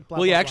don't like blah,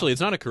 Well, yeah, blah, actually, blah.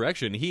 it's not a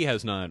correction. He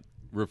has not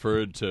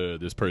referred to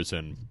this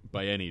person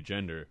by any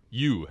gender.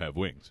 You have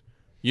wings.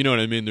 You know what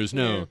I mean? There's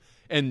no. Yeah.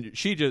 And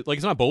she just, like,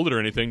 it's not bolded or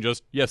anything,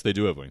 just, yes, they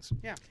do have wings.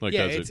 Yeah. Like,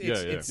 Yeah, that's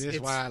it's- it. it's- This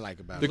is what I like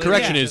about The it.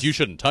 correction Yeah. is you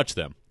shouldn't touch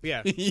them.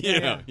 yeah.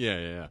 yeah.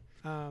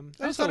 I I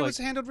just also thought it like- was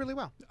handled really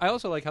well. I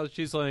also like how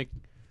she's like,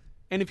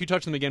 and if you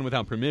touch them again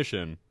without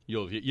permission,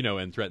 you'll,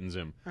 and threatens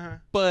him. Uh-huh.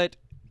 But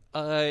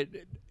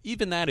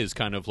even that is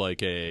kind of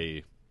like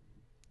a.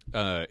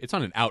 It's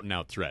not an out and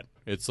out threat.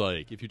 It's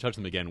like if you touch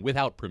them again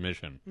without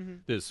permission,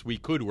 we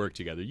could work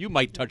together. You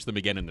might touch them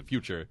again in the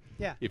future.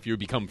 Yeah. If you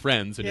become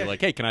friends and Yeah. you're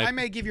like, hey, can I? I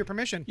may give you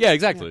permission. Yeah,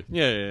 exactly.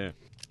 Yeah.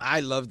 I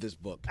love this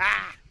book.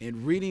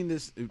 And reading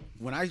this,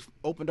 when I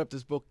opened up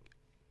this book,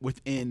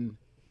 within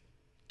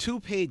 2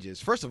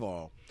 pages, first of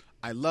all,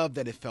 I love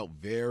that it felt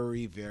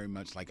very, very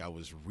much like I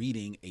was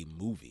reading a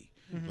movie.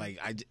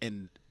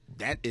 And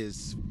that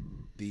is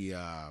the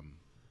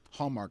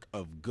hallmark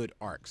of good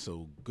art.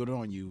 So good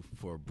on you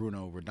for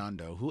Bruno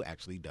Redondo, who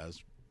actually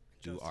does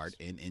do art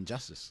in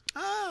Injustice.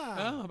 Ah.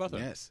 Oh, how about that?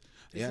 Yes.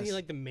 Isn't yes. he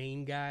like the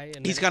main guy?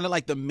 And He's then- kind of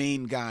like the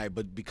main guy,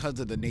 but because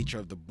of the nature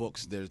of the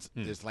books, there's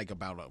like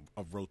about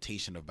a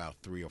rotation of about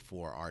 3 or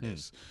 4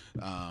 artists.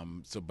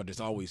 But it's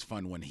always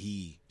fun when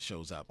he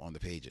shows up on the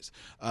pages.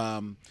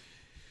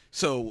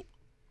 So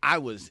I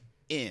was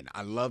in.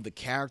 I love the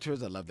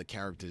characters. I love the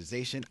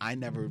characterization. I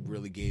never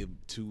really gave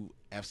 2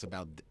 Fs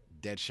about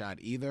Deadshot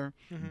either,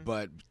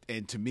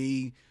 and to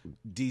me,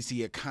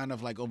 DC had kind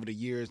of like over the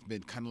years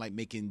been kind of like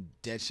making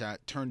Deadshot,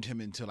 turned him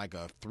into like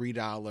a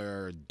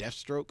 $3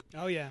 Deathstroke.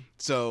 Oh, yeah.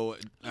 So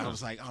I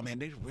was like, oh man,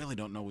 they really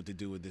don't know what to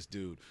do with this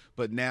dude.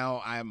 But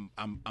now I'm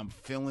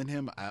feeling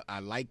him. I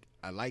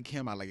like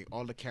him. I like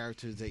all the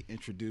characters they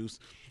introduce.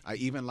 I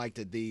even like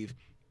that they've,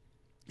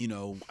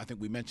 I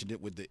think we mentioned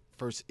it with the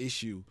first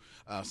issue,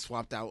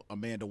 swapped out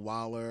Amanda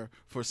Waller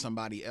for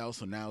somebody else.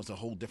 So now it's a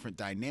whole different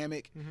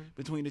dynamic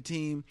between the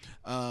team.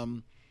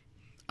 I'm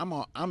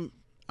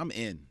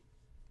in.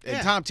 And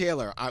Yeah. Tom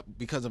Taylor,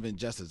 because of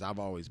Injustice, I've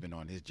always been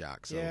on his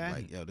jock. So Yeah.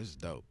 this is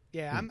dope.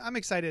 Yeah, I'm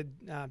excited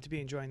to be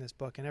enjoying this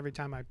book, and every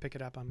time I pick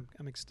it up, I'm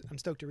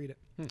stoked to read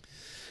it.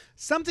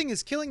 Something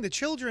is Killing the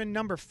Children,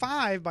 number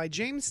 5 by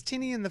James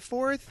Tinian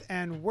IV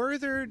and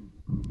Werther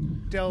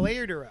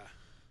Dell'Edera.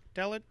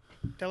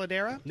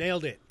 Dell'Edera?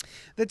 nailed it.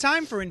 The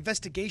time for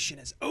investigation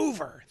is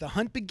over. The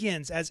hunt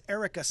begins as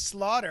Erica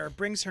Slaughter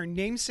brings her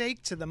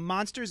namesake to the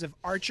monsters of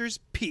Archer's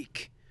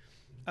Peak.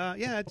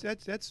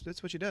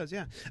 That's what she does.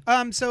 Yeah.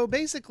 So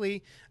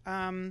basically,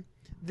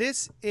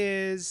 this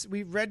is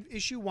we read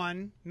issue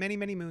 1 many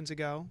moons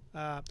ago.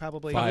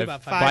 Probably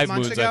about five five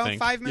months moons, ago. I think.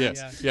 5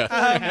 minutes. Yeah.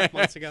 4.5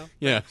 months ago.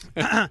 Yeah.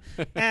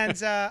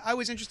 And I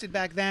was interested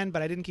back then,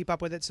 but I didn't keep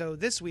up with it. So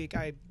this week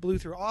I blew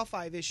through all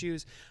 5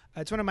 issues.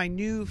 It's one of my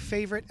new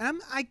favorite.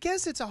 And I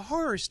guess it's a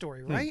horror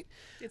story, right?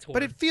 It's But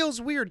horror. it feels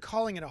weird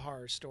calling it a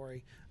horror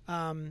story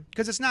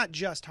because it's not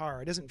just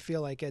horror. It doesn't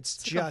feel like it's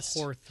like a just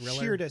horror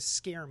thriller. here to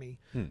scare me.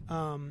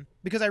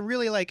 Because I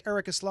really like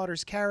Erica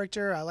Slaughter's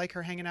character. I like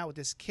her hanging out with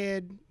this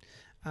kid.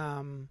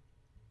 And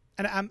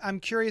I'm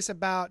curious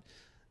about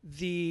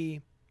the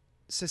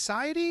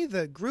society,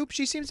 the group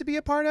she seems to be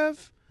a part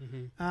of,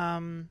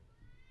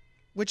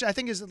 which I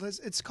think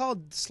it's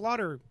called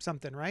Slaughter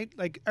something, right?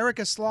 Like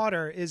Erica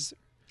Slaughter is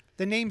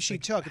the name she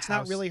took. It's not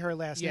house. really her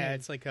last Yeah, name.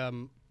 it's like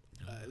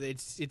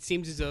it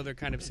seems as though they're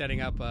kind of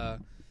setting up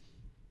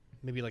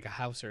maybe like a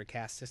house or a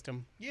caste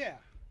system. Yeah.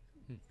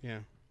 Yeah.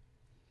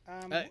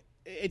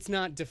 It's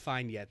not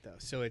defined yet though,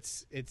 so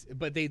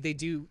but they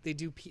do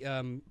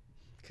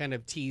kind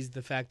of tease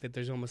the fact that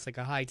there's almost like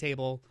a high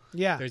table.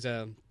 Yeah. There's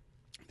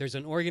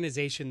an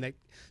organization that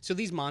so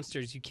these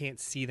monsters you can't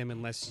see them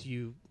unless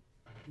you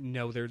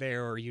know they're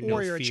there or you know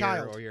Or you're a fear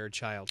child. or you're a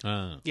child.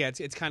 Ah. Yeah,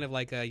 it's kind of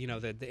like the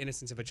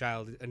innocence of a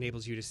child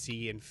enables you to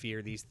see and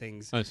fear these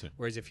things. I see.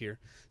 Whereas if you're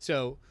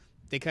so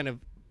they kind of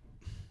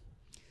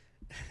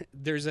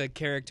there's a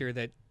character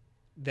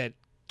that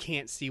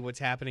can't see what's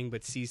happening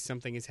but sees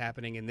something is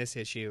happening in this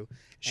issue. and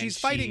She's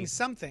she- fighting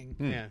something,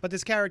 Yeah. but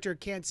this character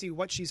can't see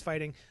what she's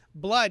fighting.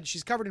 Blood.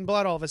 She's covered in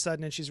blood all of a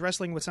sudden, and she's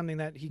wrestling with something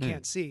that he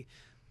can't see.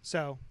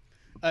 So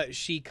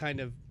she kind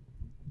of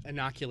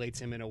inoculates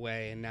him in a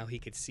way, and now he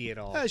could see it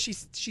all. she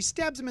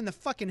stabs him in the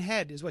fucking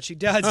head, is what she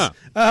does. Huh.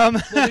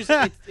 Well,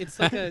 it's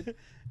like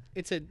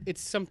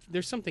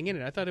there's something in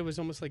it. I thought it was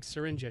almost like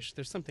syringe-ish.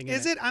 There's something in it.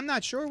 Is it? I'm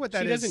not sure what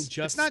that She is. doesn't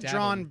just it's not stab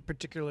drawn him.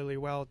 particularly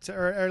well,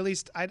 or at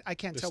least I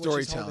can't The tell what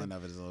she's storytelling holding.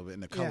 of it is a little bit in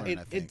the coloring.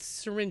 I think It's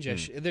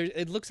syringe-ish.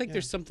 It looks like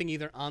there's something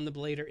either on the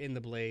blade or in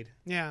the blade.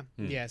 Yeah,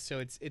 Yeah, so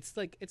it's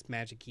like it's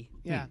magic-y.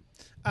 yeah.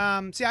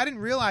 See, I didn't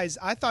realize.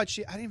 I thought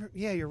she. I didn't.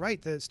 Yeah, you're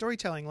right. The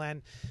storytelling,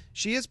 Len.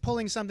 She is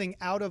pulling something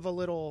out of a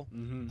little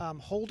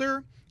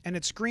holder, and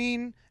it's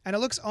green, and it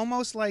looks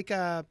almost like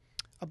a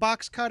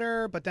box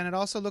cutter, but then it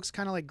also looks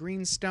kind of like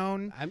green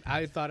stone.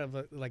 I thought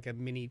of like a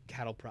mini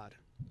cattle prod,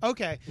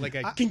 Okay, like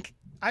a I- kink.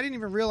 I didn't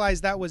even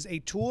realize that was a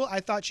tool. I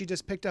thought she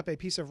just picked up a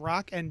piece of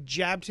rock and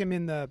jabbed him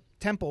in the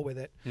temple with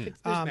it. There's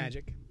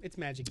magic. It's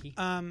magic-y.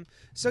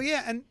 So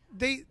yeah, and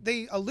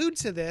they allude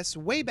to this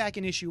way back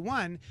in issue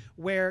 1,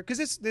 where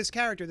because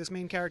this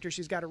main character,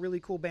 she's got a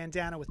really cool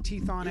bandana with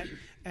teeth on it,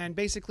 and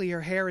basically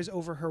her hair is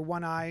over her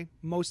one eye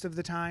most of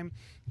the time.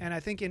 And I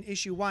think in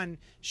issue 1,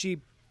 she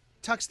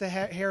tucks the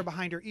hair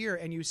behind her ear,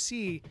 and you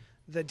see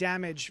the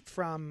damage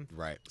from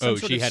right. some Oh,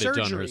 sort she of had it done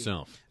surgery.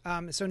 herself.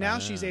 So now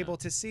she's able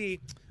to see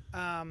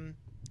Because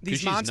these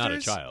she's monsters. not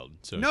a child.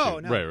 So No,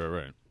 she, no.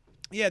 Right.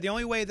 Yeah, the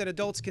only way that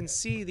adults can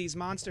see these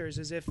monsters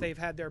is if they've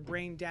had their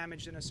brain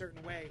damaged in a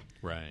certain way.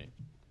 Right.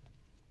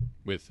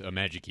 With a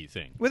magic-y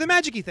thing. With a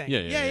magic-y thing.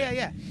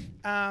 Yeah.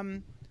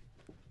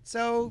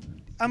 So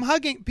I'm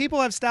hugging.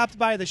 People have stopped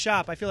by the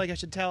shop. I feel like I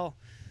should tell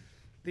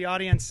the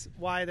audience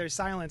why there's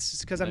silence.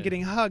 It's because I'm Right.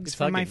 getting hugs It's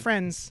from my hugging.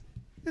 friends.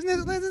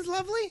 Isn't this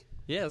lovely?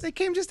 Yes. They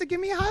came just to give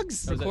me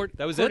hugs. That was Record- it.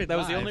 That was recorded it. That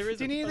was the live. only Do you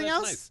reason. need anything that's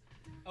else? nice.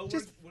 Oh,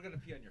 Just- we're gonna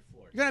pee on your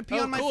floor. You're gonna pee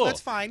Oh, on my. cool.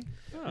 That's fine.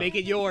 Make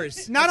it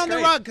yours. Not That's on the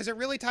great. rug because it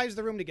really ties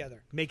the room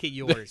together. Make it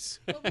yours.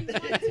 But we want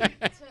to add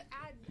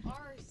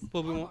ours.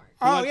 Well, we on want- ours.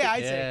 Oh want yeah, the-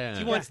 I'd say. Yeah.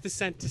 He wants the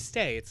scent to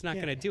stay. It's not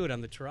Yeah. going to do it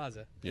on the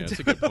terrazza. Yeah, that's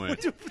a good point.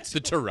 The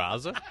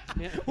terrazza?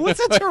 What's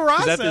a terrazza?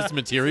 Is that this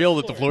material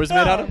that the floor is made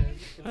out of?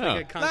 It's like a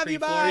Love concrete you,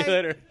 floor. bye.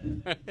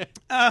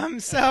 Later.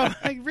 So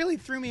it really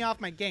threw me off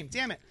my game.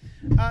 Damn it.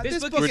 This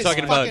book book is is We're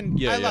talking about- fucking.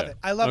 yeah, I love yeah. it.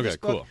 I love Okay, this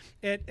book. cool.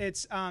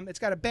 It's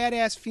got a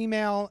badass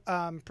female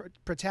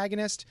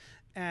protagonist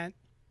and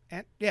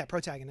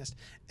protagonist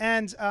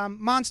and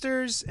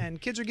monsters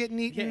and kids are getting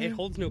Yeah, eaten. it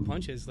holds no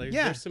punches. Like,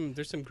 Yeah.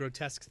 there's some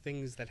grotesque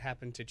things that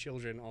happen to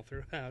children all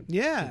throughout.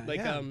 Yeah, like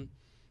yeah.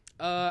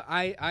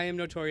 I am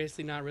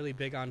notoriously not really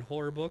big on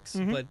horror books,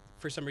 Mm-hmm. but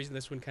for some reason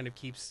this one kind of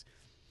keeps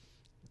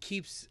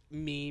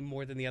me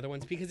more than the other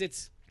ones because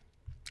it's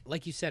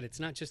like you said, it's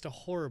not just a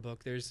horror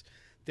book.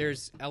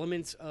 There's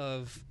elements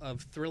of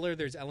thriller.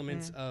 There's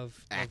elements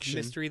of Action.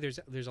 mystery.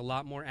 There's a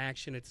lot more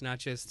action. It's not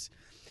just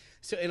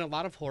so in a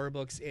lot of horror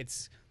books,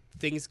 it's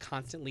things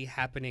constantly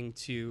happening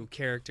to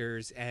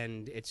characters,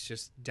 and it's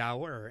just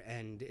dour,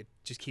 and it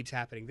just keeps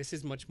happening. This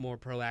is much more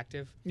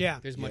proactive. Yeah.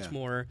 There's much Yeah.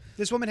 more.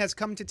 This woman has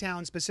come to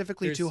town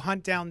specifically to There's-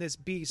 hunt down this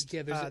beast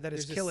Yeah, that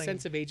is there's killing. a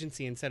sense of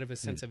agency instead of a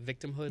sense of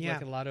victimhood, Yeah.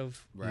 like a lot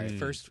of Right.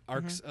 first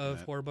arcs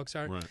of horror books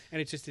are. Right.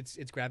 And it's just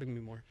it's grabbing me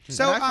more.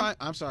 So And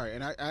I'm sorry,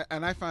 and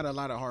I find a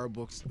lot of horror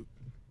books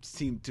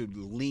seem to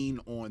lean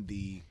on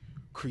the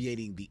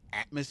creating the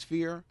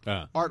atmosphere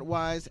art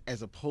wise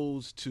as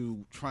opposed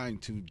to trying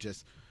to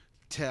just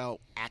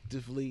tell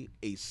actively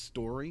a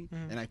story.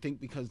 And I think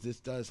because this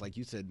does, like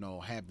you said,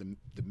 have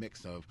the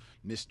mix of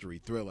mystery,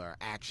 thriller,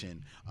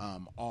 action,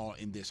 all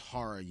in this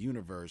horror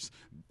universe,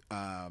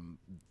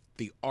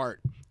 the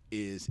art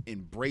is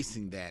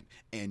embracing that,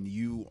 and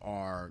you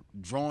are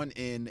drawn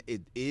in.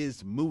 It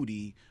is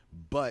moody,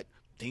 but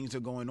things are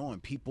going on.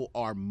 People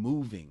are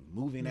moving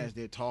as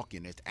they're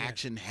talking. There's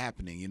action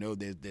happening. You know,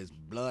 there's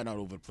blood all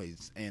over the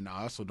place. And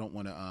I also don't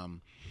want to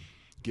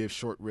give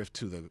short riff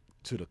to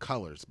the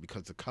colors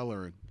because the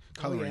coloring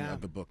yeah.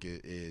 of the book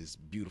is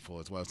beautiful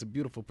as well. It's a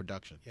beautiful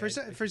production.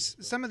 for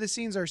some of the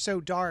scenes are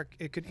so dark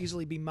it could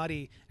easily be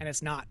muddy, and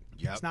it's not.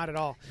 Yep. It's not at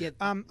all. Yeah.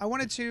 I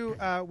wanted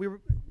to we were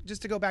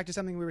just to go back to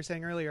something we were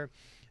saying earlier.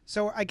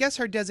 So I guess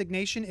her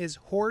designation is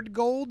Horde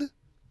Gold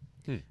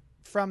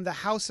from the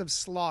House of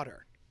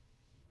Slaughter,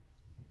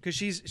 because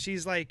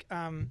she's like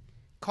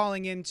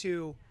calling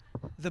into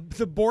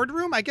the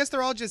boardroom. I guess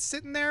they're all just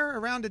sitting there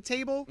around a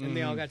table. And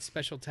they all got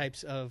special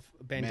types of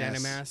bandana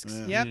masks.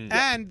 Yeah. Yep,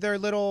 and their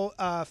little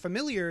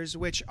familiars,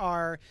 which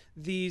are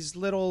these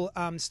little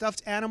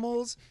stuffed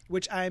animals,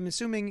 which I'm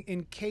assuming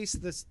encase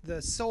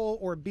the soul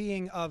or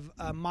being of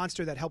a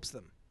monster that helps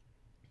them.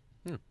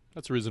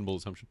 That's a reasonable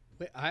assumption.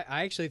 Wait, I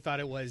actually thought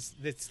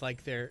it's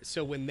like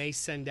so when they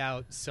send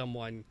out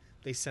someone,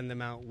 they send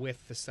them out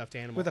with the stuffed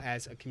animal With a-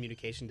 as a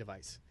communication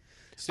device.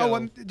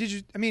 So, did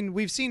you? I mean,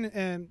 we've seen.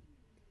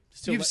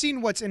 so You've what-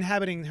 seen what's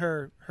inhabiting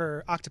her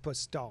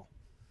octopus doll.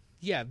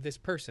 yeah, this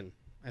person.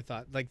 I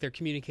thought like they're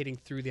communicating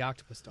through the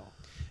octopus doll.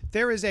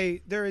 There is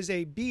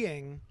a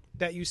being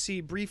that you see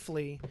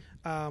briefly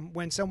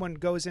when someone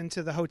goes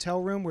into the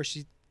hotel room where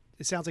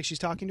it sounds like she's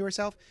talking to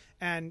herself,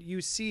 and you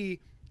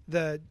see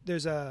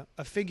there's a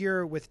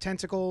figure with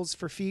tentacles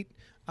for feet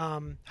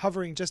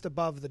hovering just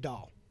above the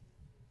doll.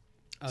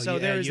 Oh, So yeah,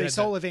 there is you a had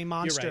soul that- of a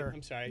monster You're right.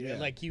 I'm sorry. Yeah.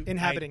 Like you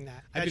inhabiting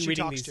that I've been she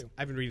reading talks these. to.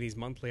 I've been reading these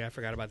monthly. I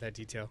forgot about that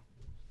detail.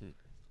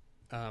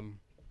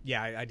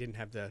 yeah, I didn't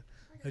have the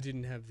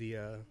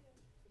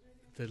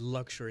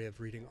luxury of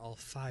reading all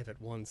 5 at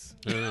once.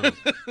 Oh.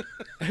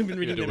 I've been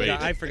reading to them. wait.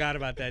 I forgot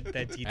about that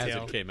detail. As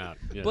it came out.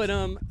 Yes.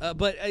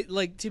 But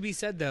like to be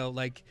said though,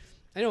 like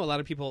I know a lot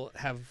of people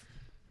have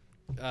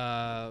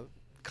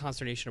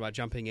consternation about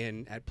jumping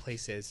in at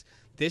places.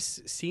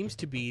 This seems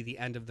to be the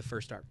end of the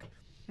first arc,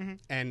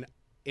 and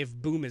if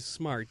Boom is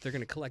smart, they're going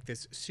to collect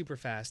this super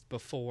fast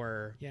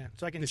before. Yeah,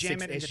 so I can the jam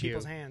 6th it into issue.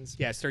 people's hands.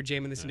 Yeah, start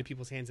jamming this into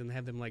people's hands and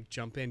have them like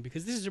jump in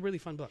because this is a really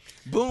fun book.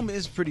 Boom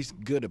is pretty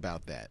good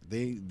about that.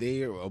 They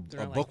a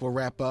not book will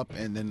wrap up,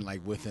 and then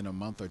like within a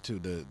month or two,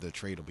 the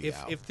trade will be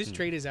out. If this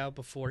trade is out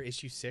before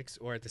issue 6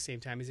 or at the same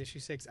time as issue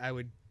 6, I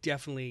would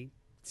definitely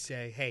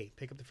say, hey,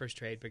 pick up the first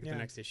trade, pick up Yeah. the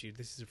next issue.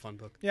 This is a fun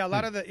book. Yeah, a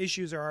lot of the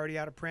issues are already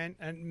out of print,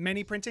 and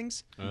many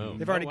printings. Oh.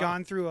 They've already wow.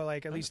 gone through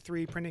like at least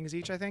 3 printings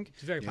each, I think.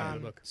 It's a very popular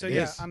book. So It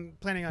yeah, is. I'm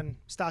planning on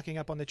stocking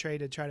up on the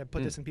trade to try to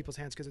put this in people's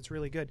hands because it's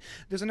really good.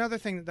 There's another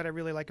thing that I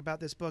really like about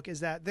this book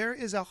is that there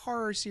is a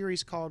horror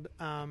series called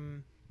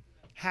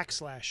Hack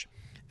Slash,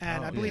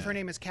 and I believe her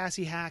name is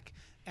Cassie Hack,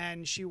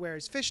 and she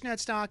wears fishnet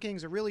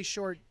stockings, a really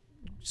short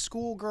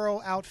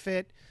schoolgirl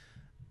outfit.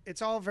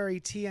 It's all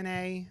very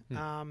TNA.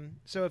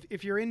 So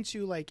if you're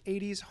into like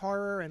 80s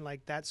horror and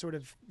like that sort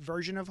of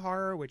version of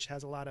horror, which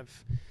has a lot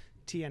of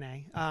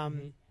TNA,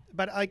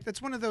 but like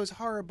that's one of those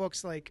horror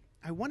books like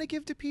I want to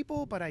give to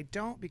people, but I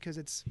don't because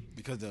it's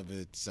because of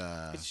its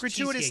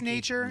gratuitous cheesecakey.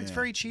 nature. It's Yeah.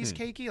 very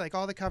cheesecakey. Like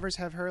all the covers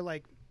have her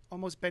like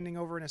almost bending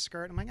over in a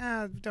skirt. I'm like,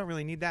 don't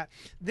really need that.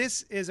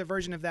 This is a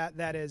version of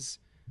that is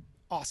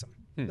awesome.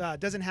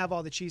 Doesn't have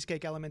all the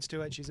cheesecake elements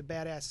to it. She's a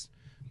badass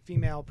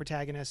female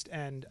protagonist,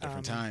 and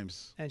different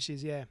times. and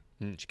she's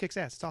she kicks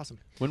ass. It's awesome.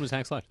 When was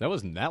Hack Slash? That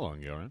wasn't that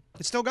long ago, right?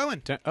 It's still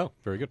going. Oh,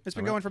 very good. It's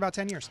been All right. going for about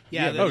 10 years.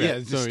 Yeah, yeah, the- okay.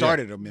 it So, yeah.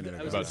 started a minute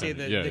I was ago. going to say About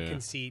the, that. the Yeah, yeah.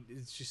 conceit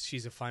is just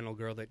she's a final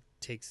girl that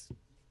takes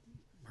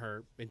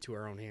her into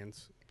her own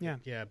hands. Yeah.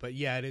 Yeah, but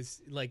yeah, it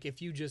is like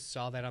if you just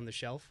saw that on the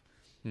shelf,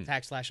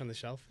 Hack Slash on the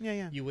shelf,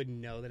 Yeah. you wouldn't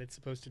know that it's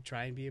supposed to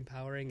try and be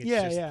empowering. It's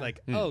Yeah, just yeah. like,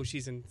 oh,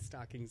 she's in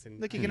stockings and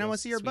Look, you can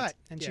almost see her sweets. butt,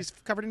 and Yeah. she's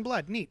covered in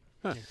blood. Neat.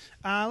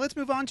 Let's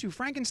move on to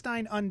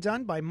Frankenstein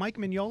Undone by Mike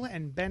Mignola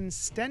and Ben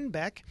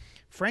Stenbeck.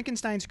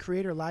 Frankenstein's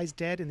creator lies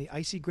dead in the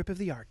icy grip of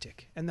the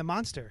Arctic, and the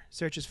monster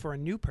searches for a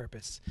new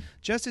purpose.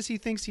 Just as he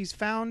thinks he's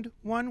found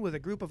one with a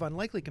group of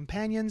unlikely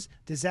companions,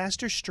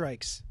 disaster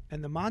strikes,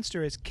 and the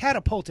monster is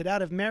catapulted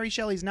out of Mary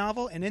Shelley's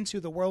novel and into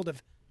the world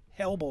of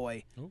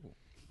Hellboy.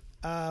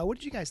 What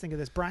did you guys think of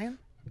this, Brian?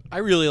 I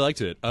really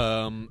liked it.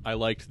 I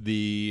liked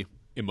the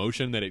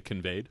emotion that it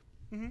conveyed.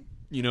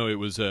 You know, it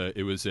was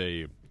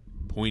a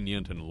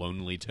poignant and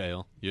lonely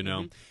tale. You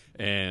know,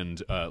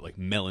 and like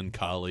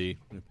melancholy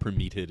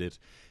permeated it,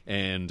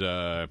 and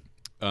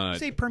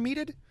Say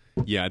permeated?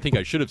 yeah, I think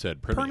I should have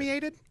said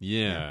Permeated?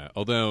 Yeah,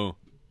 although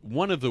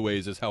one of the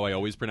ways is how I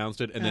always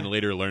pronounced it, and then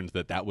later learned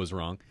that was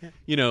wrong.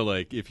 You know,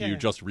 like if you Yeah.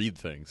 just read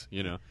things,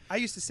 you know, I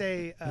used to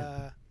say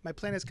my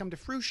plan has come to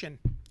fruition.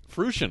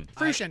 fruition.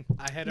 Fruition,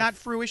 I had a not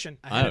fruition.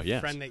 I had Oh, a yes.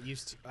 friend that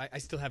used to, I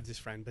still have this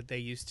friend, but they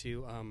used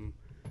to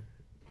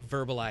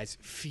verbalize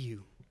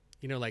phew.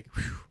 You know, like,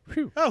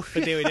 whew. Oh,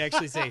 But they would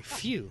actually say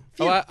phew.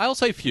 Oh, I'll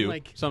say few.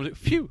 Like- Some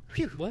few.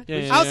 phew. What? Yeah,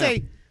 yeah, I'll yeah.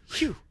 say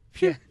phew.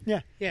 Phew.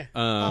 Yeah. Yeah.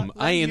 I you have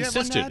one,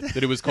 insisted Ned?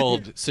 that it was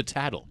called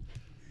Citadel,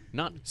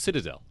 not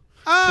Citadel.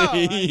 Oh,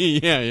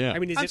 yeah. I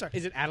mean, I'm is sorry.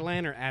 it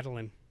Adelan or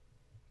Adelan?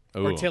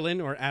 Oh. Or Tillin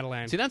or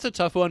Adelan? See, that's a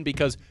tough one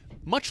because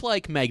much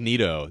like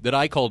Magneto, that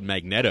I called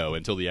Magneto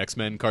until the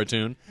X-Men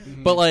cartoon,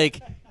 but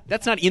like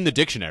that's not in the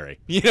dictionary.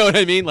 You know what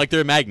I mean? Like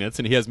they're magnets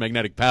and he has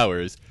magnetic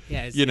powers.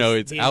 Yeah, you know,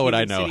 it's how would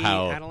I know City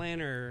how?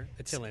 Adelan or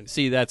Attilan?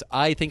 See,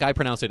 I think I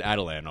pronounce it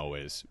Adelan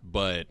always,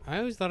 but I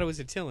always thought it was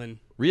Attilan.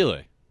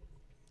 really,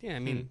 Yeah, I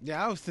mean,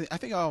 Yeah, I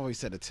think I always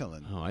said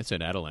Attilan. oh, I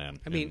said Adelan.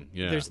 I mean, and,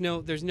 yeah. there's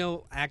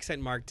no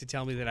accent mark to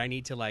tell me that I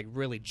need to like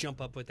really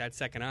jump up with that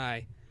second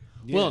eye.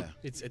 well,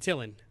 It's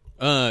Attilan.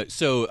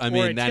 so I Or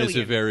mean that is Attilan a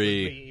would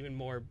very be even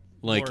more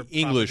like more proper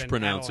English than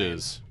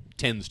pronounces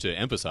tends to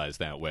emphasize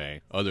that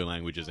way. Other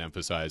languages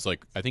emphasize,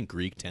 like I think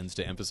Greek tends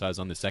to emphasize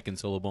on the second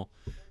syllable.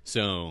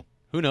 So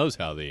who knows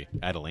how the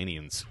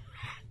Adelanians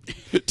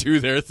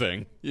do their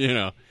thing, you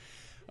know?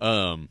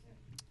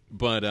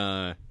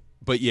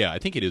 But yeah, I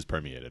think it is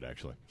permeated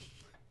actually.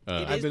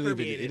 I is believe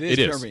permeated. it is It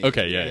is. permeated.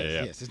 Okay, yeah, Yes,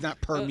 yeah. Yes, it's not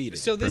permeated.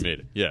 So this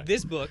Permeated, yeah.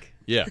 this book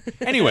Yeah.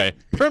 Anyway,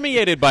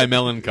 permeated by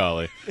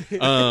melancholy.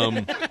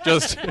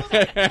 Just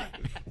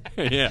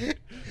yeah.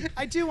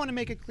 I do want to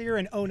make it clear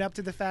and own up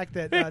to the fact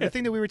that the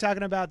thing that we were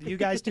talking about that you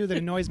guys do that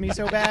annoys me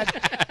so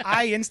bad,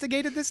 I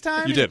instigated this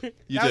time. You did.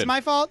 You that was did.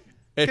 my fault.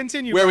 Eh,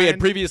 Continue. Where we had Brian.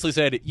 previously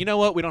said, you know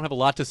what, we don't have a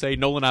lot to say.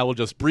 Nolan and I will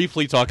just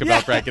briefly talk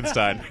about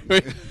Frankenstein.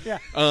 Yeah.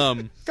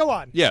 Go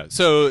on. Yeah.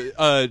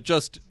 So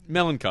just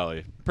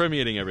melancholy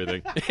permeating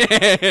everything,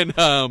 and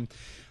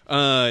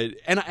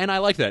I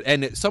like that.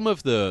 And some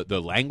of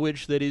the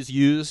language that is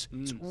used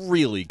is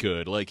really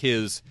good. Like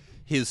his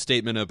his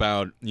statement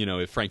about,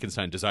 if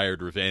Frankenstein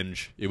desired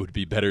revenge, it would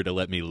be better to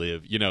let me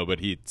live, but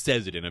he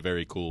says it in a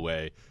very cool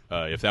way.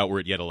 If thou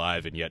wert yet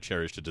alive and yet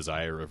cherished a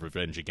desire of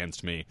revenge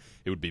against me,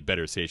 it would be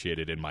better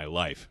satiated in my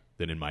life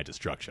than in my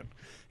destruction.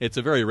 It's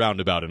a very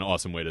roundabout and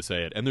awesome way to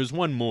say it. And there's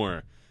one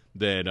more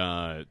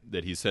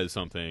that he says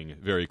something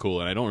very cool,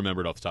 and I don't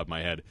remember it off the top of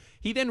my head.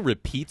 He then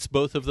repeats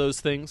both of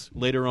those things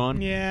later on,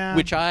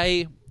 which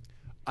I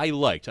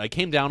liked. I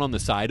came down on the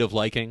side of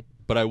liking,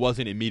 but I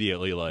wasn't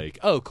immediately like,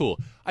 oh, cool.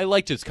 I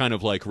liked its kind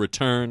of like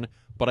return,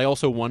 but I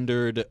also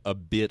wondered a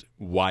bit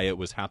why it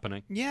was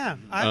happening. Yeah,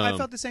 I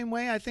felt the same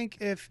way. I think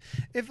if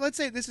let's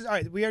say this is all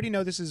right, we already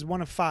know this is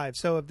one of 5.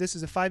 So if this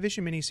is a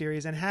 5-issue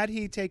miniseries, and had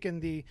he taken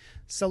the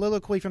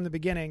soliloquy from the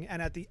beginning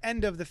and at the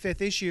end of the 5th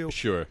issue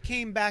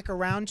came back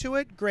around to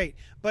it, great.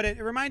 But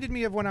it reminded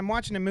me of when I'm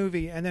watching a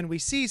movie and then we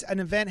see an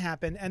event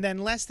happen, and then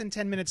less than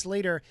 10 minutes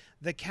later,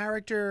 the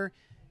character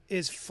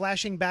is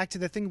flashing back to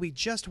the thing we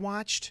just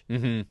watched.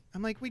 Mm-hmm.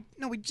 I'm like,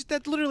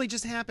 that literally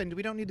just happened.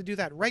 We don't need to do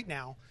that right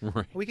now.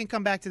 Right. We can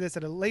come back to this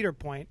at a later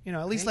point.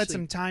 At least let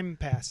some time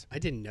pass. I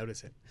didn't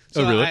notice it.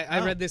 Oh, So really?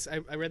 I read this.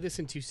 I read this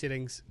in 2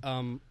 sittings.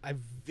 I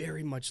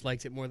very much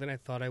liked it more than I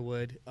thought I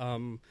would.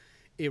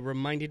 It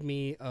reminded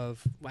me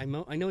of. I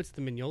know it's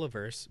the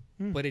Mignolaverse,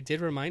 but it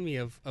did remind me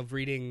of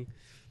reading,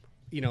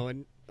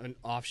 an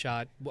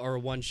off-shot or a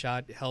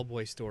one-shot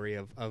Hellboy story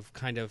of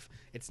kind of,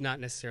 it's not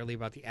necessarily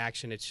about the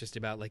action, it's just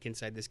about like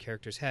inside this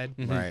character's head.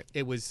 Right.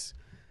 It was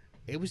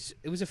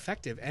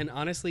effective, and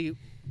honestly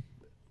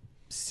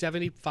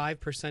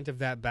 75% of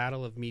that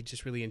battle of me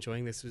just really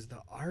enjoying this was the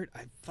art.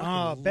 I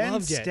fucking Ben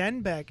loved it.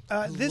 Stenbeck.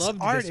 This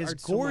Loved art this is art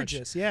so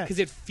gorgeous. much, Yeah. because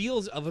it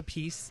feels of a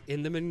piece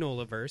in the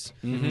Mignolaverse,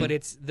 but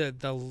it's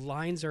the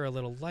lines are a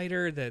little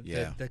lighter.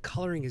 The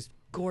coloring is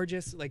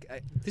gorgeous. Like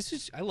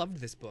I loved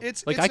this book.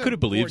 I could have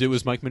believed it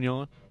was Mike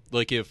Mignola.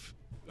 Like if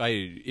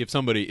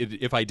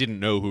I didn't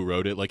know who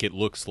wrote it, like it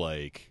looks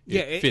like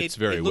it fits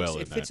very well.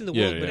 It fits in the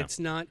world, but it's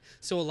not.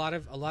 So a lot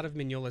of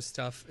Mignola's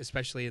stuff,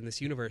 especially in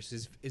this universe,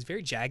 is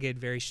very jagged,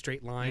 very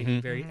straight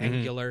line, very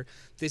angular.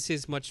 This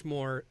is much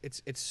more.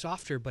 It's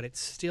softer, but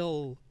it's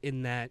still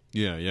in that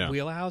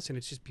wheelhouse, and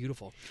it's just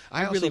beautiful.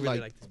 I also really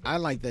like this book. I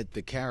like that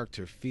the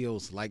character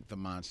feels like the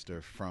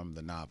monster from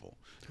the novel.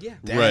 Yeah,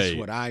 That's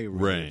what I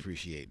really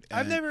appreciate.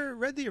 I've And never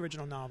read the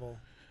original novel.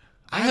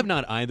 I have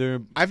not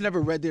either. I've never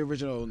read the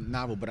original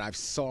novel, but I've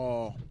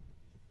saw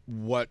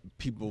what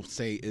people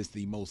say is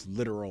the most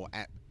literal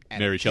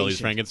Mary Shelley's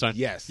adaptation. Frankenstein?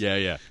 Yes.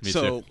 Yeah. Me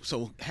too.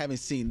 So having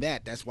seen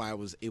that's why I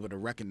was able to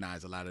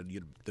recognize a lot of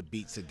the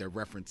beats that they're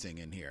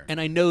referencing in here. And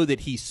I know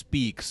that he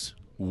speaks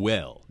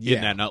well in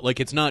that. Not like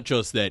it's not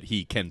just that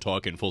he can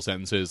talk in full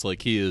sentences.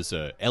 Like he is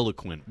an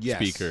eloquent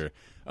speaker.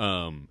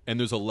 And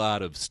there's a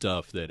lot of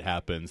stuff that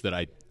happens that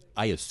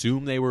I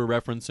assume they were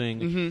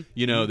referencing.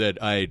 That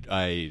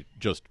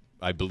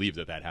I believe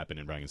that happened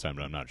in Frankenstein,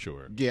 but I'm not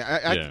sure.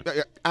 Yeah,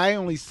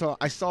 I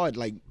saw it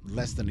like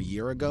less than a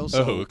year ago.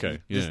 So okay.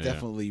 This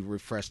definitely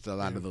refreshed a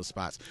lot of those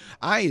spots.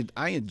 I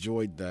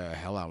enjoyed the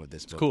hell out of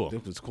this book. Cool.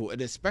 It was cool,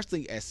 and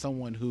especially as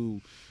someone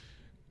who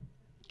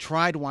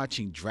tried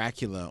watching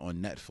Dracula on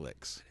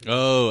Netflix.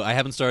 Oh, I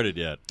haven't started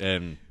yet,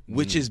 and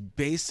which is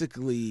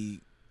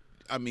basically.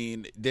 I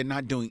mean, they're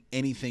not doing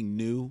anything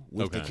new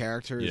with the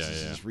characters.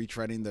 It's just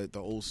retreading the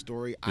old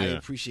story. I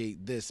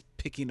appreciate this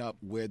picking up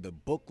where the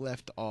book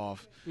left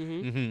off,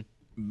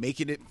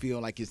 making it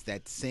feel like it's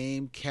that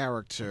same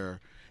character,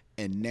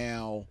 and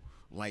now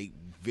like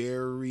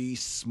very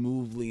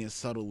smoothly and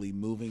subtly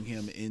moving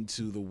him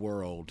into the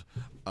world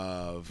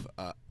of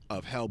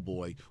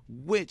Hellboy.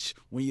 Which,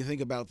 when you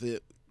think about the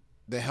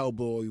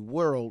Hellboy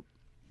world,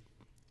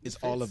 is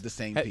all of the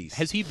same piece.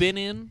 Has he been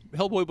in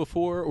Hellboy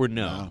before or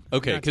no?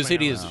 Okay, because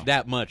it is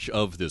that much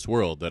of this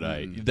world that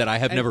I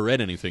have never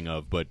read anything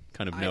of, but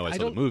kind of know I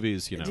saw the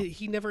movies.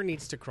 He never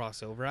needs to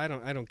cross over. I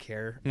don't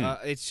care.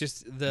 It's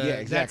just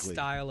exactly. that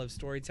style of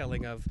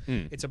storytelling of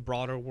it's a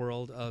broader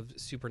world of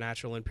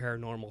supernatural and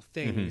paranormal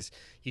things.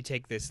 You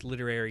take this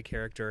literary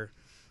character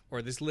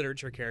or this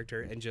literature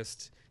character and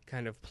just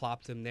kind of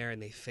plop them there, and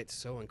they fit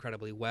so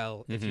incredibly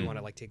well. If you want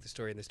to like take the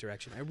story in this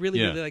direction, I really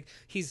like.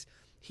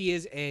 He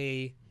is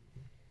a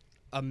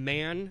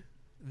man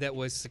that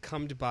was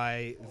succumbed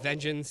by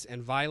vengeance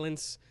and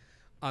violence.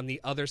 On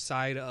the other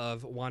side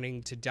of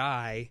wanting to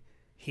die,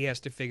 he has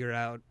to figure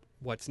out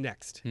what's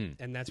next,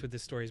 and that's what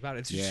this story is about.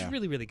 It's just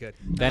really, really good.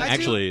 That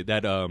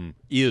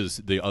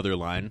is the other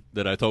line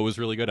that I thought was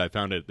really good. I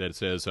found it that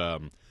says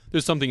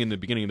there's something in the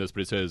beginning of this,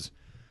 but it says,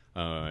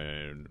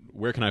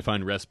 "Where can I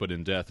find rest but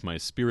in death? My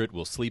spirit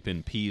will sleep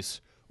in peace,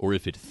 or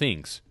if it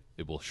thinks,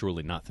 it will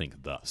surely not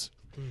think thus."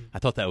 I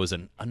thought that was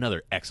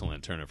another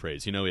excellent turn of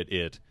phrase.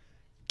 It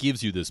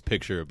gives you this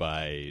picture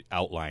by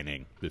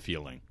outlining the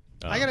feeling.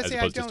 I gotta as say, I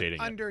opposed to don't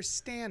stating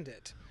understand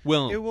it.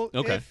 Well, It will,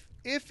 okay.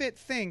 If it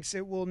thinks,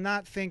 it will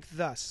not think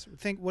thus.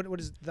 Think what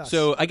is thus?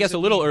 So I What guess does a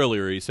it little mean?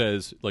 earlier he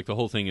says, like the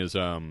whole thing is,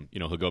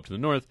 he'll go up to the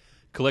north,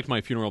 collect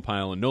my funeral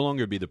pile and no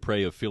longer be the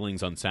prey of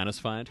feelings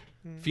unsatisfied.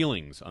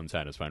 Feelings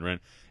unsatisfied, right?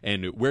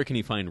 And where can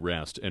he find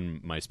rest?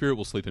 And my spirit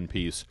will sleep in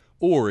peace.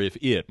 Or if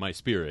my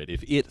spirit,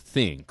 if it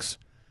thinks,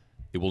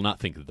 it will not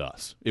think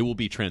thus. It will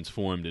be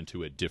transformed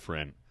into a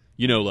different,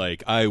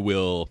 like I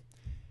will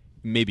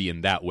maybe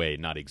in that way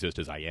not exist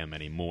as I am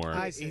anymore.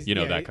 I see.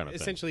 That kind of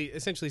thing.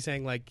 Essentially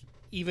saying like,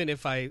 even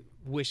if I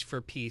wish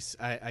for peace,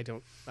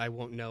 I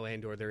won't know,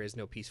 or there is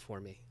no peace for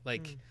me.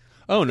 Like,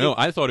 Oh no,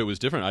 I thought it was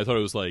different. I thought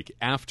it was like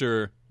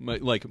after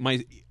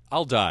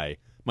I'll die.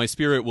 My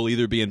spirit will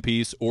either be in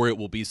peace or it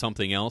will be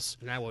something else,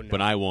 and I won't know.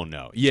 but I won't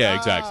know. Yeah,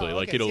 exactly.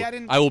 Like okay.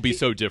 See, I will be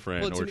so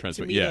different Well, or to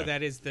transformed. me, Yeah, though,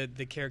 that is the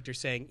character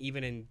saying,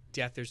 even in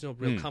death, there's no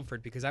real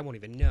comfort because I won't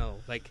even know.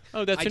 Like,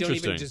 Oh, that's I don't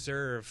interesting. even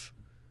deserve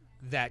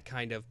that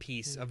kind of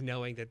peace of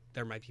knowing that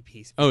there might be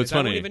peace. Oh, it's because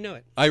funny. I won't even know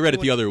it. I read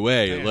it the other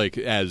way, Yeah. like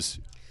as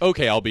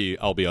okay, I'll be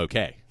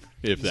okay.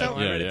 If that, So-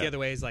 I yeah, read it yeah. the other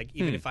way is like,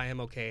 even if I am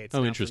okay, it's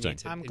Oh, not interesting. For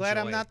me to I'm glad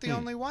I'm enjoy. not the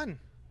only one.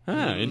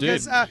 Ah, indeed.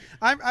 Because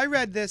I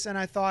read this and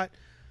I thought,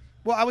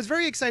 well, I was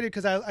very excited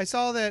because I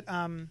saw that,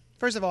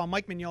 first of all,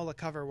 Mike Mignola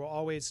cover will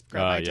always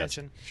grab my Yes,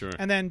 attention. sure.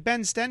 And then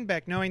Ben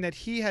Stenbeck, knowing that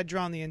he had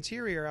drawn the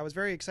interior, I was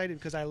very excited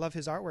because I love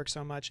his artwork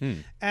so much.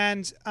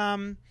 And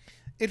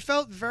it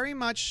felt very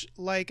much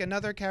like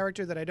another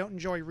character that I don't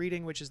enjoy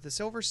reading, which is the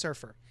Silver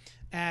Surfer.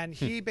 And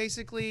he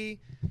basically,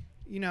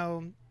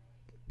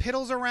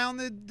 piddles around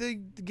the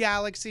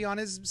galaxy on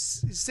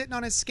sitting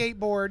on his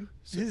skateboard.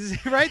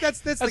 Right? That's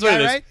the That's guy, what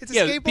it is. right? It's a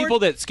yeah, skateboard. people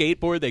that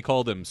skateboard, they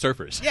call them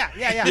surfers. Yeah.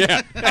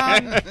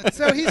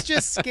 So he's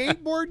just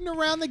skateboarding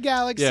around the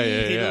galaxy.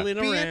 Yeah. Piddling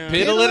around.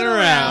 Piddling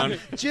around.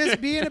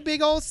 just being a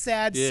big old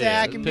sad Yeah,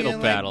 sack and piddle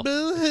being paddle. like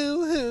boo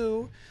hoo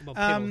hoo, I'm gonna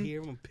piddle here,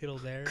 I'm gonna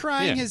piddle there.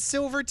 crying Yeah. his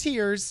silver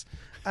tears.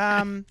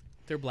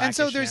 They're blackish And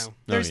so there's now.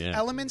 there's yeah.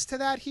 elements to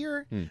that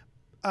here.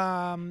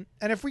 And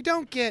if we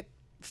don't get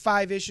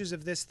 5 issues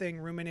of this thing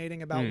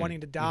ruminating about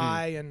wanting to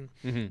die and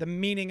the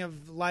meaning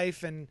of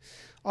life and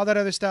all that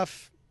other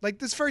stuff, like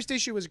this first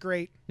issue was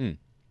great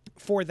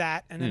for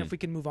that. And then if we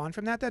can move on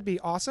from that, that'd be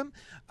awesome.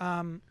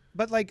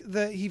 But like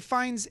he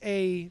finds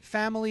a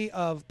family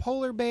of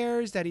polar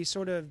bears that he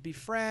sort of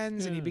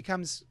befriends and he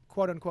becomes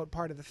quote unquote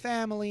part of the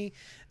family,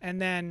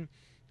 and then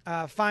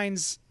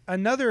finds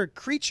another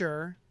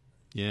creature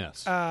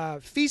Yes.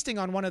 feasting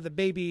on one of the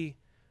baby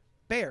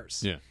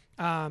bears. yeah.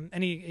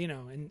 And he,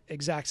 and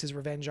exacts his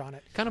revenge on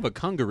it. Kind of a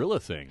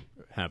Kongorilla thing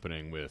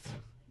happening with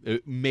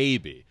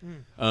maybe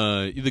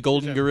the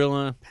golden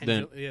gorilla.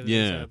 Then Pendant,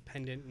 there's a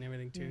pendant and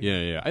everything too.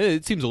 yeah.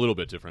 It seems a little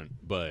bit different,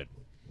 but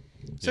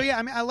So yeah,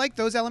 I mean, I like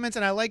those elements,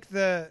 and I like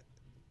the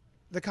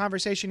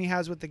conversation he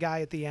has with the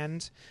guy at the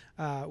end,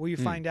 where you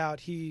find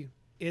out he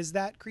is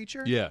that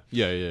creature. yeah.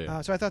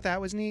 So I thought that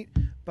was neat,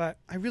 but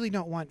I really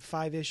don't want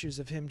 5 issues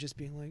of him just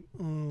being like,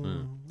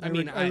 "Oh,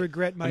 I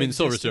regret my."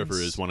 Silver existence."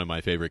 Surfer is one of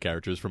my favorite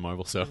characters from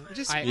Marvel. So It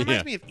just I- reminds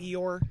yeah. me of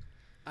Eeyore.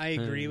 I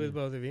agree with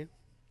both of you.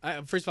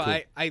 First of all,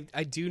 Cool.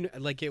 I do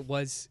like it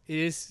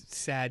is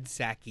sad,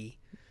 sacky,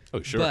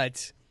 oh sure,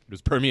 but it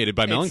was permeated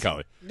by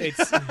melancholy. it's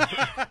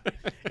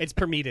it's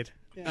permitted.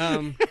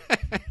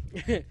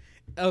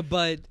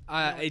 But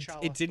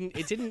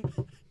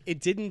it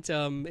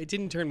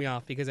didn't turn me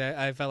off because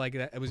I felt like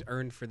that it was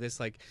earned for this.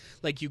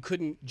 Like you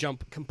couldn't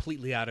jump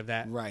completely out of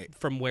that Right.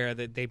 from where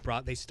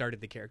they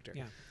started the character.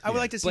 Yeah, I would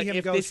like to see But him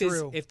if go this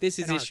through. if this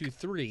is an arc. issue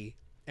 3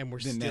 and we're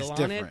Then still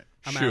that's on different. it,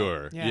 I'm out.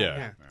 Sure, Yeah.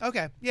 yeah.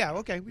 Okay. Yeah.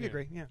 Okay. We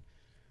agree. Yeah.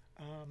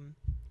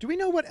 Do we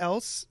know what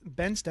else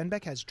Ben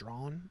Stenbeck has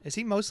drawn? Is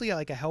he mostly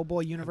like a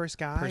Hellboy universe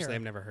guy? Personally, or-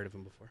 I've never heard of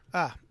him before.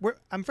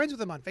 I'm friends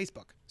with him on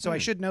Facebook, so I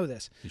should know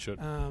this. You should.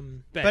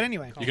 But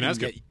anyway, You can ask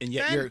him. And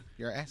yet Ben?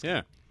 you're asking.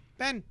 Yeah,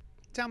 Ben,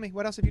 tell me,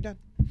 what else have you done?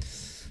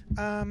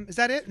 Is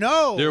that it?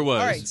 No. there was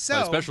All right.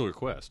 So by special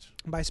request.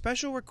 by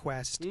special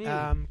request,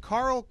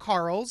 Carl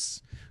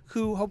Carls,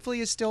 who hopefully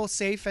is still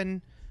safe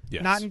and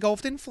Yes. not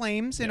engulfed in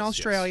flames in Yes,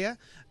 Australia,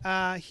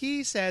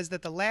 he says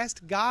that the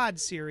Last God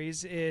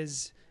series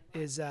is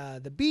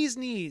the bee's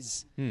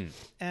knees.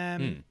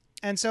 And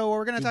so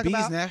we're going to Do talk bees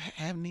about. now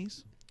have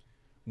knees?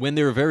 When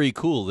they're very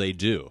cool, they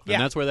do, Yeah.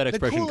 and that's where that The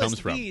expression coolest comes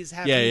from. bees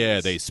have yeah,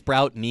 knees. they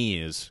sprout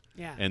knees,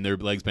 Yeah. and their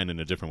legs bend in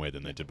a different way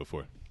than they did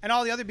before. And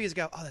all the other bees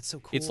go, "Oh, that's so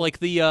cool." It's like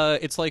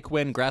it's like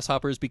when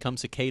grasshoppers become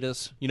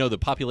cicadas. The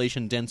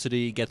population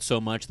density gets so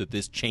much that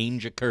this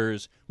change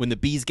occurs when the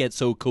bees get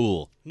so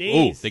cool.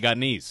 Knees. Oh, they got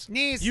knees.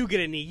 knees. You get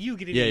a knee. You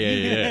get a Yeah,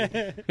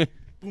 knee. yeah.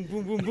 Boom,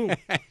 boom, boom, boom.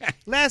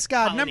 Last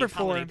God, Pollinate, number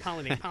 4,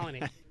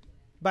 pollinate.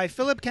 by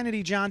Philip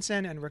Kennedy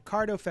Johnson and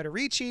Riccardo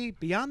Federici.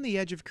 Beyond the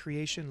edge of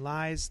creation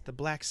lies the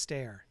black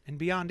stare, and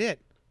beyond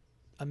it,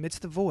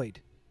 amidst the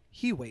void,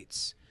 he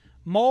waits.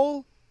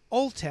 Mol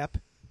Oltep,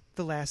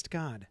 the last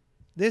god.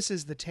 This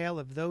is the tale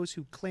of those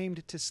who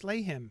claimed to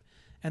slay him,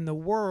 and the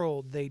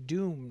world they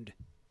doomed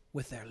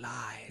with their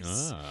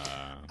lies.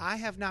 I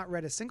have not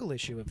read a single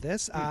issue of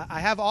this. I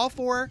have all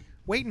 4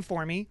 waiting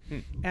for me,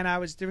 and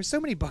there were so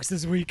many books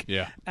this week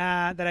Yeah.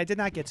 that I did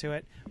not get to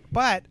it.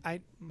 But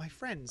my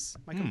friends,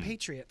 my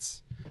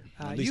compatriots,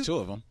 At least 2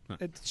 of them.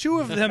 2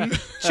 of them,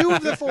 2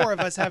 of the 4 of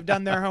us have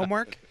done their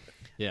homework.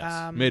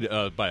 Yes, made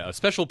by a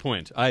special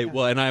point. I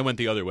went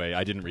the other way.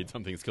 I didn't read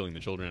Something's Killing the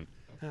Children,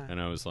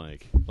 and I was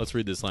like, let's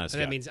read this last So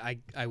guy. that means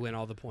I win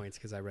all the points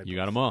because I read. You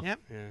both. got them all. Yep.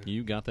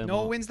 You got them Noel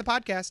all. wins the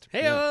podcast.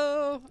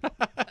 Heyo!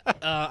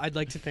 I'd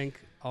like to thank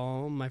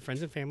all my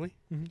friends and family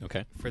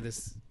Okay, for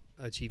this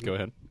achievement. go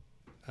ahead.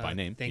 By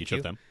name, thank each you.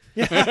 of them.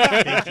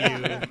 Thank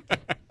you,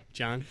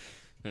 John,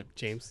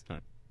 James. All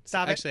right.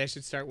 Stop it. Actually, I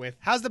should start with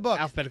How's the book?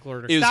 alphabetical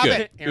order. It was Stop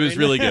good. it. It was Aaron.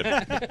 really good.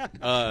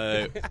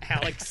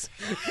 Alex,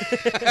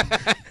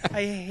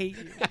 I hate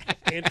you.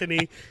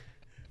 Anthony,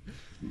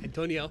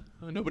 Antonio.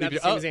 Nobody Not the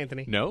same as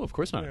Anthony. No, of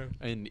course not. No.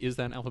 And is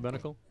that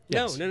alphabetical?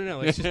 No, Yes.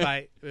 no. It's just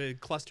by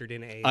clustered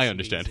in A. I C,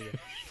 understand. D,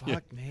 C.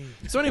 Fuck me.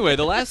 So anyway,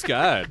 The Last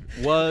God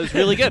was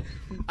really good.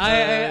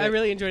 I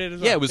really enjoyed it as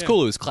well. Yeah, it was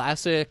cool. It was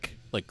classic,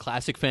 like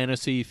classic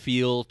fantasy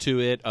feel to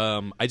it.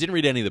 I didn't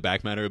read any of the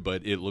back matter,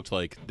 but it looked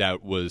like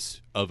that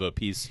was of a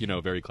piece,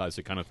 very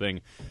classic kind of thing.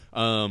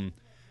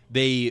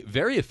 They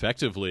very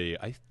effectively,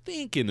 I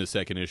think, in the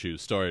second issue,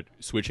 start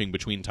switching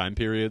between time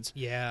periods.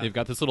 Yeah. They've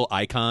got this little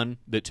icon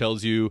that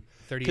tells you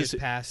 30 years 'cause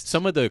past.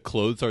 Some of the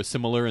clothes are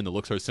similar and the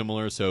looks are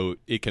similar, so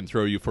it can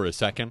throw you for a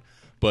second.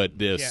 But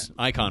this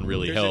icon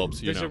really helps.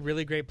 There's a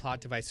really great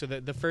plot device. So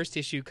the first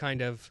issue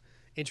kind of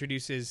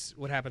introduces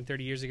what happened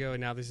 30 years ago,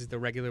 and now this is the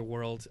regular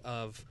world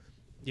of,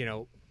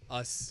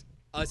 us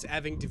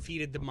having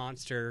defeated the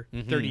monster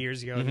 30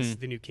 years ago. And this is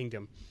the new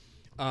kingdom.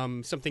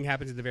 Something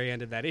happens at the very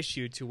end of that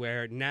issue to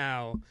where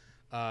now,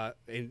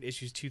 in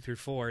issues 2 through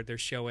 4, they're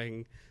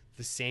showing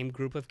the same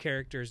group of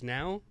characters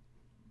now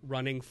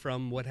running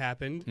from what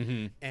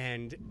happened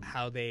and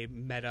how they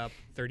met up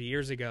 30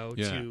 years ago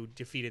to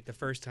defeat it the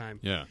first time.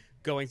 Yeah.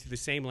 Going through the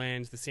same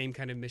lands, the same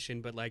kind of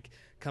mission, but like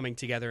coming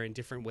together in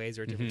different ways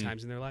or different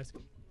times in their lives.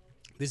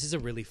 This is a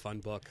really fun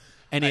book.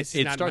 And It's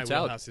it not starts in my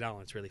out- wheelhouse at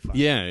all. It's really fun.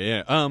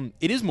 Yeah.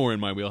 It is more in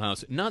my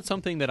wheelhouse. Not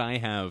something that I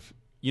have,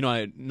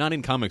 not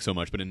in comics so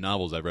much, but in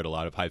novels. I've read a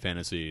lot of high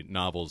fantasy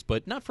novels,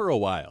 but not for a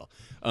while.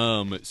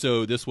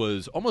 So this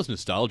was almost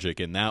nostalgic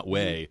in that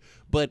way,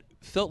 but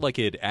felt like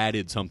it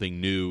added something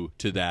new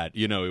to that.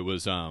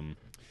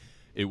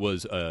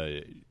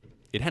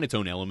 It had its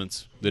own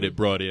elements that it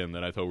brought in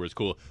that I thought was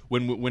cool.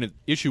 When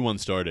issue 1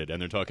 started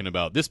and they're talking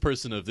about this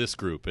person of this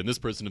group and this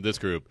person of this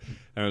group,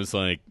 I was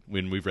like,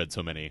 when we've read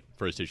so many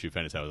first issue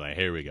fantasy, I was like,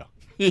 here we go.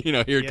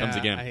 Here it comes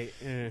again.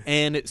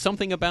 And it's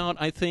something about,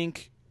 I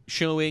think,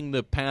 showing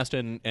the past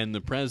and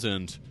the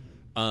present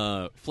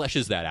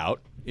fleshes that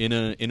out in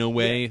a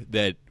way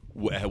that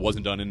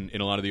wasn't done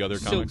in a lot of the other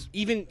comics. So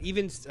even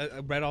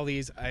read all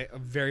these, I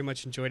very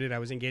much enjoyed it. I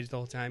was engaged the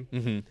whole time.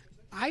 Mm-hmm.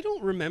 I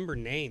don't remember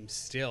names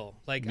still.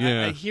 Like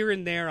Yeah. I here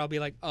and there, I'll be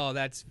like, oh,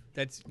 that's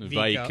Vico,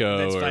 Vico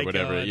that's or Vico,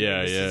 whatever. and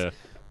Yeah, this is- yeah.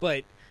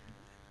 But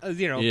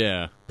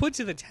Yeah. put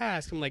to the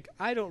task, I'm like,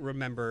 I don't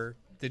remember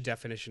the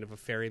definition of a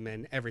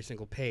ferryman every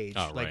single page.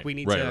 Oh, like right. we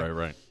need Right, to.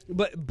 right.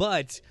 But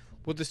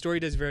what the story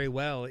does very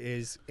well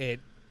is it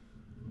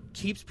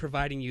keeps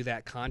providing you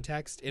that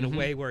context in a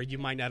way where you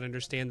might not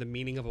understand the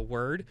meaning of a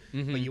word,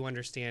 but you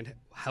understand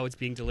how it's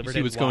being delivered. See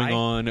and what's why. going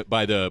on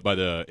by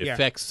the Yeah.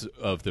 effects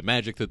of the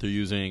magic that they're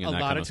using and A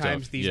that lot kind of of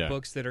times stuff. these Yeah.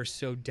 books that are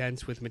so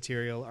dense with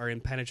material are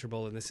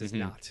impenetrable, and this is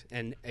not,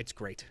 and it's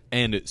great.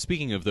 And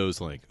speaking of those,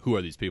 like, who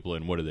are these people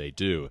and what do they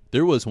do?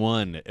 There was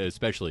one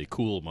especially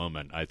cool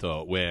moment, I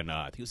thought, when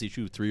I think it was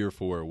issue 3 or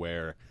 4,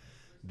 where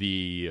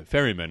the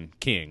ferryman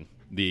king,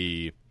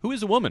 who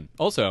is a woman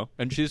also,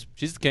 and she's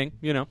the king,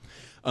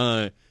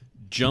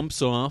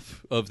 jumps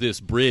off of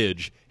this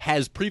bridge,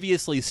 has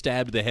previously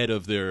stabbed the head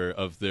of their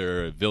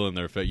villain,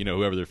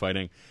 whoever they're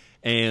fighting,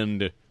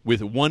 and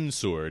with one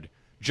sword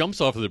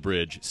jumps off of the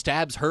bridge,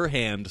 stabs her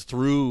hand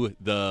through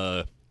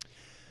the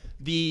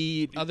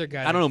Other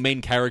guy I don't know,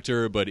 main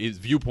character, but his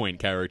viewpoint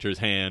character's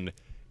hand,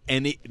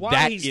 and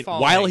While he's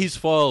falling. while he's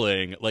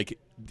falling, like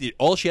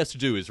all she has to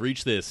do is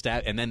reach this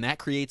stat, and then that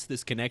creates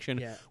this connection,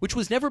 Yeah. which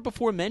was never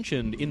before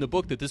mentioned in the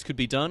book that this could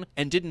be done,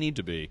 and didn't need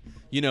to be.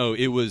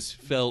 It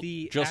felt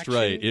The just action-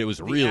 right. It was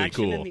the really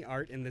action cool. And the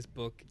art in this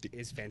book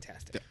is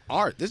fantastic.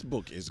 Art. This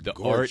book is The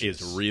gorgeous. art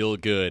is real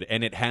good,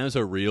 and it has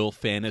a real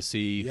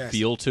fantasy Yes.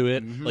 feel to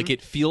it. Like,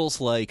 it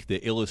feels like the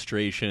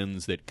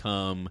illustrations that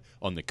come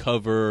on the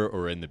cover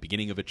or in the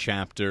beginning of a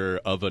chapter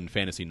of a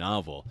fantasy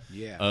novel.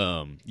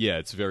 Yeah.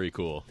 It's very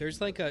cool. There's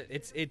like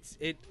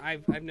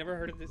I've never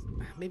heard of this.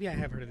 Maybe I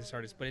have heard of this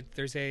artist, but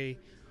there's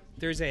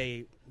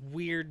a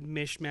weird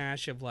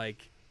mishmash of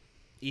like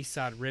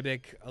Esad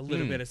Ribic, a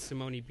little bit of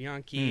Simone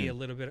Bianchi, a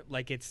little bit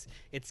like it's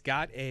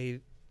got a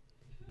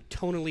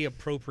tonally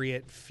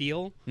appropriate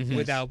feel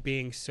without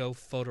being so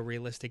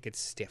photorealistic. It's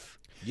stiff.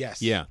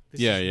 Yes. Yeah,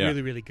 This yeah, is yeah.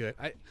 really, really good.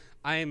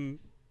 I'm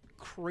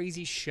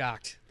crazy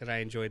shocked that I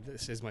enjoyed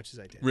this as much as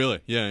I did. Really?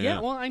 Yeah, yeah. Yeah,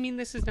 well, I mean,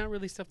 this is not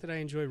really stuff that I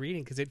enjoy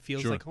reading because it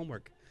feels Sure. like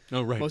homework.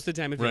 Oh, right. Most of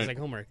the time, it feels Right. like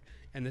homework,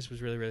 and this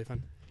was really, really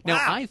fun. Now,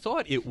 I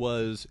thought it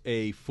was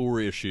a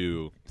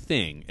 4-issue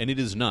thing, and it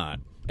is not.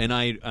 And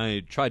I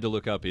tried to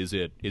look up: is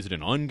it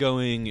an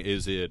ongoing?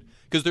 Is it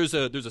because there's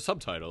a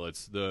subtitle?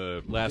 It's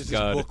the Last This is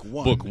God,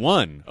 book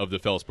one. of the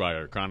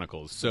Fellsbriar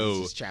Chronicles. So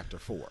This is chapter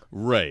 4.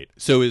 right.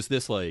 So is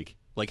this like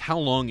like how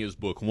long is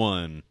book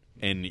one,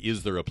 and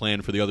is there a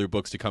plan for the other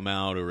books to come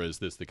out, or is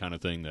this the kind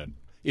of thing that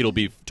it'll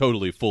be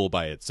totally full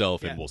by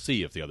itself, and we'll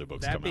see if the other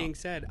books That come being out.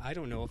 said, I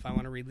don't know if I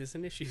want to read this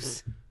in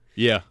issues.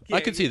 Yeah,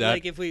 I could see that.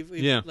 Like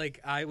if like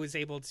I was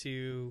able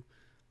to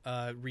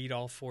read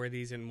all 4 of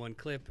these in one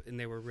clip, and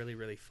they were really,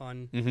 really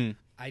fun. Mm-hmm.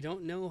 I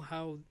don't know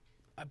how.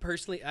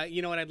 Personally,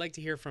 you know what? I'd like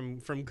to hear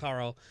from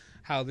Carl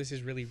how this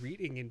is really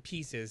reading in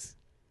pieces,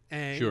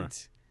 and Sure.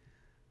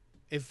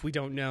 if we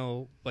don't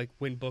know like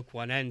when book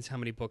 1 ends, how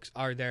many books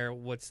are there?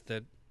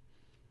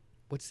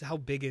 How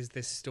big is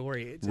this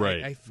story?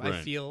 Right, I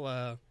right.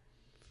 feel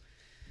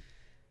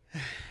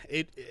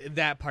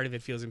that part of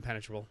it feels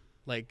impenetrable.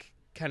 Like,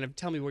 kind of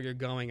tell me where you're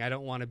going. I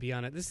don't want to be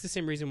on it. This is the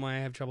same reason why I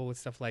have trouble with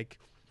stuff like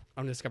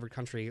Undiscovered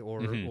Country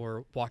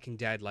or Walking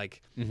Dead.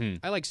 Like,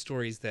 I like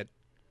stories that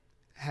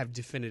have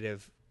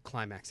definitive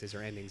climaxes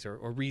or endings or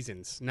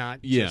reasons,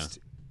 not just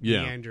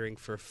meandering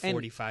for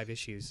 45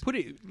 issues.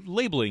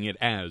 Labeling it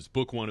as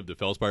book 1 of the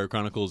Fellspire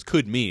Chronicles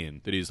could mean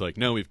that he's like,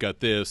 no, we've got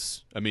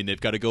this. I mean, they've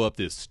got to go up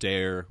this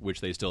stair,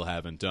 which they still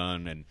haven't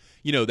done, and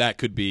that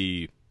could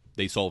be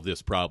they solve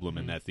this problem,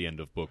 and that's the end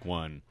of book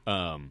 1.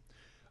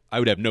 I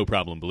would have no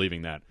problem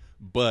believing that,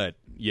 but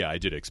yeah, I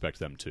did expect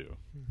them to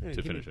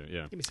finish it.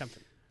 Yeah, Give me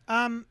something.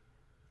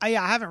 I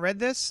haven't read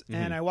this,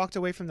 and I walked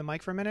away from the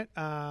mic for a minute.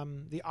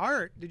 The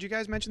art. Did you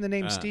guys mention the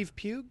name Steve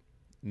Pugh?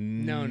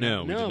 No, we did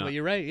no, not. but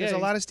you're right. Yeah, There's a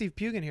lot of Steve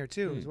Pugh in here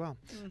too, as well.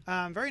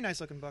 Very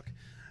nice looking book.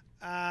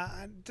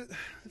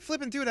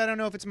 Flipping through it, I don't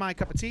know if it's my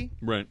cup of tea,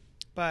 Right.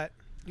 but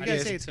you I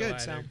guys didn't say it's think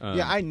good. so So either.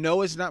 Yeah, I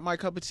know it's not my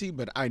cup of tea,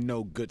 but I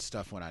know good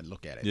stuff when I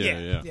look at it.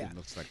 Yeah. It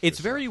looks like It's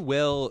good very stuff.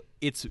 well.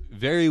 It's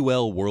very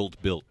well world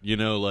built.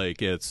 Like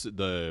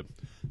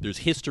there's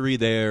history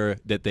there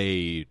that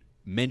they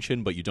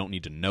mention, but you don't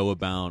need to know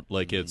about.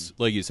 Like it's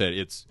like you said,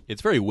 it's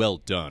very well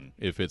done.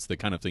 If it's the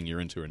kind of thing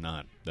you're into or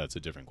not, that's a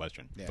different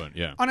question. Yeah. But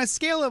yeah, on a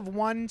scale of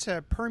 1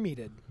 to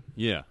permeated,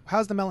 yeah.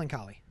 how's the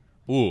melancholy?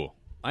 Ooh,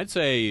 I'd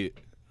say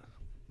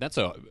that's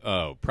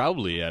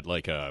probably at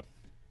like a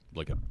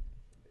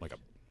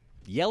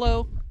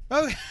yellow.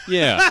 Oh,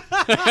 Yeah.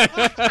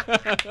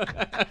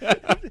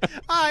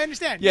 I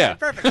understand. Yeah.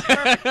 Perfect.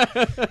 That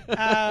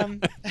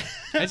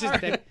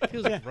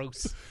feels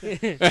gross.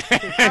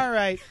 All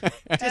right.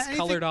 Just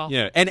colored off.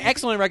 Yeah. An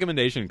excellent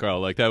recommendation,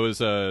 Carl. Like that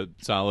was a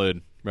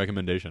solid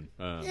recommendation.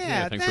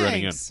 Thanks for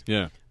writing in. thanks.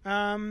 Yeah.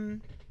 No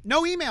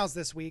emails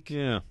this week,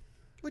 Yeah.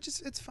 which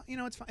is it's fine.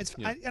 It's fine. It's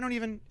fine. I don't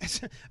even. I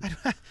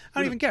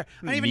don't even care.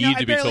 I don't even need know. to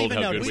I be barely told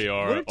even how notice. good we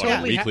are We're on a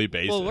totally weekly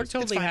basis. Well, we're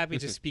totally fine. happy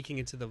just speaking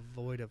into the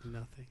void of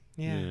nothing.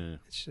 Yeah. Yeah.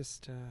 It's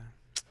just.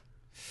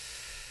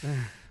 Why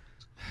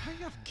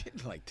y'all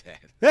getting like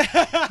that?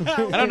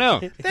 I don't know.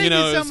 Thank you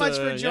so it's, much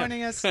for yeah.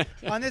 joining us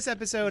on this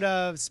episode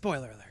of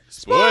Spoiler Alert.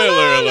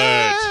 Spoiler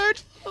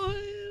alert!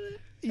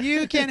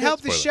 You can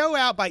help the Spoiler. show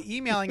out by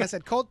emailing us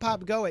at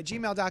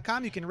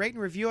coldpopgo@gmail.com. You can rate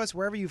and review us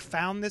wherever you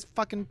found this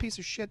fucking piece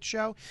of shit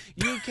show.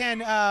 You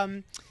can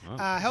help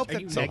Are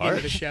you the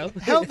negative the show?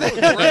 help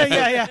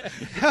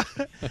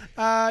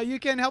you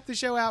can help the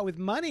show out with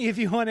money if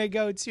you want to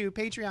go to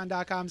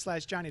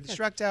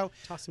patreon.com/JohnnyDestructo.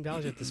 Toss some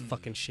dollars at this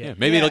fucking shit. Yeah,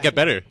 maybe Yeah. it'll get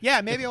better.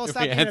 Yeah, maybe I'll If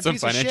stop we being had a some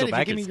piece of shit financial if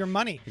you give me backers. your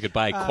money. You could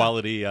buy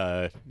quality,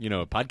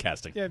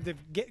 podcasting. Yeah,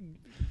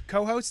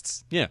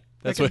 co-hosts. Yeah, They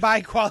that's can what.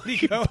 buy quality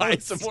co-hosts. Buy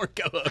some more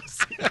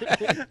co-hosts.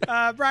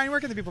 Brian,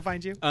 where can the people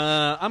find you?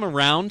 I'm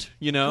around,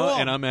 Cool.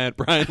 and I'm at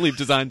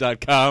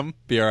BrianLiebDesign.com.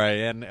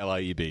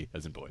 BrianLieb,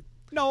 as in boy.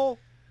 No.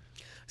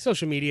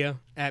 Social media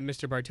at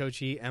Mr.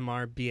 Bartocci,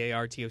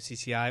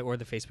 MrBartocci, or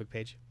the Facebook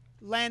page.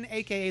 Len,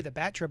 a.k.a. the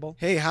Bat Tribble.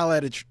 Hey, holla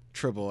at a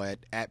Tribble at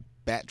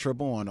Bat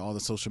Tribble on all the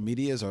social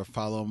medias, or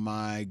follow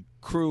my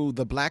crew,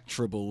 the Black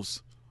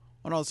Tribbles,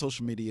 on all the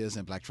social medias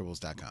and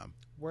blacktribbles.com.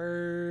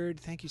 Word.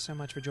 Thank you so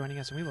much for joining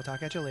us, and we will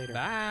talk at you later.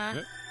 Bye.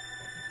 Yep.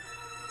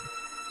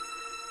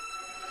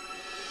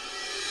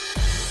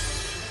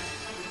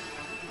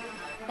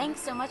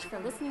 Thanks so much for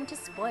listening to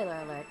Spoiler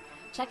Alert.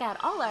 Check out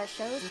all our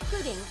shows,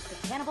 including the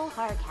Cannibal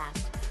Horrorcast,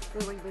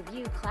 where we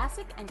review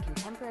classic and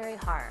contemporary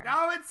horror.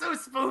 Oh, it's so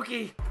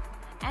spooky.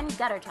 And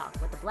Gutter Talk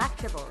with the Black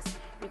Tribbles,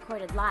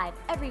 recorded live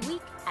every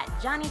week at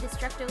Johnny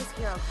Destructo's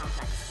Hero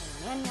Complex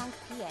in Nanyang,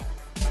 PA.